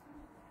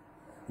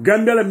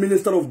Gambia la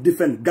Minister of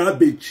Defense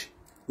garbage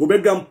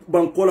ube gam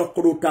bankola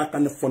kodota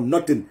kan for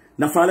nothing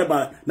na fale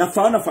ba na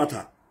fa na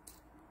fata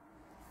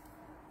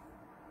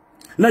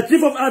na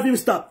Chief of Army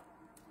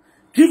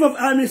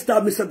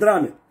Staff Mr.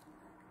 Drame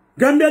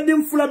Gambia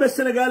dim fula be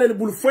Senegal le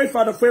bul foi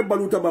fata foi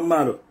baluta ba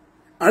malo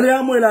ale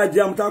amoy la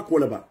jamta ko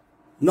la ba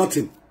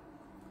nothing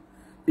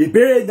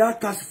ibe na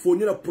kas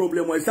foni la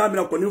problem o isa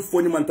mina ko ni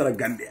foni mantara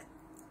Gambia.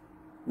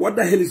 What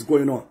the hell is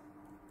going on?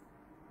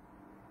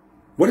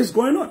 What is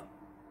going on?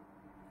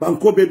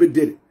 Banko bebe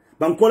dere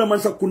banko la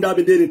mansa kunda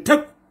be dere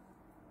tak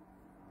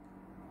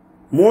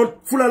mo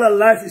fula la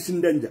life is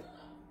in danger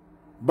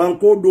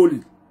banko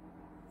doli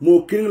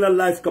mo killing la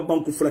life ka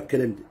banko fula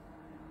kelende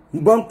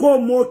banko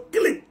mo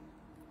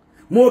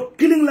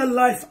killing la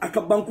life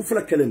aka banko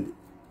fula kelende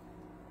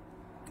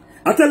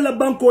atal la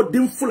banko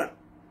dim fula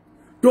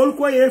dol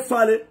ko ye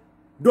fale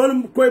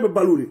dol ko be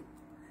baluri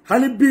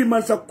hani bi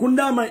man sa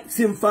kunda ma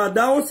simfa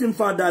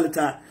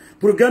dalita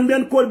pour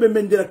Gambian ko be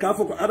mendira ka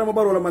foko adama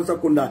baro la man sa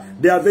kunda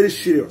they are very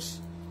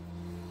serious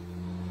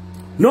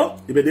no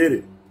ibe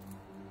dere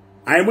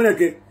ay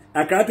muneke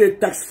akate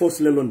tax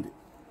force le londi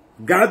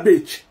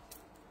garbage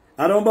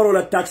adama baro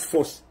la tax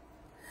force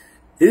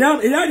iya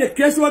de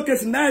keso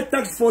na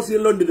tax force le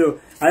londi do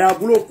aya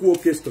bulo ko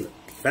kesto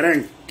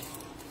fereng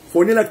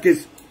foni la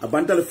kes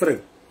abantal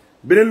fereng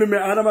benen lu me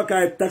adama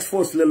kay tax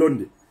force le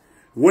londi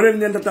wolen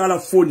nyanta tala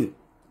foni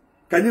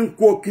kanyin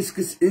ko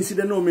kiskis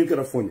incident no men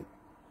kara foni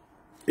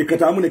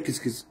ikata amune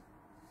kiskis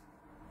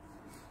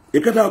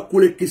ikata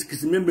kule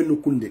kiskis membe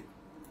nukunde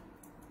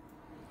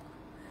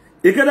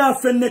ikata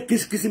fenne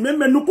kiskis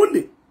membe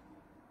nukunde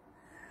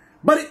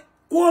bari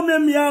ko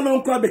mem ya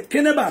non ko be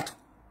kenebat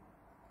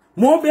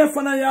mo be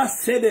fana ya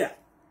sedea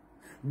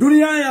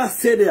dunya ya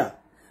sedea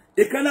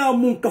ikana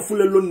mun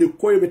kafule lonni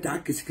ko be ta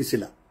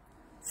kiskisila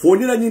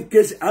foni la nyin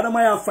kesi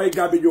adama ya fay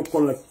gabe jo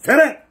kolla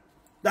fere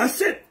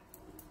that's it.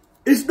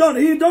 It's done.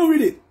 He done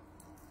with it.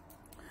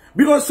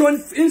 Because so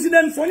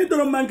incident foni do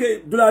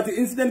manke dulati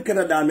incident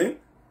kana dame.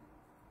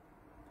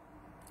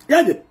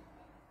 Yaje.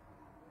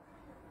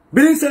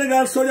 Bilin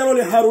Senegal sojalo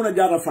le Haruna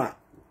Jarafa.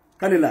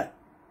 Kanila.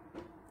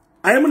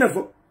 Ayemu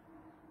nefo.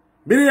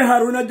 Bilin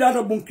Haruna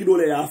Jata bunkido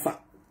le yafa.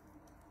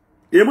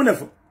 Yemu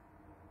nefo.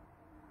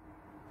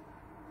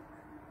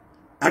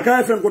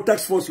 Aka fen ko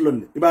tax force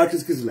lonne iba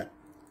kiskisla.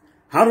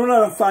 Haruna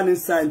Rafa ni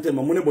sainte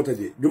ma mune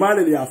botaje.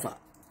 Jumale le yafa.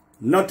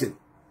 Nothing.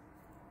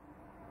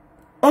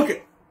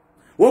 Okay.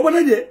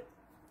 Wobonaje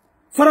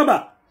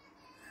Faraba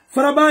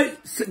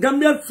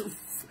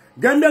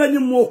Gambia la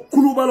nyimo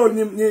kulubalol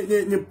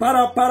ni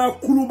para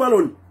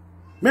kulubalol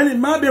meli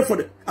mabe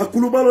fode a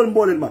kulubalol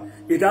mbolen ma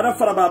itara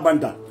Faraba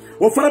banta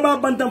o Faraba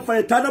banta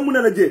fa tada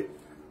munala je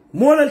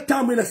molal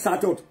tamu la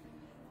satot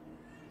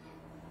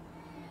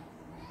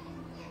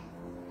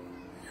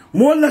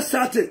mola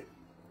sate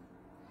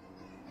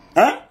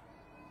ha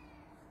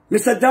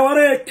Mr.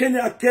 Jaware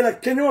Kenya akela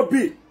Kenya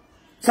bi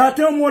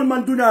Sateo mol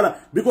man dunala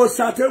because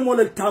sateo mol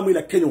el tamu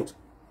la kenyot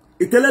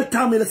itelel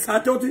tamu la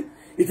sateoti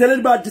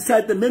itelel ba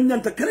decide men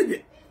nyanta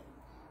kreje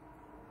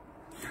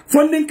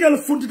fondin kel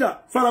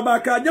funtita Faraba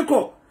ka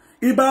jako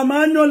iba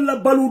mañol la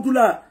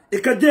baludula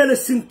ikajele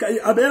sinka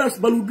aberas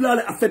baludula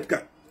le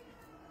afetka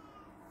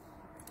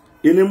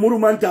ini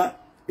murumanta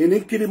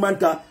ini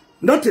kilimanta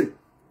nothing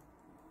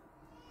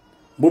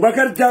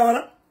Boubacar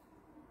Jawara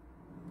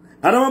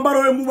Adama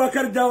Barrow e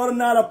Boubacar Jawara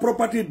na la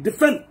property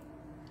defend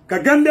ka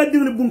Gambia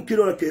dingre bun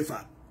kilo la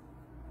kefa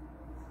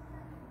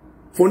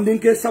fonding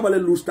ke sabale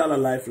lusta la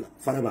life la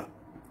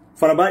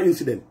faraba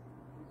incident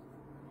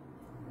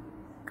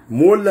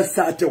mola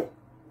sato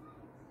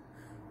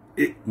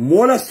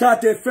mola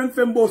sate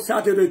fembo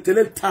sate de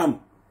tele tam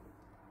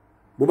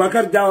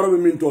Boubacar Jawara be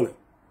min tole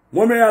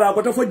mome yala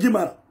ko to fo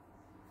jimara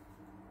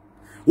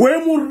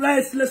we mun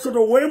rice le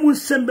soto we mun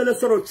sembele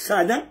soto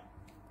sanya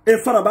e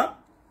faraba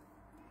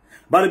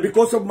but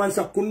because of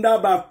mansa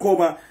kunda ba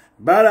koma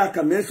bara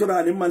ka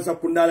mesura ni mansa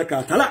kunda le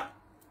ka tala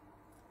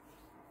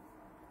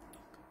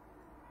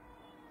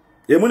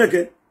e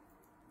muneke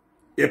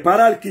e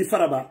paral ki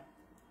faraba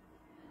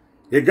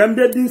e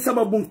Gambia din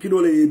sababun kilo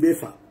le e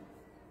befa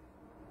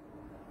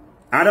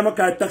adama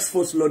ka tax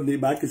force lo ni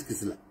ba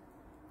kiskisla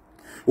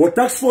o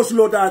tax force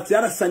lo da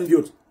tiara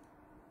sandiot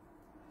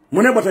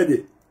mune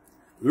bataje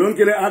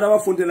lonkele adama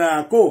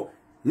fontena ko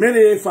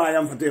mele fa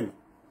yam fatema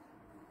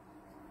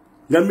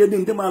Gambia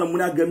din te mala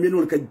muna Gambia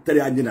nol ka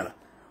tari anjinala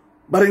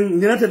bari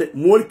ninata de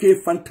mol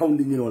ke fan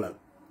tawndi ñinolal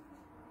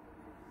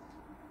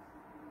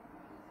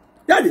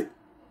yadi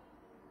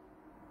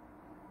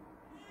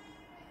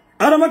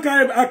adama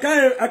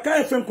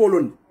akaye fen ko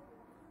lon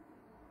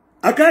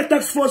akaye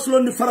tax force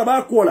lon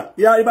faraba ko la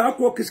ya iba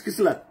ko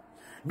kiskisla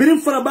birim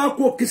faraba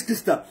ko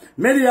kiskista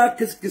media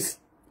kiskis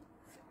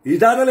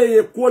idadale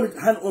ye ko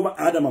han oba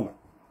adama ma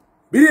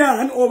biria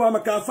han oba ma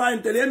ka fa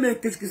intele men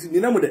kiskis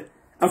ni namude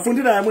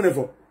afundira ya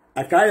munefo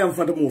akaya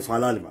mfata mu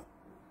falalima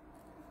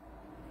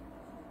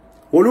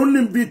wolun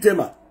nim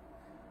bitema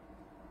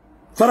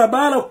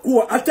farabala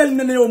ko atal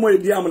nene yo moy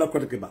diam la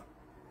kote ba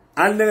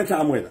al nene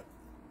ta moyla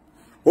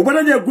o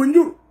bana je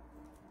gunjur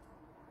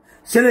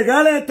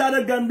Senegal ta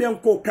da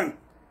Gambian ko kan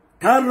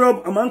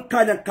tarob aman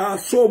kanya ka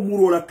so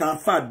muro la ka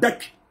fa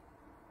dak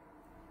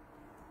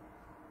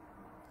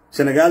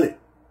Senegal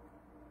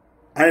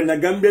ay na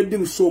Gambia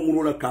dim so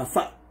muro la ka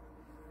fa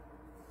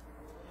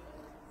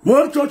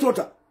mor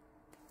chota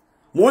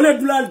mole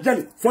dulal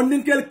jan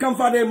fondinkel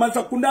kamfade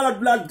mansa kundala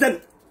dulal jan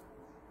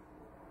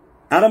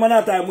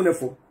aramana ta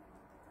munefo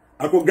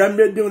ako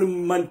Gambia de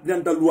man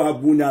nanta loi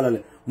bunyala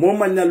le mo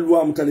man na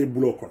loi mutale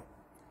bulokon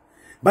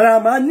bala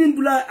ma nin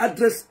dulal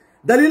address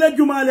dalila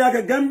jumale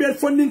aka Gambia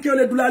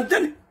fondinkel dulal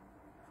jan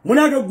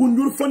munaga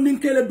gunjur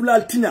fondinkel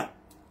dulal tinya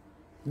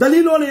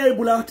dalilo le ay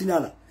bula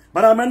tinyala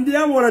bara man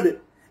diam wala de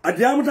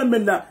adiamu tan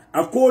menna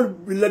akol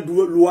la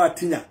loi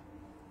tinya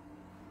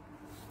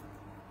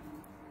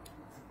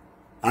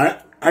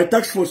I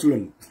tax force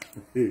loan.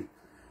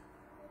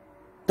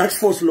 Tax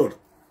force loan.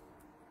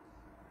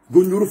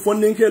 Gunjuru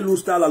funding ke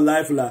lusta la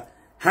life la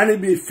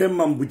hanibi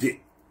femman budget.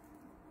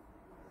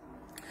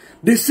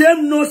 The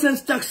same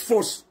nonsense tax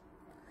force.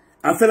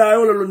 Afela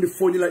ayola londi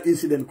fonila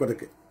incident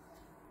koteke.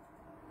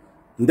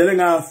 Ndele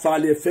nga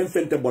fali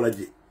fente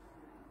bolaji.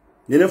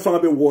 Nene fanga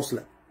be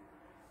wosla.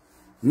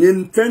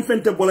 Nin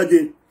fente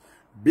bolaji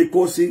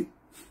because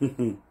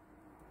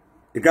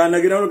ika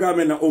nagira ga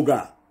mena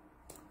oga.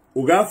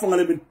 Uga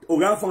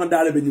fanga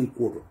dale be nyum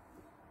kodo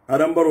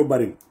adam baro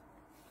barim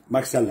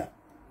maxalla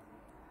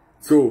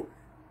so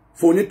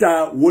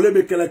fonita wole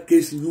be kala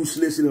case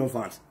useless in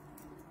France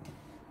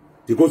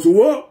because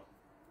wo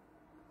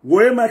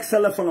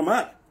maxalla fanga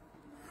ma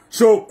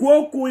so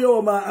ko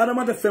yo ma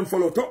adama ta fem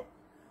foloto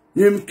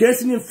nyem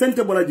case nyem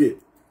fente bolaje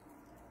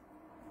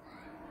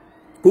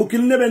ko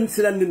kilne ben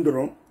silandin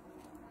doron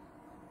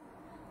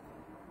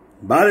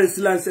bare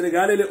silan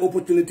Senegal le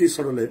opportunity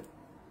sorole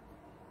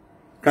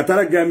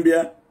Katara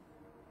Gambia,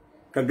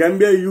 ka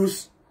Gambia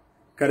use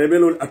ka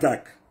rebel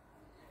attack.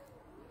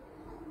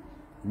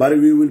 But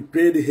we will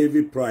pay the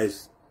heavy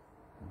price.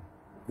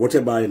 What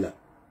a baila.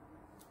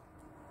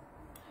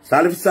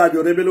 Salif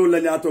Sadio rebel la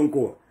nyaton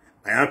ko.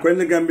 Aya ko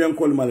en Gambian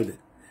kol malde.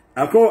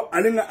 Ako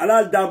alinga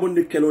alal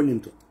dabondi kelo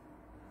nyinto.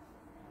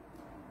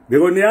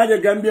 Bego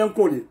niaje Gambian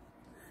koli.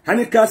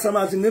 Hani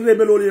kasama si ni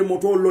rebel ye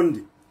moto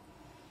londi.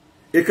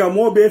 E ka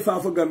mo be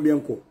fa fo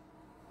Gambian ko.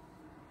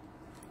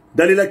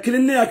 Dalila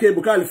kilinne yake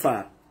bukal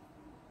fa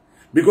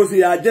because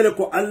ya jele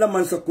ko alla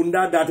man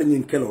sakunda data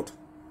nyin kelot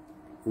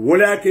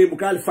wala yake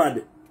bukal fa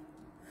de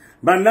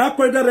banna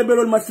ko da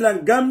rebelol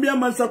maslan Gambia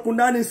man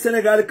sakunda ni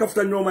Senegal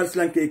kafta no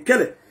maslan ke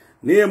kele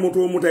ni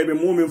moto mutay be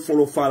momin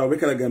folo fala be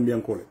kala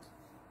Gambian ko le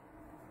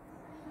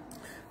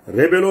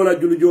rebelol la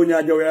julu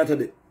jonya jawyata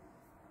de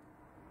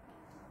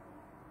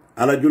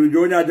ala julu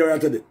jonya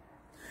jawyata de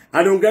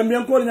adon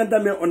Gambian ko nyanta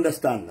me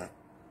understand na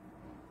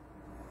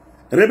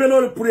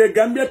rebelol pour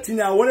Gambia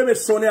tinya wala be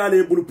sone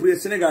ale bul pour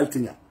Senegal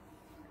tinya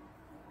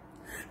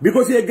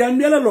because ye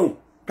Gambia la long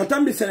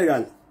katambi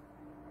Senegal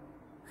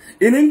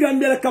inin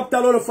Gambia la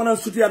capital la fana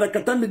suti ada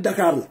katambi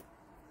Dakar la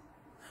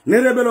ne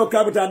rebelo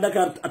capital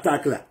Dakar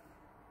attaque la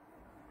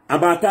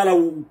abata la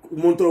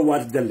monto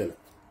wat delle la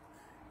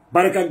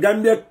baraka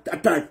Gambia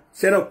attaque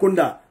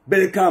Serekunda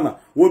Belkama,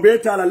 will be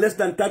less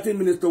than 30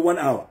 minutes to 1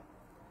 hour.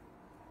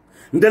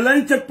 The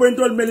line checkpoint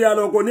on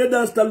Melialo, go near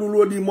the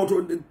Stalulo di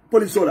moto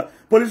polisola.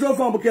 Poliso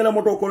from Bukela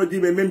moto koloji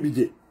be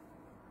membije.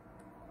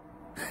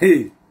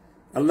 Hey,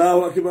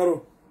 Allahu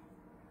Akbar.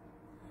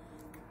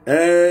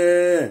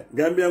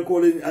 Gambian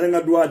calling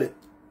Arenga Duade.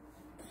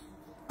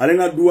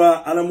 Arenga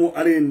Dua Alamu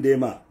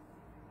Arendema.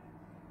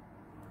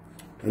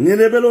 Ni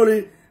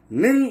rebeloli,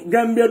 nin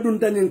Gambia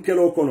dunta nin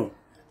kelo kono.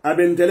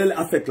 Aben telel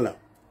afekla.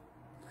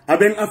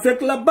 Aben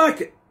afekla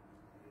bake.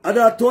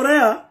 Ada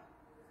torea.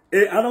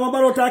 Adama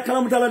barota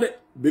kalamutala de.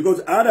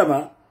 Because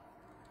Adama,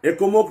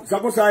 eko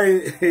sako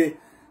sai,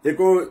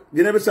 eko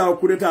Guinea Bissau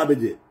coup d'etat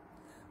beje.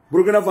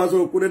 Burkina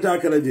Faso coup d'etat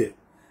kalaje.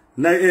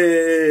 Na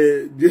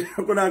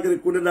Conakry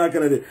coup d'etat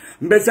kalaje.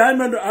 Mbesai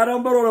mendo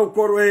Adama baro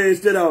ko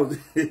State House.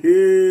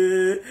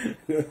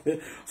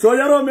 So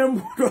yaro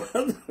membo.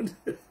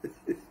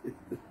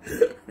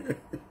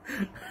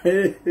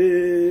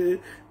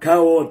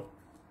 Kawon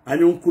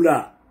anyun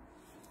kula.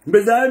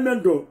 Mbesai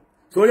mendo.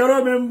 So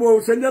yaro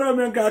membo senjaro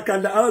menka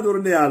kanda ala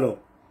durne alo.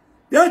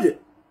 Yaje.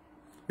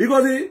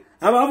 Because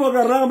I'm a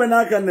ram and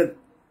I can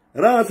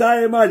ram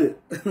say maje.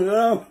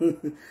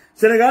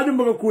 Senegal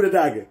didn't coup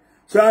d'etat.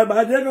 So I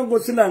go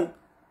silang.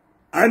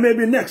 I may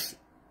be next.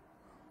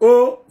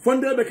 Oh,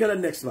 Fonde Bekela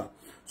next one.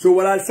 So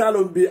what I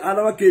salon be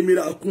Alama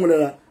Kemira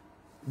Akumula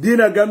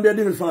Dina Gambia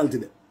didn't fall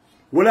today.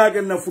 When I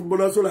get na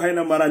footballer so high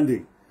na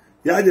maranding.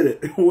 Yaje.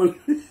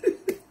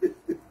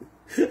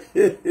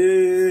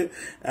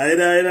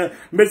 Aina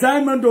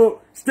Mesamando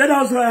State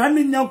House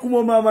handing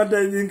Yakumo Mama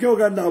in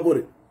Kyoganda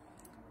Bori.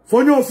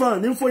 For your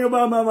son, in for your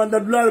mama and the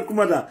blood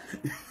kumada.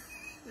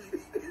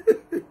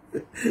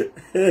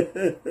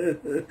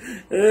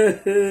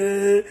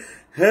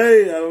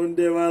 Hey, I don't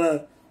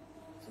demala.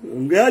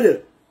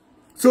 Gade.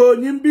 So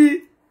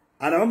Nimbi,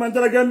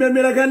 Adamantara Gambia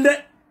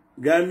Mirakande,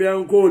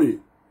 Gambian Kori,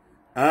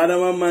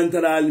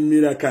 Adamantara Al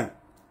Mirakan.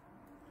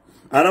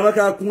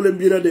 Adamaka Kule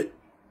Birade.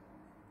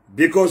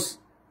 Because,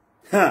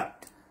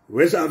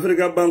 West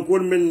Africa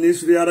Bankun men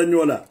Nisri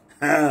Aranyola.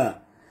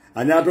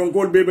 Anaton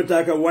called baby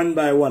taka one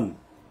by one.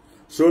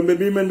 So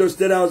maybe Mendo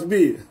State House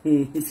be.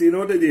 See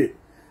no de.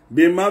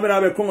 Be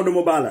Mabra be Congo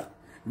Mobala.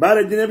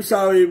 Bare Guinea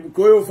Sawi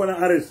Koyo for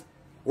an arrest.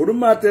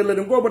 Uduma tell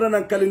them go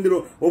Banana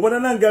Calindro, or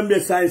Banana Gambia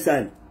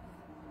sign.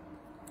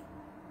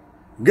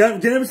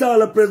 Guinea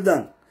Sawa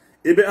president.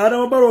 Ebe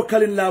Adam Baro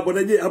Kalina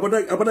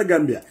Abada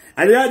Gambia.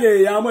 And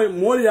Yade Yamo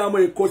Mori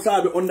Yamo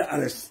Kosabe on the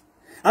arrest.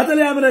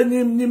 Atale Amra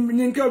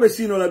Ninka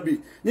Besino la bi.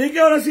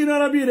 Ninka Sino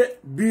la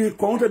bi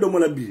counted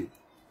Domola bi.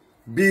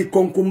 Be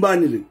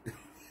concumbani.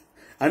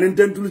 And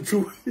intend to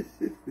chew.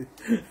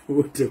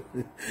 What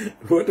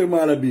a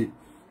malabi.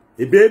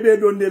 A baby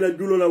don't de la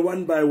Dulola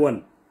one by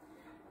one.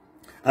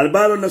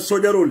 Albalo na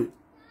sojaroli.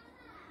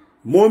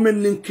 Moment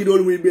nin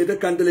kidol we be the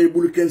candle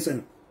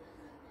bulkensen.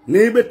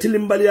 Neighbor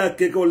Tilimbalia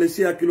keko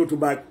lesia kilo to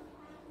back.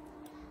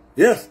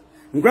 Yes.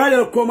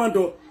 Ngaya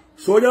commando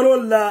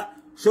sojarola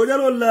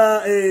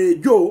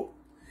Joe.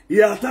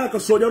 He attack a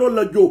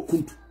sojarola Joe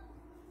kuntu.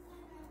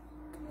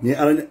 Ni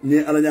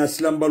alanya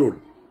slam balol.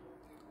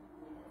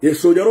 Ye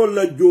sojarol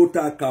la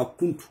jota ka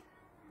kuntu.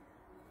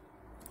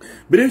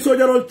 Birin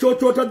sojarol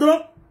chota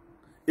dro.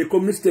 E ko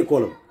mistake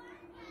kolom.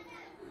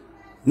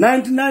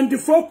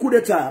 1994 coup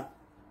d'etat.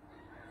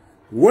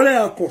 Wale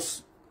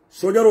akos.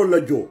 Sojarol la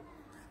jo.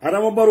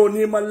 Adama baro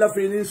ni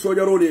malafi ni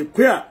sojarol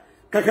kuya.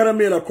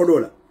 Kakaramela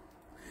kodola.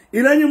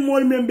 Ilani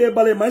mol membe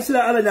bale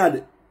masila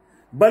alanyade.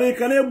 Bale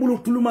kane bulu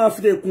tuluma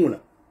afite kuna.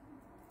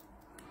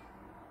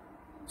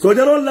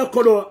 Sojarol la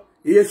kodo.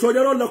 Ye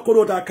sojarol la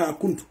kodo ta ka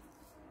kuntu.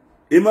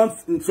 Imam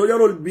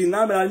sojarol bi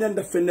ngame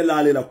alnyanda fenne la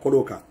ale la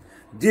kodo ka.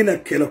 Dina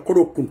kela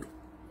kodo kuntu.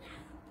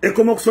 E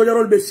komok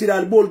sojarol be sira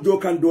albol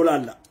jokan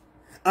dolalla.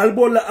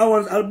 Albol la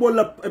awans albol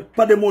la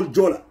pademol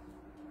jola.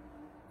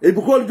 E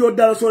bukol jo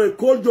dala sore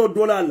kol jo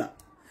dolalla.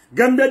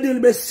 Gambia dil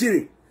be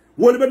siri.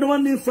 Wol be do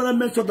ni fana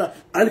men sota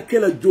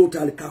alkela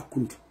jota al ka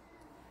kuntu.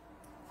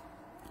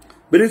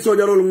 Beni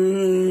sojarol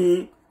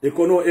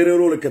ekono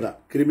erreur keda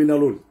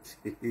criminalol.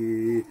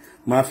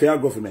 Mafia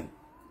government.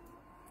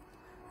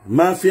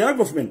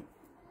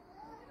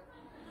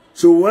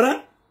 So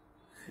wala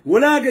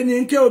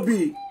ganyi nke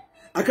obi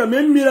aka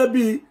mira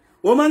bi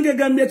o mange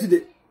Gambia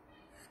tide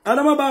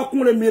adama ba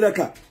kunle mira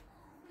ka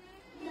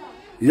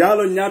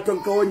yalo nyaton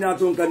ka o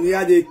nyaton ka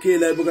niaje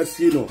kele buga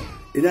sino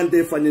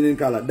inante fanyinin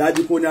kala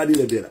daji ko nyaadi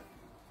le bera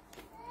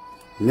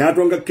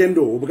nyaton ka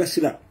kendo o buga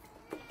sila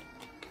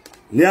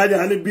niaje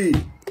hani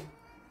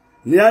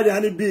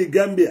bi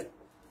Gambia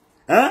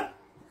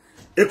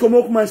e ko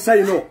mok man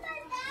say no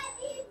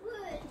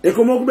e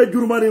ko mok be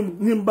jurmari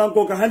nim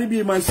banko ka hani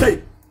bi man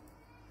say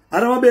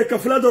adama be ka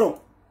fladoro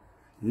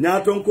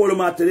nyaton ko lo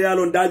material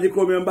on daji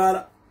ko me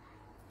mbara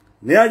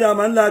niaja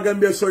man la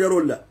Gambia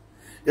sojarol la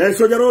ya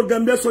sojarol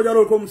Gambia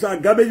sojarol comme ça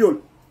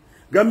gabejol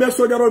Gambia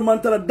sojarol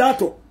mantala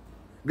dato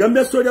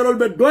Gambia sojarol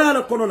be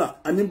doyala kono la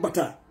anim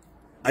bata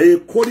ay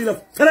kodi la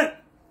fere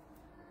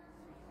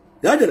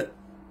ya jere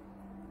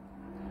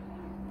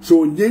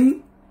so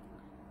nyin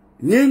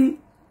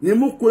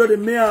mu kula de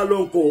me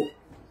alon ko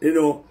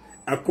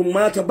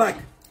akumata back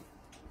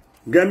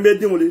gambe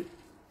dimuli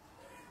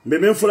be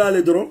men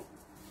fulale doron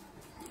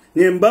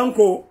ni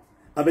banko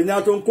abe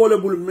nyaton ko le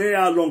bul me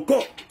ya lon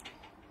ko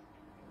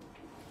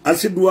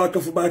alsidwa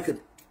kafu back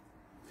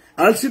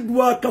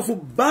alsidwa kafu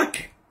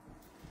back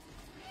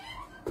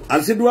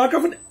alsidwa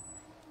kafu de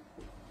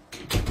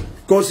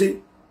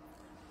kosi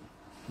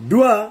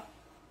dua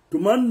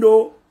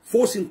tumando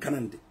forcing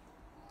kanande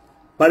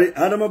pare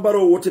adama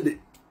baro wotede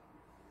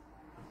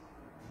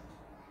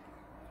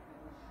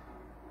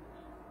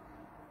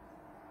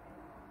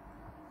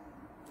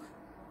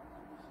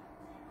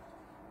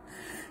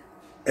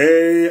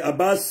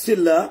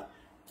abasilla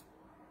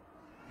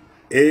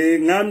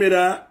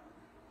ngamira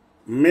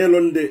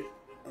melonde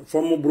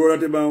fomu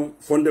brodate bang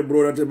fonde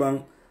brodate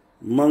bang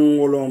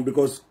mangolong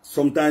because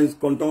sometimes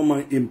konton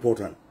man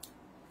important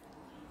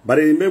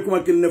bare me kuma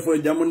kinne fo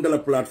jamonde la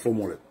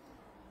platform ole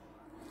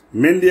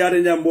mendi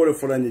ade njambore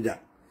fo lañi ja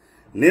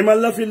ne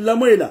malla fi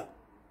lamoyla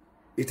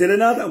itele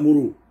nata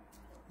muru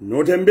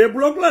notembe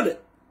block la de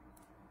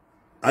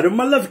adu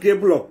malla fi ke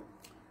block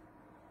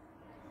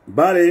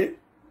bare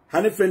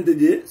hani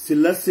fenteje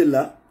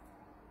silla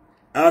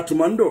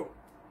atumando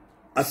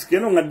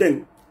askeno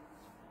ngadeng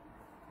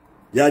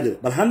yaje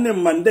bal hanne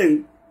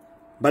mandeng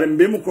bare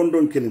mbemu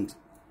kondon kilint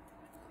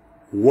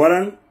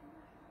waran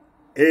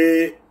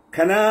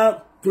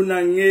kana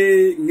tuna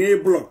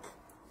nge block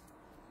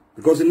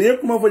because ne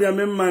kuma fo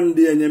jame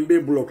mandi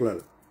nyembe block la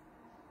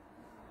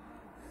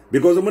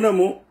because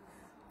munamo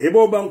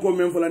ebo banko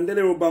men fala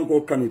ndele o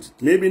banko kanut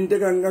maybe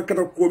ndeka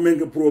ngakata ko men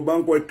ke pro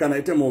banko kana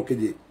ite mo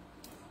keje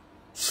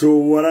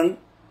so waran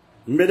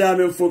mbeda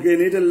men foke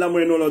ni tel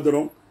lamoy no la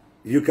doron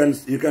you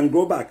can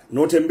go back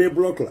no tembe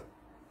block la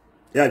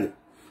yaje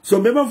so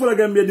mbeba fala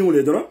gambe ni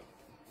wule doron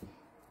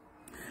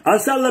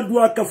asala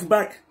dua kaf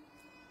back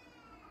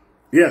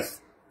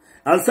yes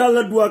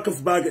asala dua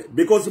kaf back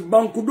because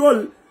banku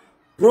dol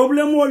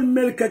problem wol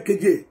melka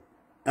keje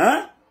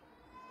ha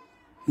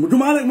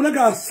mudumale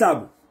munaka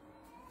sabu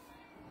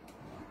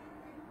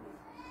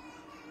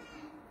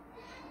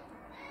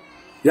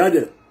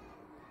yaje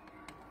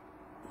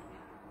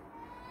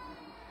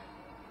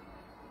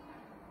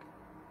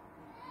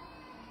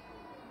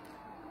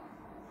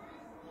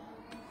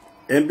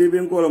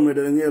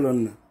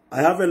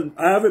I have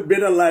a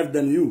better life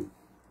than you.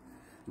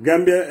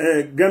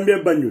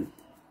 Gambia Banjul.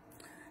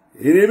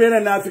 Inibena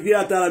nafiki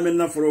atala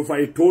menna forofa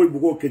itol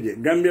buko keje.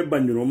 Gambia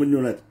Banjul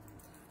omunyonet.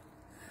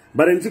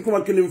 But in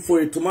tikuma kilim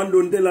foi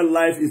tumando ndela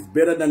life is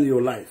better than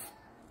your life.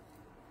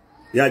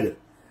 Yaje.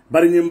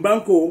 But in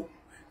banko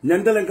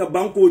nyandalenka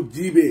banko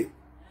jibe.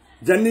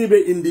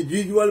 Janibe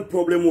individual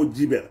problem o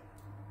jibe.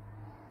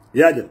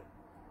 Yaje.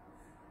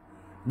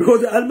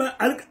 Because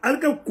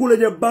alka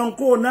kuleje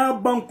banko na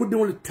banko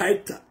dimul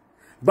tighter.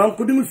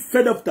 Banko dimul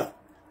fed up ta.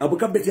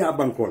 Abuka beti ha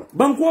banko la.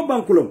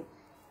 Banko.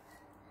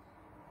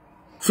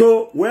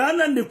 So, we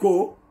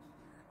anandiko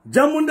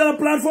jamunda la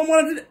platform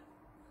wala tide.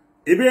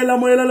 Ibe la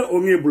moyela la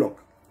onge block.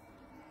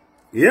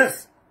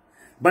 Yes.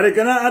 Bare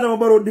kana Adama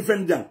Barrow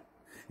defend jang.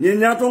 Nye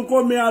nyaton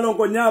ko me alon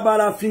ko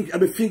nyabala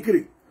abe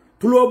finkri.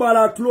 Tulo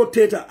bala tulo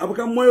teta.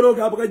 Abuka moyro ke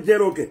abuka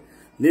jero ke.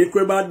 Ne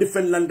ko ba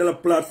defend la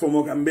platform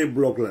o kambe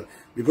block la.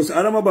 Because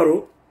Adama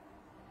Barrow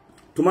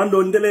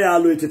tumando ndele ya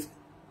alo etete.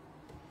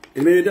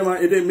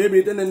 Maybe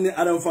maybe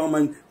Adam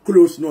Farman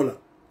close nola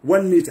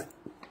 1 meter.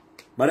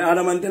 But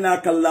Adam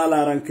antena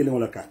kalala ran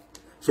kilin ka.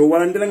 So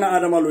warandela nga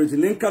Adam alo eti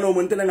nin kano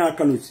montela nga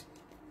kanuti.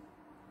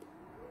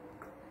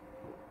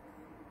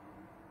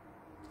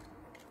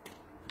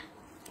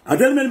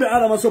 Adel men be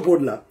Adam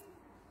support la.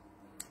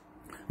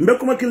 Mbe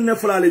kuma kilne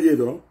fulale je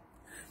do.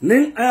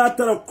 Nin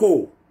ayatara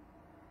ko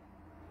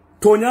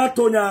tonya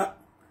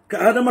ka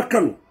Adam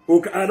kanu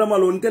o ka Adam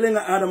alo ntele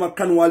nga Adam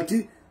kanu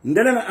walti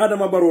ndele nga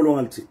Adama Barrow lo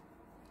walti.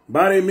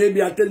 Bare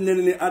maybe atel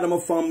nene Adama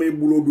family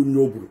bulo du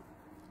nyobulu.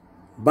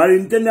 Bare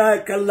intena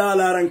kala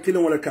la ran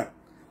kilin wala ka.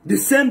 The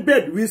same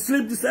bed, we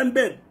sleep the same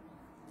bed.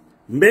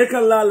 Mbe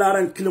kala la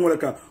ran kilin wala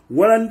ka.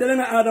 Wala ndele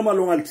nga Adama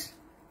lo walti.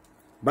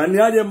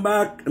 Banyaje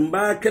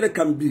mba kele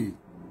kambi.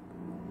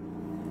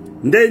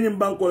 Ndey nyim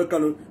banko le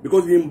kanu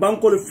because nyim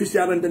banko le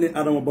fishiaran ndene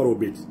Adama Barrow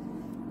bet.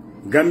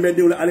 Gambe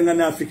di wala alinga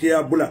na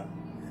fikiya bula.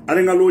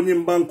 Alinga lo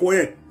nyim banko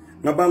ye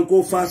nga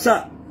banko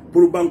fasa.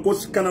 Pour banko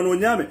kanano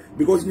nyame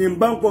because nyim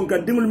banko nka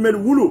dimul mel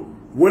wulu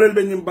wolel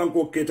be nyim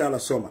banko keta la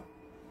soma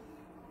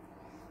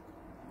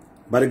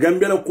bar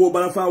Gambia la ko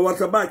bala fa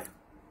warta back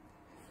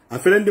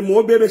afelendi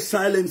mo bebe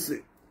silence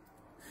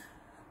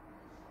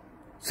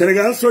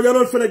Senegal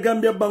sojalol fele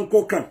Gambia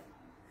banko kan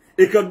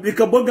e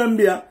ka bo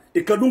Gambia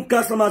e ka dun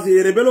Casamance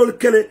e rebelol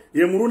kele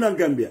ye muruna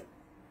Gambia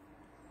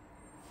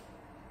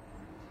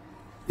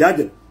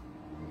yajel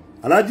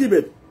ala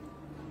jibet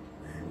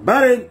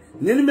bare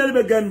nyel mel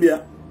be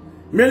Gambia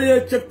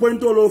Mele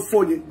checkpoint olo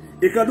foni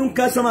e kadun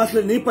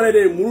Casamance ni pare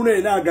de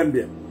murune na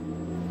Gambia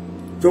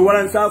so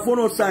waran sa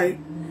fono sai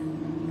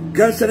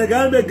gan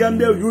Senegal be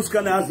Gambia use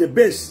kana as the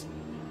base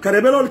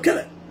karebelol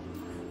kele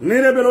ni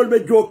rebelol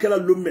be jo kala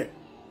lumme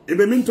e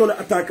be min tole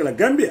attaque la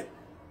Gambia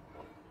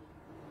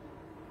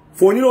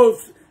foni lo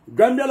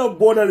Gambia lo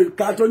border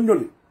carton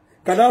nyoli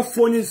kada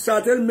foni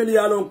satel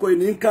miliyalon ko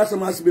ni kasa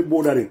masbe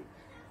bodare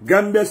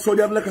Gambia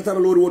sojar la katara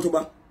lori woto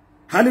ba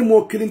hani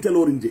mo kilinte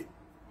lori nje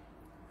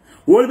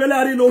wol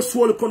belari lo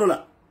suwol kono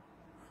la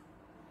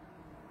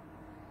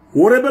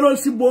wore belol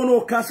si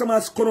bono kasa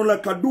mas kono la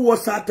kadu wo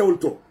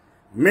satawlto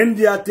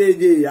mendia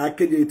teje ya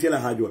keje tela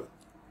hajola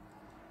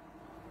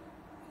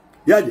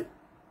yaje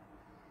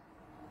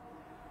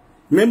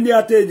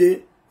mendia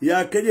teje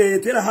ya keje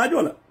tela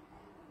hajola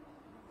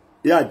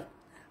yaje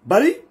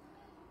bari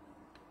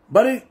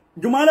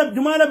jumala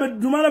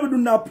be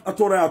dunna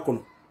atora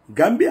yakono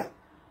Gambia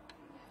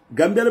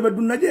le be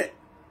dunna je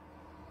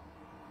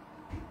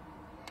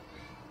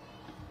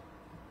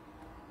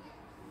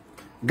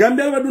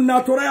Gambia le be dunna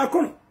atora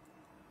yakono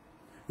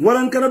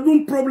walan kana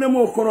dum problème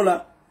o kono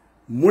la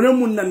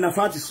mun na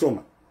nafati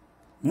soma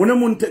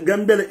mun te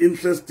Gambia le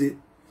interest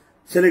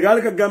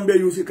Senegal ka Gambia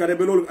yusi kare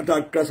belol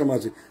ata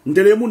kasamasi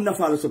ndele mun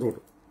nafala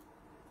sototo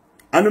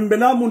anum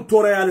bena mun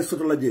tora yale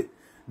soto la je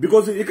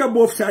because ika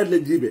both side le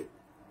jibe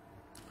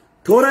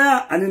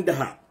toraya anin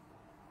daha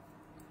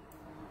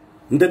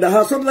nde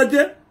daha sot la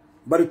je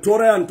bari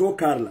toraya anto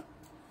karla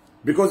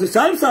because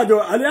sal sajo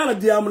ali ala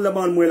diam la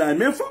man moyla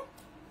mefo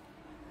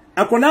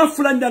akona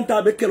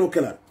flanjanta be kelo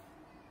kelal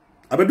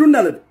abe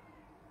dundala de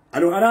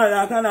ado ara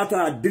ya kana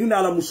ta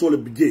dingna la musole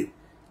bije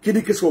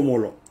kidi keso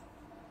molo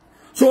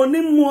so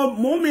nim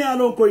mo me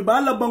alon ko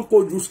ibala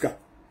banko juska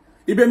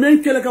ibe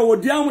men kele ka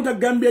wodiamu ta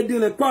Gambia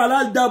dinle ko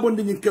ala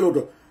dabondi nyin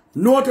keloto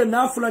note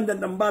na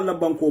flanjanta mbala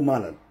banko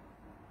malal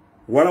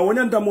wala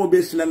wonyanta mo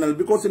be silanal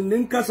because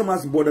nin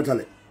kasamas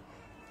bodatale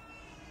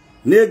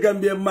ne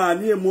Gambia ma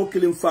ni mo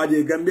kilin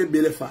faaje Gambia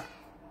bele fa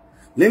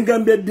nin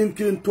Gambia din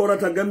kilin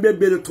torata Gambia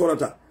bele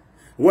torata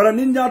wala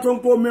nin jaton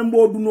ko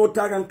membo duno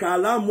tagan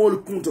kala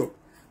mol kunto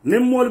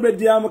nin mol be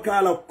diama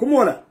kala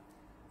kumola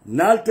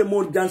nalte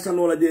mol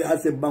jansanola je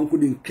hase banku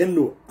din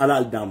kendo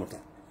alal damata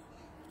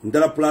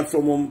ndala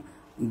platform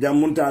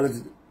jamunta ala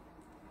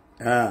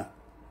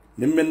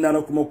nim men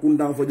nana kuma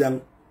kundan fo jang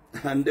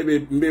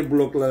ndebe mbe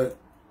block la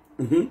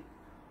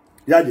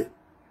yaje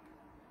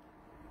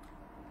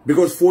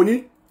because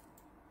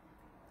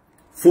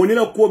foni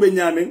la kobe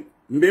nyamen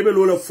mbebe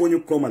lola foni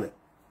komale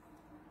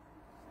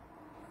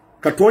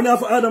katonya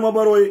fa adama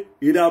baroy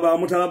ida ba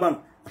mutalaban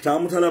ata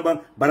mutalaban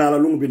banala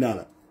lung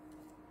binala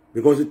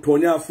because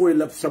tonya fo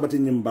la sabati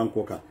nyim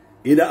banko ka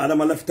ida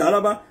adama la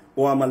talaba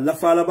o amal la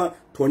falaba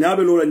tonya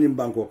be lola nyim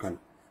banko kan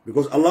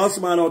because Allah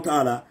subhanahu wa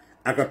ta'ala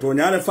aka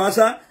tonya le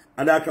fasa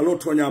ada ka lo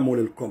tonya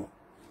molel koma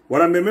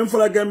wala memem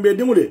fala Gambia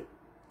dingude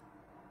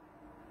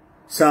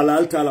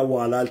salal tala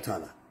walal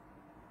tala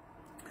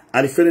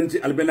ali ferenti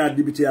albena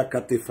dibiti ya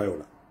katte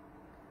fayola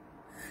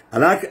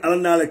alaki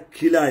alana la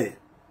kilaye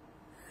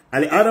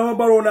ali adama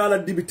barona la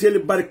dibiteli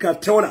barka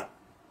tawla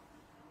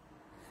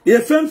ye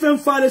fem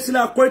fale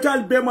sila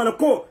koital be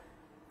malako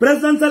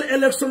presidential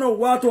election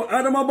wato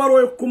adama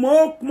baro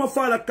kuma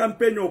fala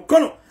campaign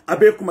kono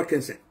abe kuma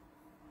kense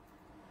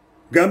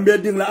Gambia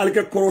ding la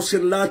alke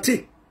korosir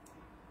lati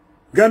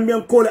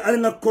Gambia ko la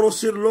alna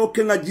korosir lo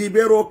ke na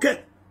jibero ke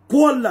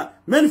kola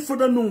men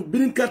foda nung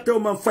birin karte o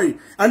man fay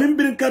alim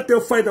birin karte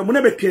o fayda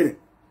munebe kene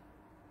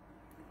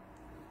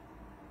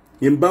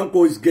in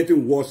banko is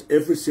getting worse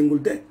every single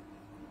day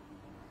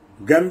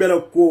Gambia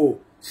ko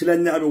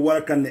silanya abe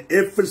warakan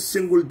every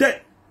single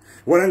day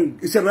waran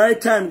it's the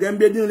right time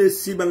Gambia din le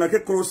sibanga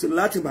ke cross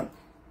latiban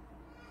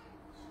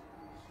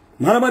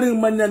marabari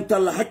manyan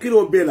talla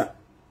hakiro bela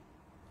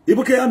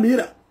ibuke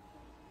amira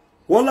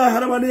wallahi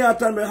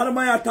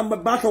harama ya tamba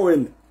bata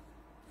wenne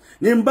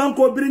nim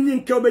banko birin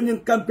yin kewbe yin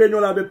campaign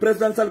la be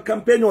presidential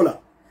campaign la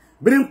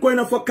birin ko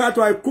na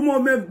fokato ay kumo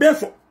me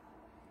befo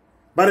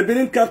bare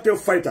birin carte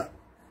fighter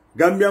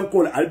Gambian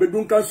ko albe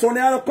dun kan sone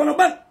ala kono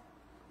ban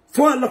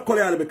fo ala ko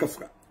ala be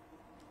kafka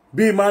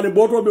bi mani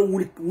boto be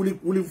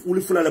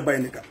wuli fula la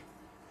baynika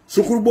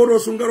sukuru bodo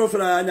sungaro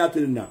fula ya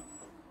nyatilina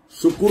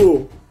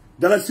sukuro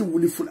dala si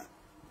wuli fula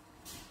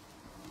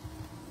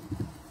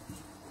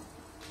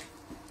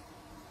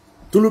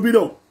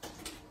tulubido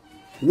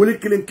wuli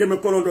killing keme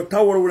kono do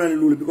tawor wulani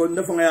lulu because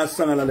ndafa nga ya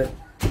sangala le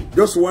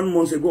just 1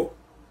 month ago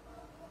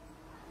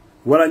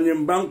wala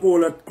nyim banko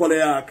la kole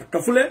ya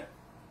kafule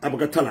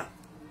abaka tala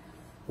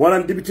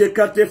wala dibite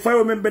carte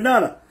fayo men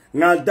benala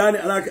ngal dani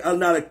alaka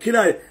alnala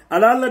kilay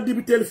ala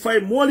dibite fay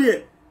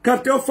molie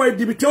carte o fay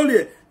dibite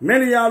olie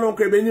men ya lon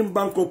ko be nyim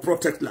banko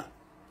protect la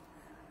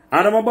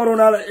adama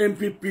barona la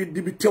MPP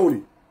dibite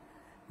oli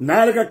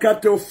nalaka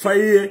carte o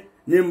faye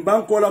nyim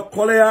banko la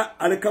kole ya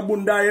alaka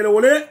bunda yele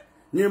wole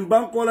nyim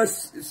banko la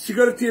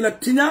security la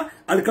tinya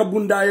alka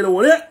bunda yele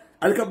wole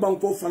alka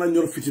banko fana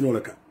nyor fitino la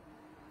ka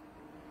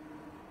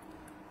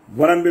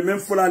warambe men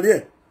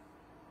fulaliye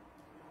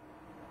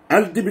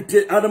al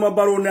dibite adama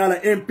barona la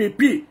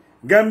MPP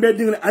Gambia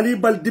ding ali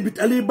bal dibit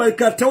ali bal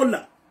ka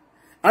tawla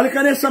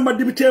alkane samba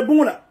dibite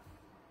bungula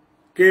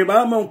ke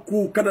ba man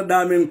ku kada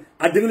damen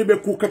adingli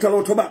be ku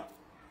katalo to ba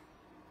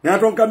na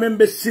ton ka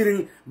membe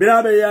sirin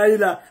birabe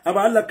yaila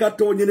aba alla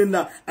katto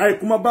nyinina ay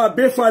kuma ba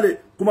be fale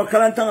kuma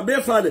kalanta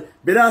be fale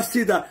bira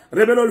sida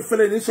rebelol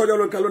fele ni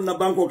sojalo kalon na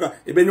banko ka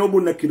e be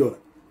nyobun na kidola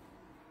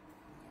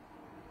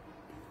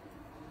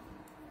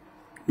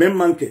même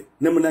manke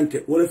nem nanke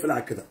wala fala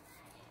akata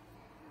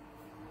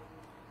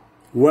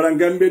wala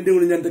Gambia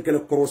dingul nyanta kala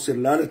korosir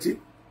lalati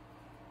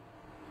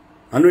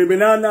anu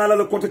bina na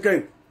ala ko tekay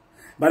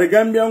bari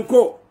Gambia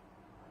ko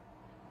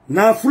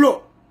na fulo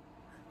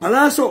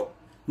palaso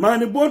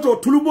mani boto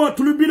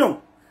tulubidon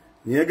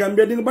ni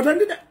Gambia ding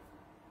batandi de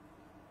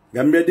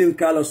Gambia ding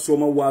kala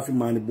soma wafi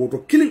mani boto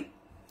killing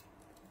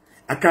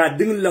aka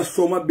ding la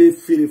soma be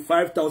firi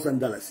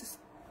 $5,000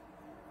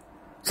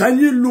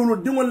 sanyi lulu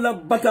dingol la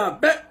bata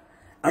be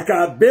aka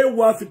be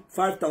wafi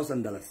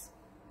 $5,000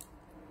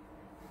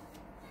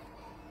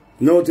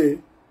 note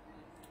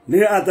ni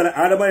atara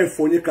adama e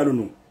foni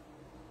kanunu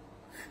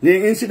ni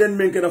incident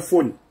men keda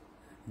foni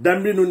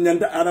dambi nun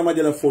nyanda adama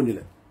jala foni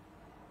la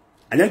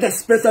anyanta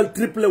special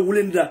triple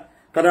wulinda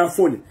kada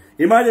foni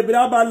imaje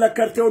biraba la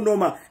carte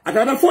noma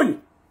atana foni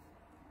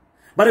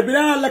bare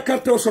bila la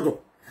carte soto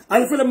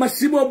alfele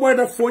masibo boy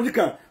da foni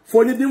ka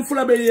foni dim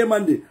fula be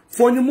yemandi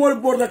foni mol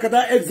borda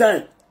kada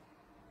exile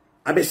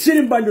abe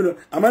sirim banduno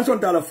aman son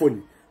tala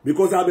foni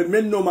because abe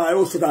men noma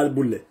ayo sota al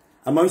bulle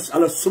aman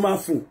ala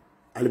sumafu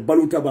al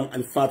baluta ban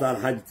al fata al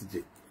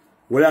hajitije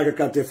wala ka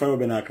carte fayo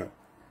benaka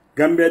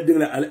Gambia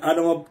dingla al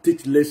adama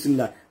teach lesson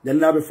la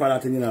janna be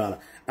falata nyina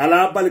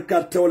ala bal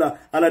kartola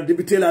ala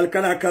dibitela al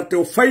kana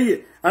karto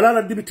faye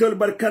ala dibitela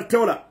bal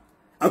kartola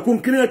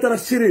akun kina tara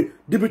siri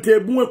dibite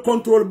bu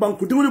control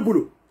banku diwli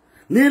bulu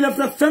ni la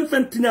fa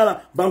fen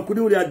tinala banku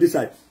diwli a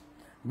decide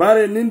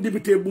bare nin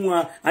dibite bu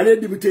ale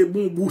dibite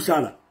bu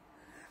sala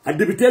a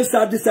dibitel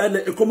sa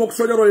decide e comme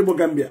sojoro e bo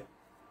Gambia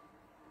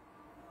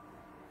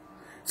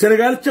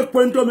Senegal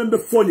checkpoint o membe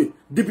foni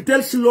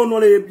dibitel silono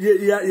le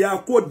ya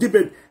ko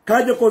dibet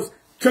kaje ko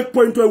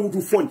checkpoint o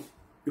wutu foni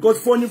because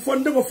foni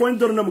de ko foni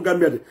dorna mu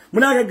Gambia de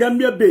munaka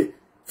Gambia be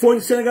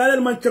foni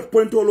Senegal man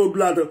checkpoint o lo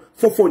blado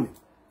fo foni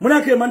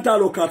munaka man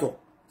talo kato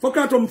fo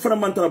kato mu fana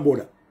man tala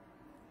boda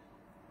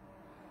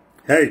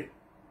hey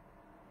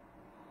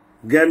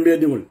Gambia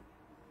dimul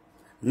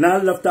na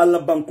lafta la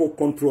banko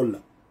control la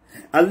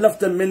al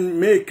lafta men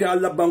me ka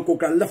la banko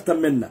ka lafta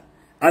menna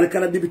al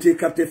kana dibité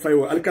carte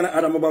fayo al kana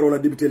adama baro la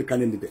dibité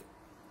kanendi de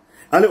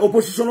al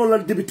opposition la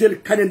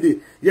dibité kanendi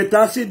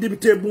yetasi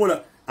dibité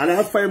bula ala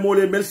hafay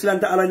mole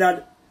melsilanta ala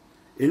nyaade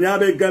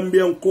inyabe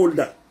Gambian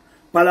kolda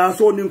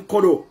palaso nin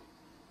kodo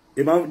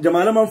e ma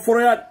jamala man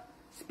foroyat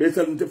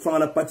special nte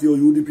fanga parti o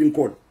UDP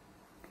code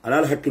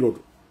ala hakiloto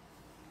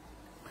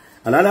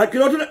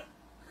de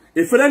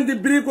e frende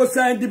briko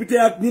sa dibité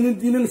ak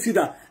ninin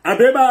sida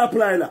abeba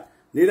apply la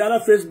ni dala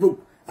Facebook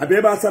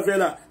abeba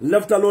safela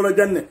lafta lola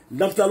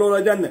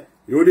janne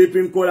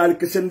UDP ko al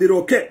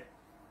kesendiro ke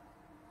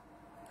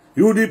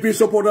UDP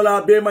support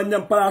la be man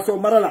nyam palaso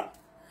marala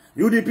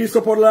UDP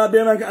support la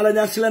be man ala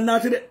nya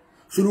silanati de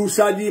sulu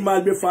saji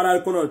mal be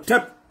faral kono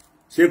tep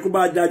Seku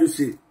ba jaju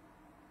si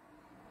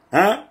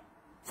ha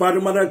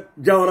fadu mada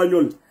jawara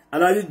nyol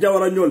alaji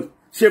jawara nyol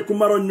Seku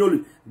maro nyol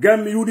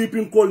gam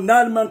UDP ko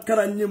nal man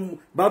kara nyim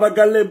baba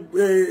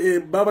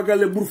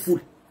galle burful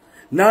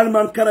nal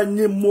man kara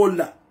nyim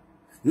molla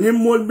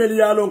nimmol mel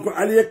yalon ko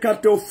ali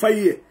carte o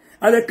faye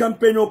ali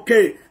campagne o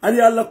ke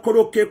ali alla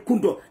kodo ke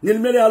kundo nil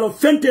mel yalon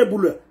fente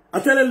bulu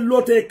atele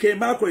lote ke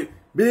makoy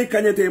bi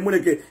kanyete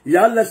muneke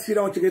yalla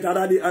sira o tigeta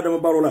adadi adama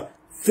barola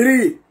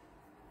 3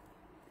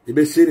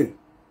 ibe sirin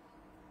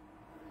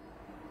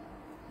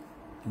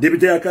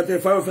député a carte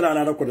fayo fela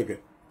na ko deke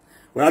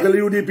wa dal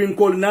UDP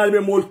ko nalbe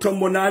mol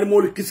tombo nal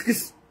mol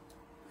kiskis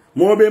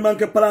mobe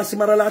manke place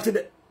maralati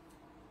de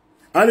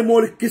ali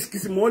mol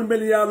kiskis mol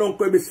mel yalon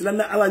ko be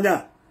silana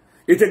alanya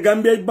ite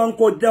Gambia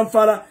banko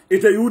jamfala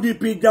ite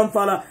UDP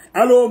jamfala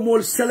alo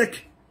mol selek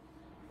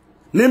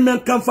nimmen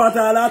kam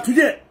fata ala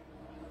tuje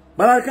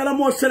bala kala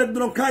mo selek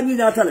don kanyi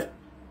nyatale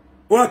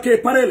o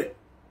ke parele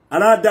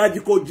ala daji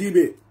ko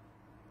jibe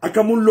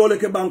akamul lole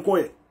ke banko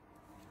e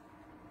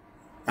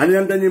ani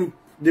andani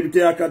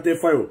député akate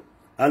fayo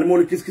al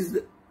mol kiskis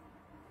de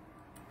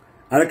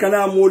al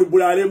kana mol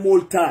bulale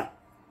mol ta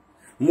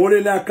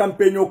mol na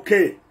campagne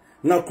ke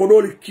na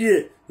kodol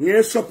kie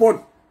nge support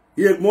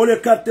ye mol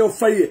carte o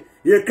faye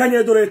ye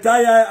kanye dore ta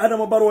ya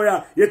adama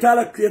baroya ye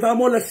ta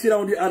mola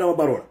siran di adama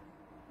baroya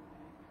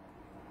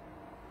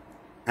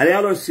ali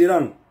alo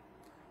siran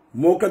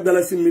mo ka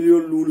dala si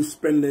million lulu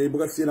spende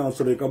buka siran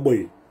so ka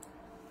boy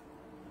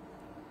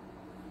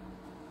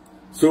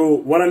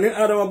so wala ni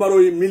adama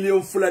baroya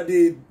million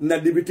fuladi na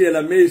dibite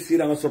la me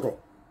siran soto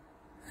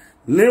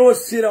ne o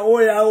sira o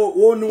ya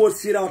o ni o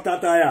sira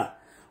tata ya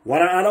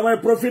wala adama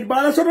profit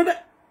bala soto de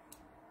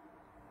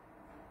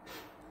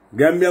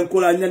Gambian ko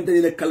la nyanta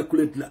ni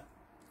calculate la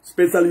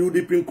special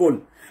UDP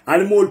kon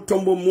al mol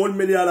tombo mol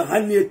meliala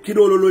hanni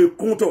kidolo loy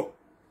konto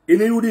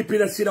ine UDP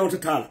la sira on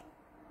tala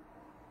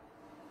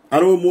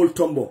aro mol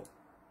tombo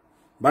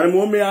bar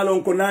mo me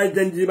alon ko na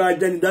janji ba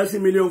janji dalsi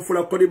million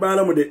fula ko di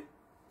bala mo de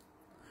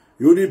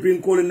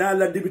UDP kon na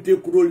la député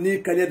kudol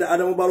ni kanyeda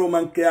adamu baro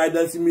manke ay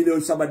dalsi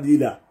million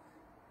sabadila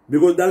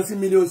because dalsi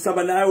million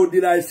sabana o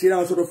dila sira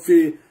on soto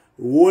fi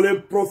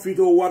wole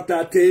profito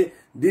warta te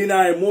dina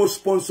ay mo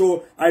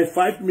sponsor ay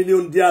 5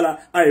 million diala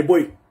ay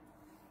boy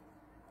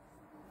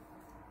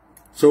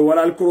so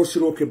wala al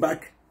korosiro ke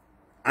back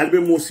albe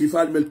mo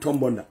sifal mel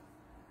tombonda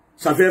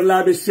safer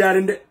labe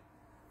siarinde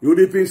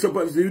UDP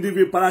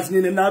place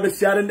ni nabe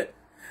siarinde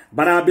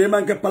bara be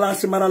manke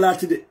place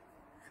maralati de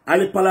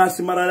ali place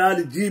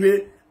maralali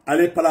jibe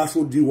ali place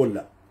o di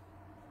wala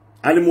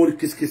ali mo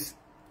kiskis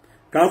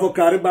kafo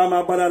kare ba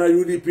ma badara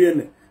UDP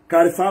ne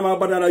kare fama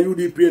badara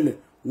UDP ne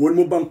wol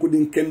mo banku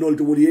din kendol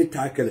to wori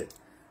takele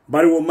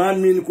bari wo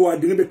man min ko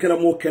adinga be kala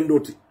mo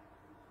kendoti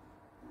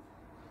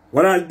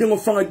wala dingo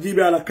fanga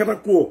jibe ala kata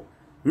ko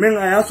men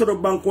aya so do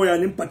banko ya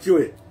nim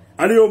patioye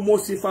ali yo mo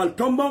sifal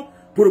tombo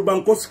pour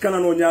banko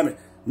skanano nyame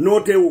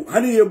note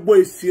hani ye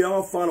boy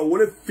sirawa fano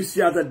wala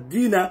fisiata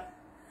dina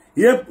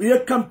ye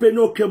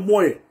campaigno ke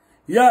moye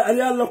ya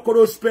ali alla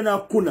kodo spena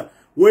kuna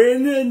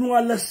wene nu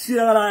alla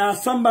sirala ya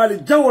sambali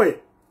jawe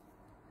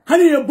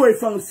hani ye boy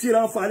fang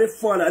sirawa fa ale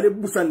fola ale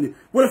busandi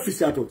wala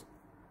fisiato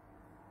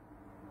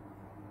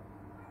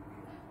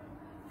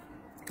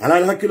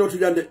ala hakilo to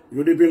jande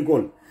yodi bin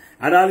kol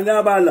ada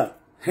alina bala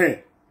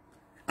he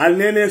al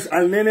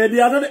nene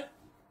diata de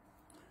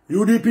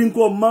UDP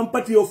ko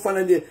mampati o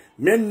fanande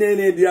men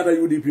nene diata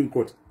UDP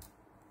ko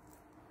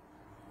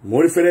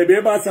mori fere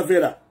be ba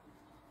safera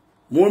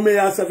mo me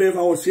ya safe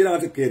fa o sira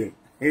ta kere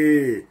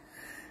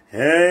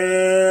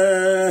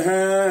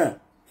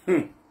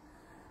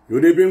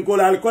UDP ko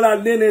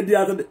al nene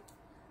diata de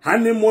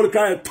hanni mol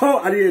ka to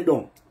ari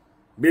don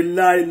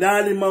billahi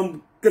nali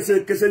mam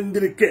kese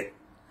ndirike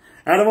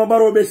arama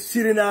baro be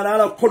sirina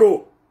ala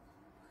kodo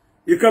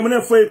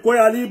ikamne foy ko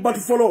ali bat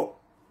folo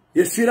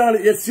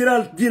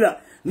yesiral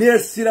dila ni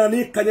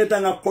yesirani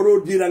kanyeta nga kodo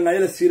dila nga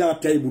yele sira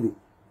taybulu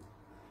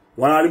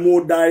wala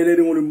mo daire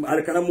ngol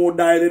alkana mo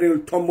daire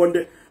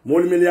tombonde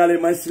mol miliyale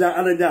mansila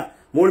ananya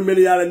mol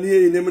miliyale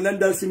ni ne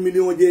menandal si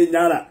million je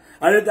nyala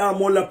aleta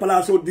mo la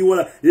place di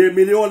wala ye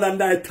million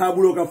landa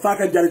tabulo ka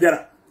faka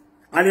jarjara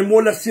ani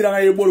mo la sira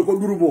nga yebol ko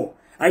durubo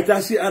ay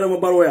tasi arama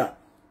baroya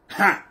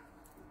ha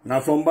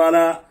na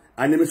fombala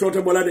ani mi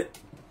sote bolade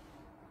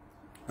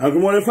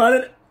agmo le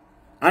faale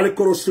al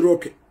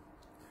korosiroke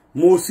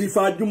mo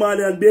sifa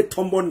jumale al be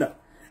tombonda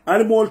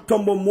al mol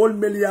tombo mol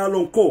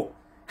melialon ko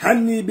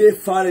hanni be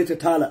faale te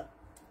tala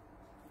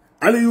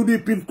al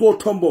UDP ko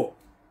tombo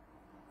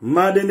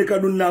ma de ne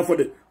kadun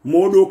nafode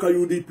modo ka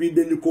UDP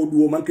de ni ko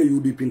duwo manke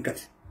UDP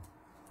kati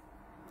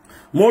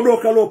modo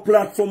ka lo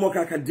platform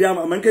ka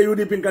diama manke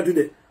UDP kati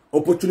de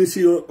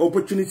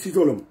opportunity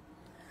tolom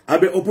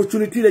abe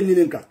opportunity le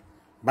nyininka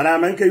bala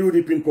manke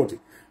UDP koti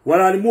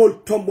wala ni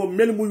mol tombo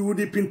mel mu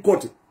UDP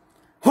koti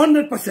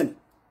 100%.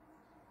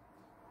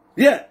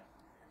 Yeah.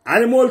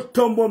 Animal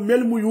tombo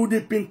mel mu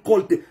UDP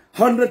kolte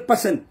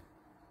 100%.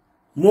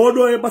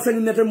 Modo e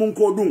basani nete mun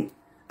ko dum.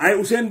 Ay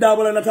Usain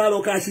Dabala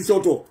natalo ka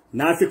sisoto.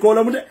 Na fi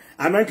kola mu de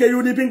amanke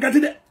UDP kati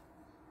de.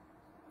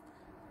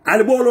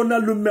 Al bolo na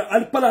lumme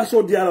al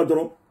palaso diala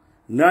doro.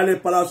 Na le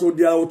palaso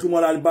diala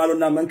tumala al balo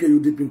na manke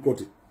UDP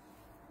koti.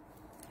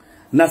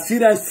 Na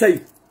siran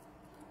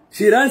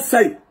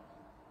say.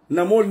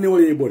 Na mol ni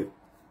wole bori.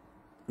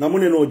 Na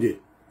mune noje.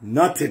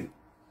 Nothing.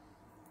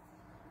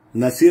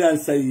 Na siran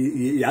say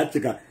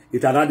yatika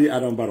itaradi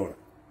aram barora.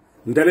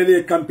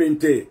 Ndelele campaign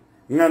te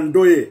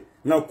ngandoye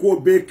na ko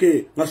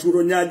beke na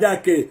suro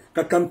nyajake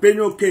ka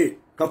campaigno ke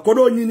ka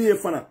kodo nyini e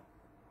fana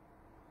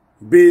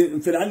be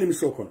mfirani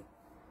misokon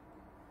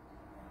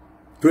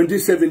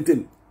 2017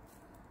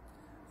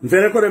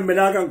 mfere ko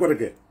remena kan ko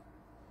reke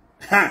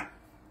ha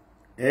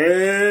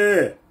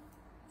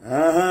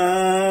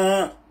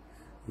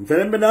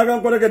mfere remena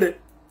kan ko reke de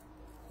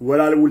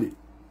wala wuli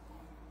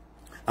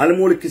al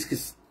mol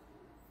kiskis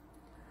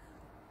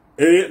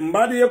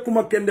mbadi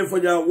yakuma kende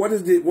foja what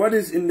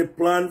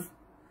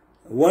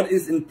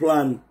is in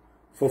plan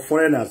for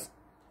foreigners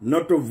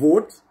not to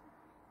vote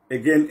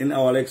again in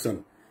our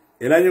election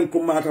elanyum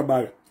kumata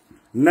baga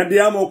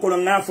nadiamo ko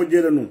nga fo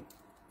jelenu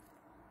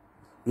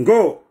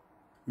ngo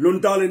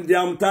luntalen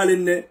diam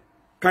talinne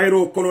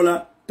Cairo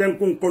konola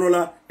tenkun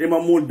konola e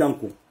mamul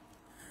danku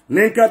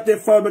nenkate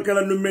fawbe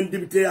kala no men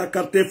dibite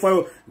akarte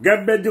faw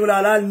gabbe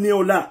dingla la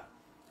niola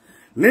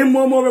ne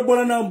momo be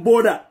bolana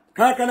boda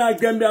kakana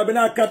gambe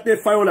abena karte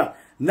fayola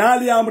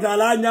nali amta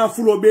ala nya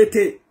fulo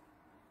bete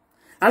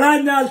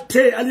ala nya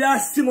te aliya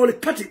simol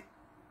kati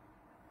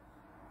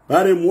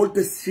bare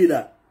molte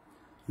sila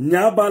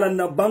nya bala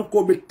na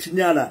banko be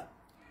tinyala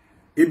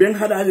iben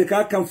hada hali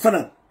ka kan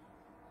fana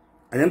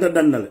anyanta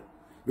dannale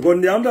biko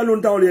ndi amta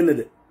lun tawol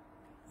yenede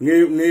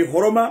ngi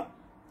horoma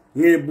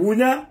ngi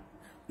bunya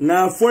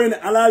na foyne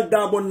alal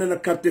dabon na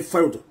karte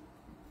fayota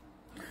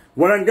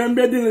wala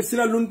gambe din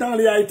sila lun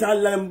tawol ya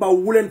italla mba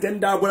wulen ten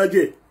dabola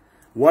je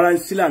wala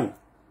silang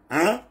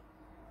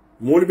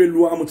molbe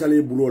luwa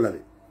amutale bulola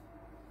de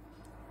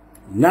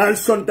nal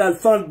sontal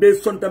fan be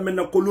sonta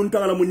menna ko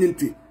lunta la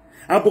munyinti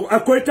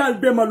akoytal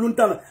be ma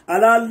lunta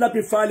ala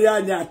lapi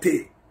falia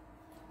nyate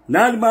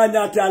nal ma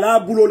nyate ala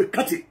bulol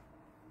kati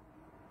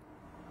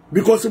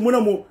because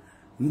munamo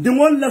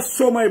ndimol la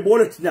soma e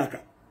bole tinyaka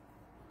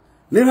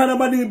ni hana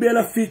badi be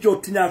la ficho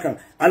tinyaka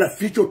ala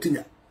ficho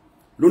tinya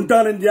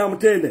lunta la ndiam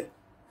tene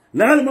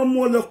nal ma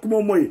mo la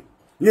kuma moy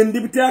nyen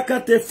dibita ka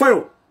te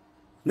fayo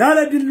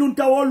nala din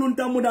lunta wo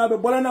lunta mudabe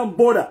bolana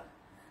boda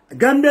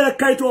Gambia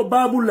kaito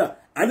babulla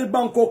ali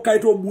banko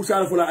kaito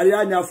busal fula ali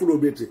anya fulo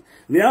bete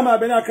ni ama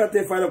bena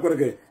carte fayla ko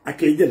reke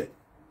akejele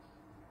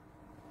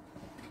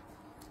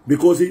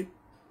because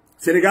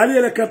Senegal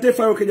ile carte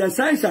fayo ke jan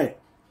sai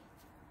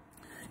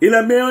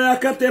ila meyo ya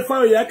carte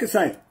fayo ya ke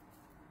sai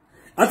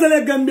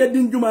atale Gambia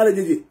din jumala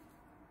jiji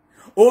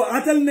o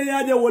atal ne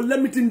yaade wala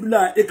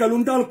mitindula e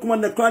kaluntal kuma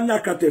ne ko anya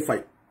carte fay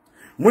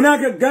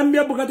munaka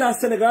Gambia bukata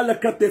Senegal la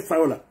carte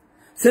fayo la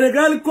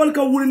Senegal kol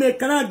ka wulne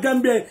kana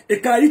Gambia e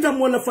ka yita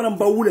mo la fanam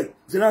ba wule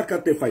zina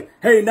carte fay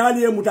hey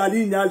nali e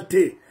mutali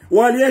nyalte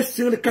wali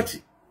sir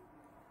kati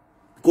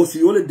ko si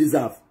yole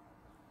deserve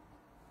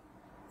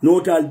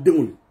no tal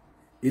dingul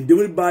e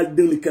dingul ba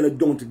dingul kala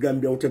don't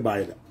Gambia o te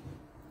bayda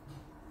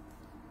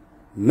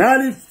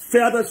nali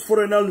feata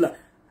forenal la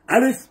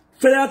ali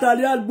feata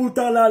alial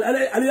bultan la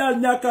alial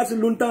nyakas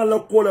luntan la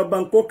ko la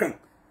banko kan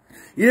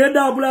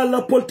yeda bula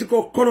la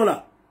politiko kono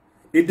la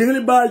e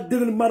dingli bal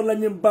dingli marla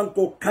nyim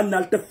banko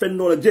kanal te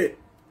fenno la je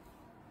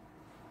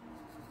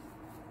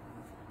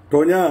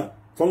tonya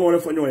fongo le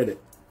fonyo ede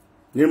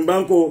nyim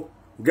banko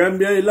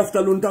Gambia e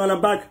lafta luntan la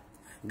bak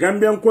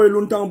Gambian koy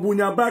luntan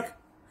bunya bak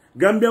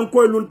Gambian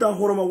koy luntan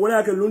horoma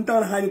wala ke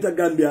luntan hanita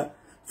Gambia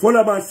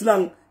fola ba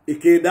slang e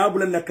ke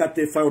dabula na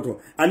katte fawto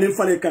anin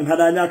fale kan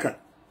hada nyaka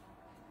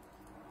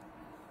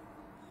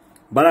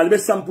balal be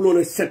sampulo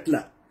le set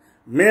la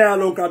me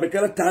alon ka be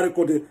kala tare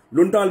kote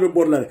luntal be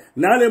borla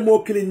nale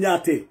mo kili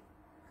nyate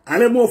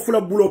ale mo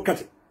fula bulo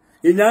kate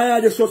e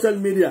nyaaya je social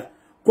media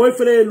koy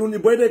fere luni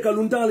boyde ka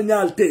luntal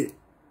nyaalte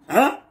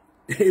ha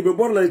e be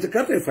borla te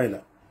carte fayla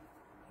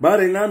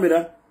bare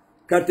ngamira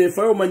carte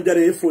fayo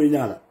manjare fo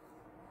nyaala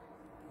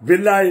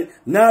billahi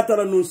na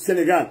tara no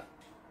Senegal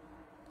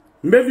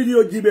mbe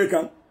video jibe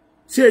kan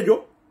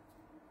sejo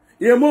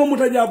ye mo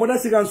mutaja boda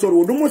sigan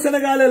sor dum mo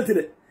Senegal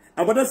eltide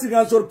abada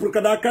sigan sor pour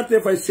kada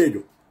carte fay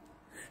sejo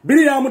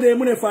biri ya mude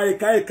mune fay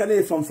kay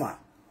kane fanfa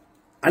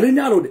ali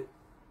nyalo de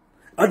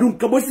adun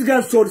kabo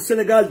sigan sor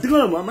Senegal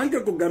dinga ma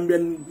manke ko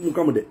Gambian mu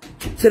kamude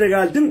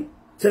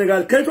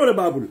Senegal kay to le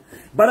babul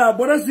bara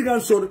boda sigan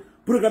sor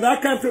pour kada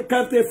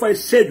carte fay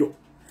sejo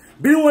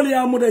biri wali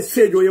ya mude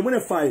sejo ye mune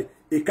fay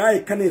e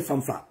kay kane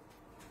fanfa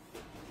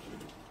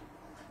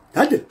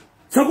hade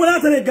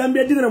sakola tare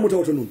Gambia dinga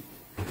mutawoto nun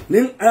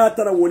nin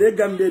ayatara wole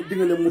Gambia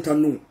dinga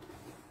mutanu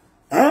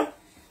ha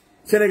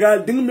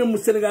Senegal ding mu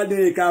Senegal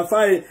de ka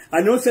fay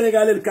anyo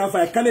Senegal ka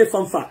fay kane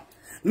fanfa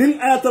nin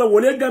ayatara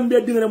wole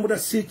Gambia ding na muta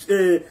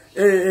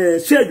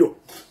sejo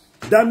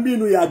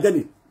dambinu ya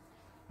gani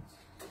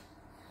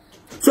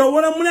so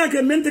wala muna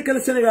ke mente kala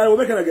Senegal wo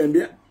be kala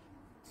Gambia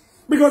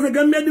because the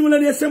Gambia ding la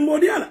de sembo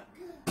diala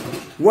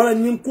wala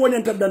nyin ko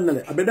nyanta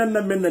dannale abedan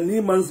na menna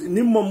ni man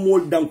ni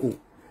mol danku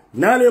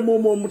nale mo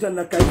mutan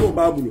na kayto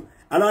babulu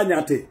ala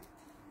nyate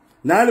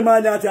nale ma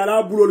nyate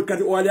ala bulol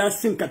kati o ala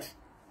sinkati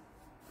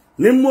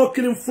nim mo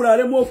kilim fula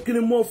ale mo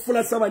kilim mo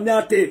fula sama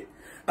nyate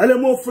ale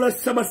mo fula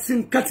sama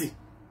sinkati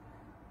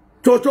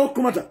toto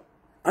kumata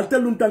alta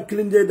luntan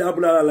kilinje da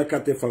abula la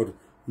carte fawdo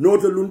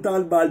noto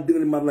luntan bal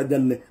dingli marla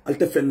janne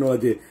alta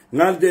fennoje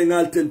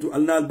ngal tentu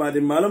alnal bade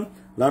malam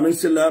la men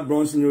silla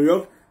Bronx New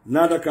York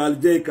nada kal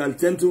je kal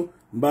tentu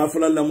ba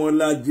fula la mo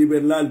la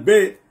jiber lal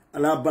be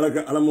ala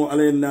baraka alamo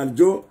alay nal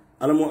jo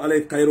alamo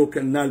alay kayro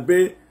ken nal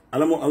be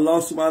alamo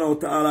Allah subhanahu wa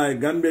ta'ala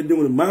gambe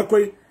dingul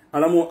makoy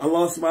alamo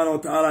Allah subhanahu wa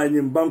ta'ala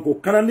nyim banko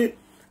kanandi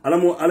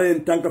alamo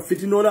alayen tanka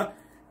fitinola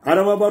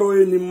alama baro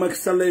ni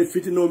maksale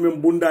fitino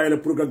men bunda ele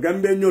pour que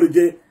Gambia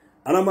nyorje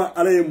alama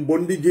alayen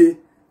bondije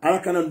ala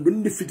kanan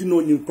dundi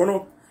fitino nyin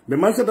kono be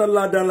mansata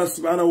Allah dan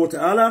subhanahu wa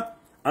ta'ala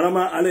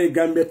alama alay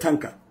Gambia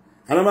tanka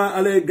alama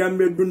alay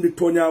Gambia dundi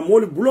tonya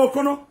moli bulo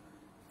kono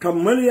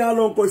kamali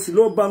yalon ko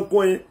silo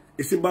banko e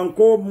isi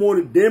banko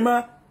moli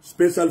dema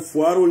special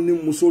foirol ni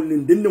musol ni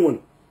dindingon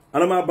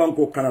alama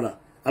banko kanala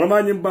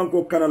alama nyim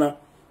banko kanala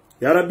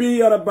ya rabbi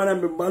ya rabbana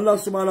Allah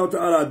subhanahu wa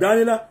ta'ala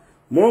danila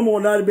momo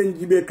nal ben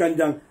jibe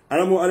kanjang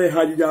alamu alay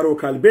haji jaro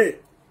kalbe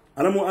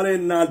alamu alay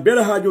nal bel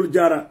hajul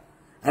jara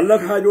Allah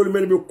hajul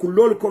men be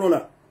kullol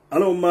konola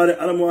alamu mare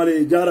alamu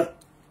alay jara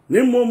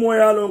nim momo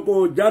yalon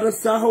ko jara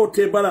saho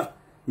te bala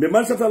be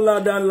mansata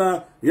Allah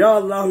danla ya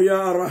Allah ya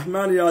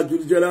arrahman ya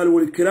jul jalal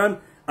wal ikram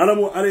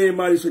alamu alay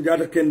mari so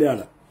jata kende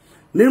ala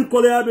nim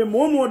ko yabe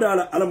momo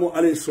dala alamu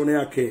alay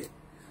sonya ke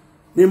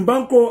nim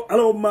banko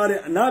alamu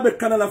mare nabe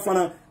kanala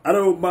fana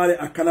alamu mare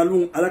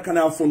akanalun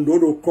alakana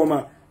fondodo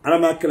koma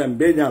alama kalam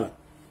be nyala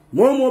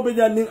momo be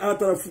jannin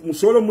atara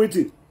musolo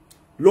muiti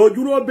lo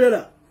juro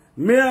bela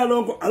me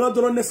alon ko ala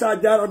doron ne sa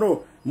jara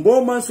no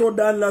mbo man so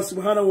dan la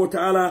subhanahu wa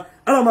ta'ala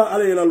alama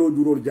alayla lo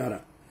juro jara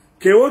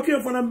ke woke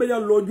fanan be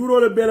jal lo juro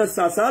le bela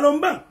sa salon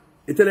ba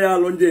itele ya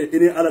lonje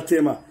ini ala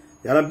tema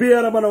ya rabbi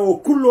ya rabbana o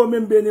kullo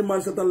men be ni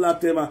man satalla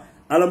tema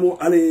alamu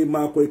alay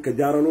ma koy ka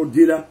jara lo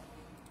dila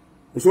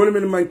musolo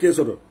men man ke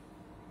sodo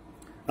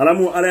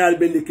alamu alayal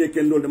bendi ke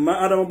kendo ma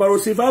adama baro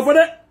sifa fo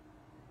de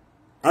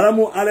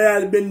alamu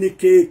alayal benni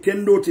ke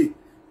kendoti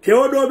ke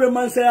odobe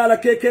man sayala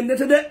ke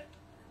kendete de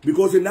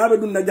because nabe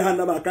dun na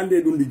jahannama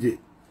kande dun dije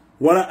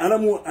wala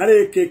alamu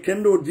ale ke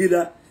kendo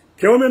dida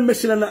kewmen be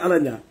silana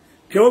alanya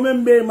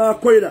kewmen be ma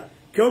koyda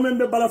kewmen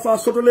be balafa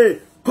sotole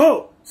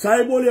ko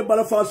saibole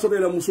balafa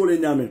sotole musole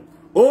nyame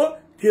o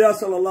kira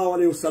sallallahu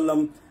alaihi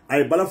wasallam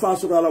ay balafa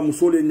sotala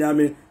musole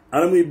nyame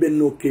alamuy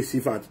benno ke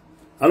sifat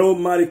alo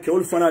mari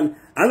kewol fanan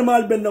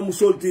almal benna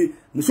musolti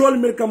musol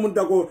mirka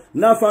muntako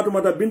na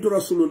fatumata bintu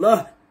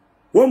rasulullah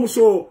wo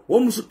muso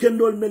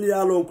kendol men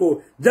yalon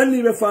ko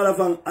janni be fala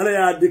fan ala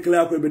ya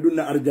declare ko be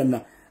dunna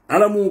arjanna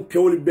alamu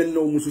kewol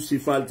benno musu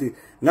sifalti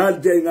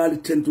ngal jey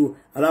ngal tentu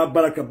ala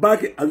baraka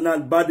baki alna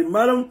badi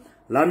malam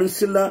lamin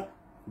silla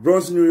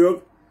Bronx New York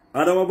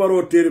adama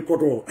baro teri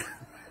koto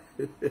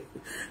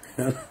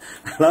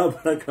ala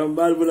baraka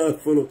mbal bula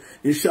folo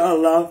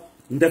inshallah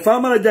nde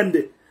famala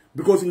jande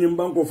because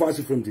nyimbanko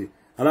fasi funti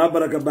ala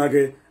baraka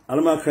bake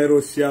alma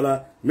khairo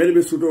siala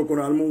melbe suto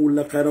kono alma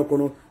wulla khairo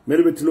kono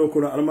melbe tilo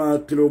kono alma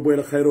tilo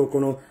boyla khairo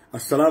kono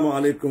assalamu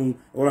alaikum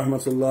wa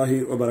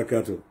rahmatullahi wa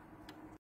barakatuh